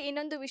ಸಂಚಿಕೆಯಲ್ಲಿ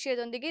ಇನ್ನೊಂದು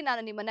ವಿಷಯದೊಂದಿಗೆ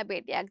ನಾನು ನಿಮ್ಮನ್ನ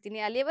ಭೇಟಿ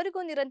ಆಗ್ತೀನಿ.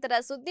 ಅಲ್ಲಿಯವರೆಗೂ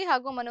ನಿರಂತರ ಸುದ್ದಿ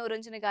ಹಾಗೂ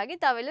ಮನೋರಂಜನೆಗಾಗಿ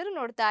ತಾವೆಲ್ಲರೂ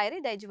ನೋಡ್ತಾ ಇರಿ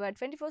ದೈಜಿವರ್ಲ್ಡ್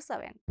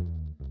 24/7.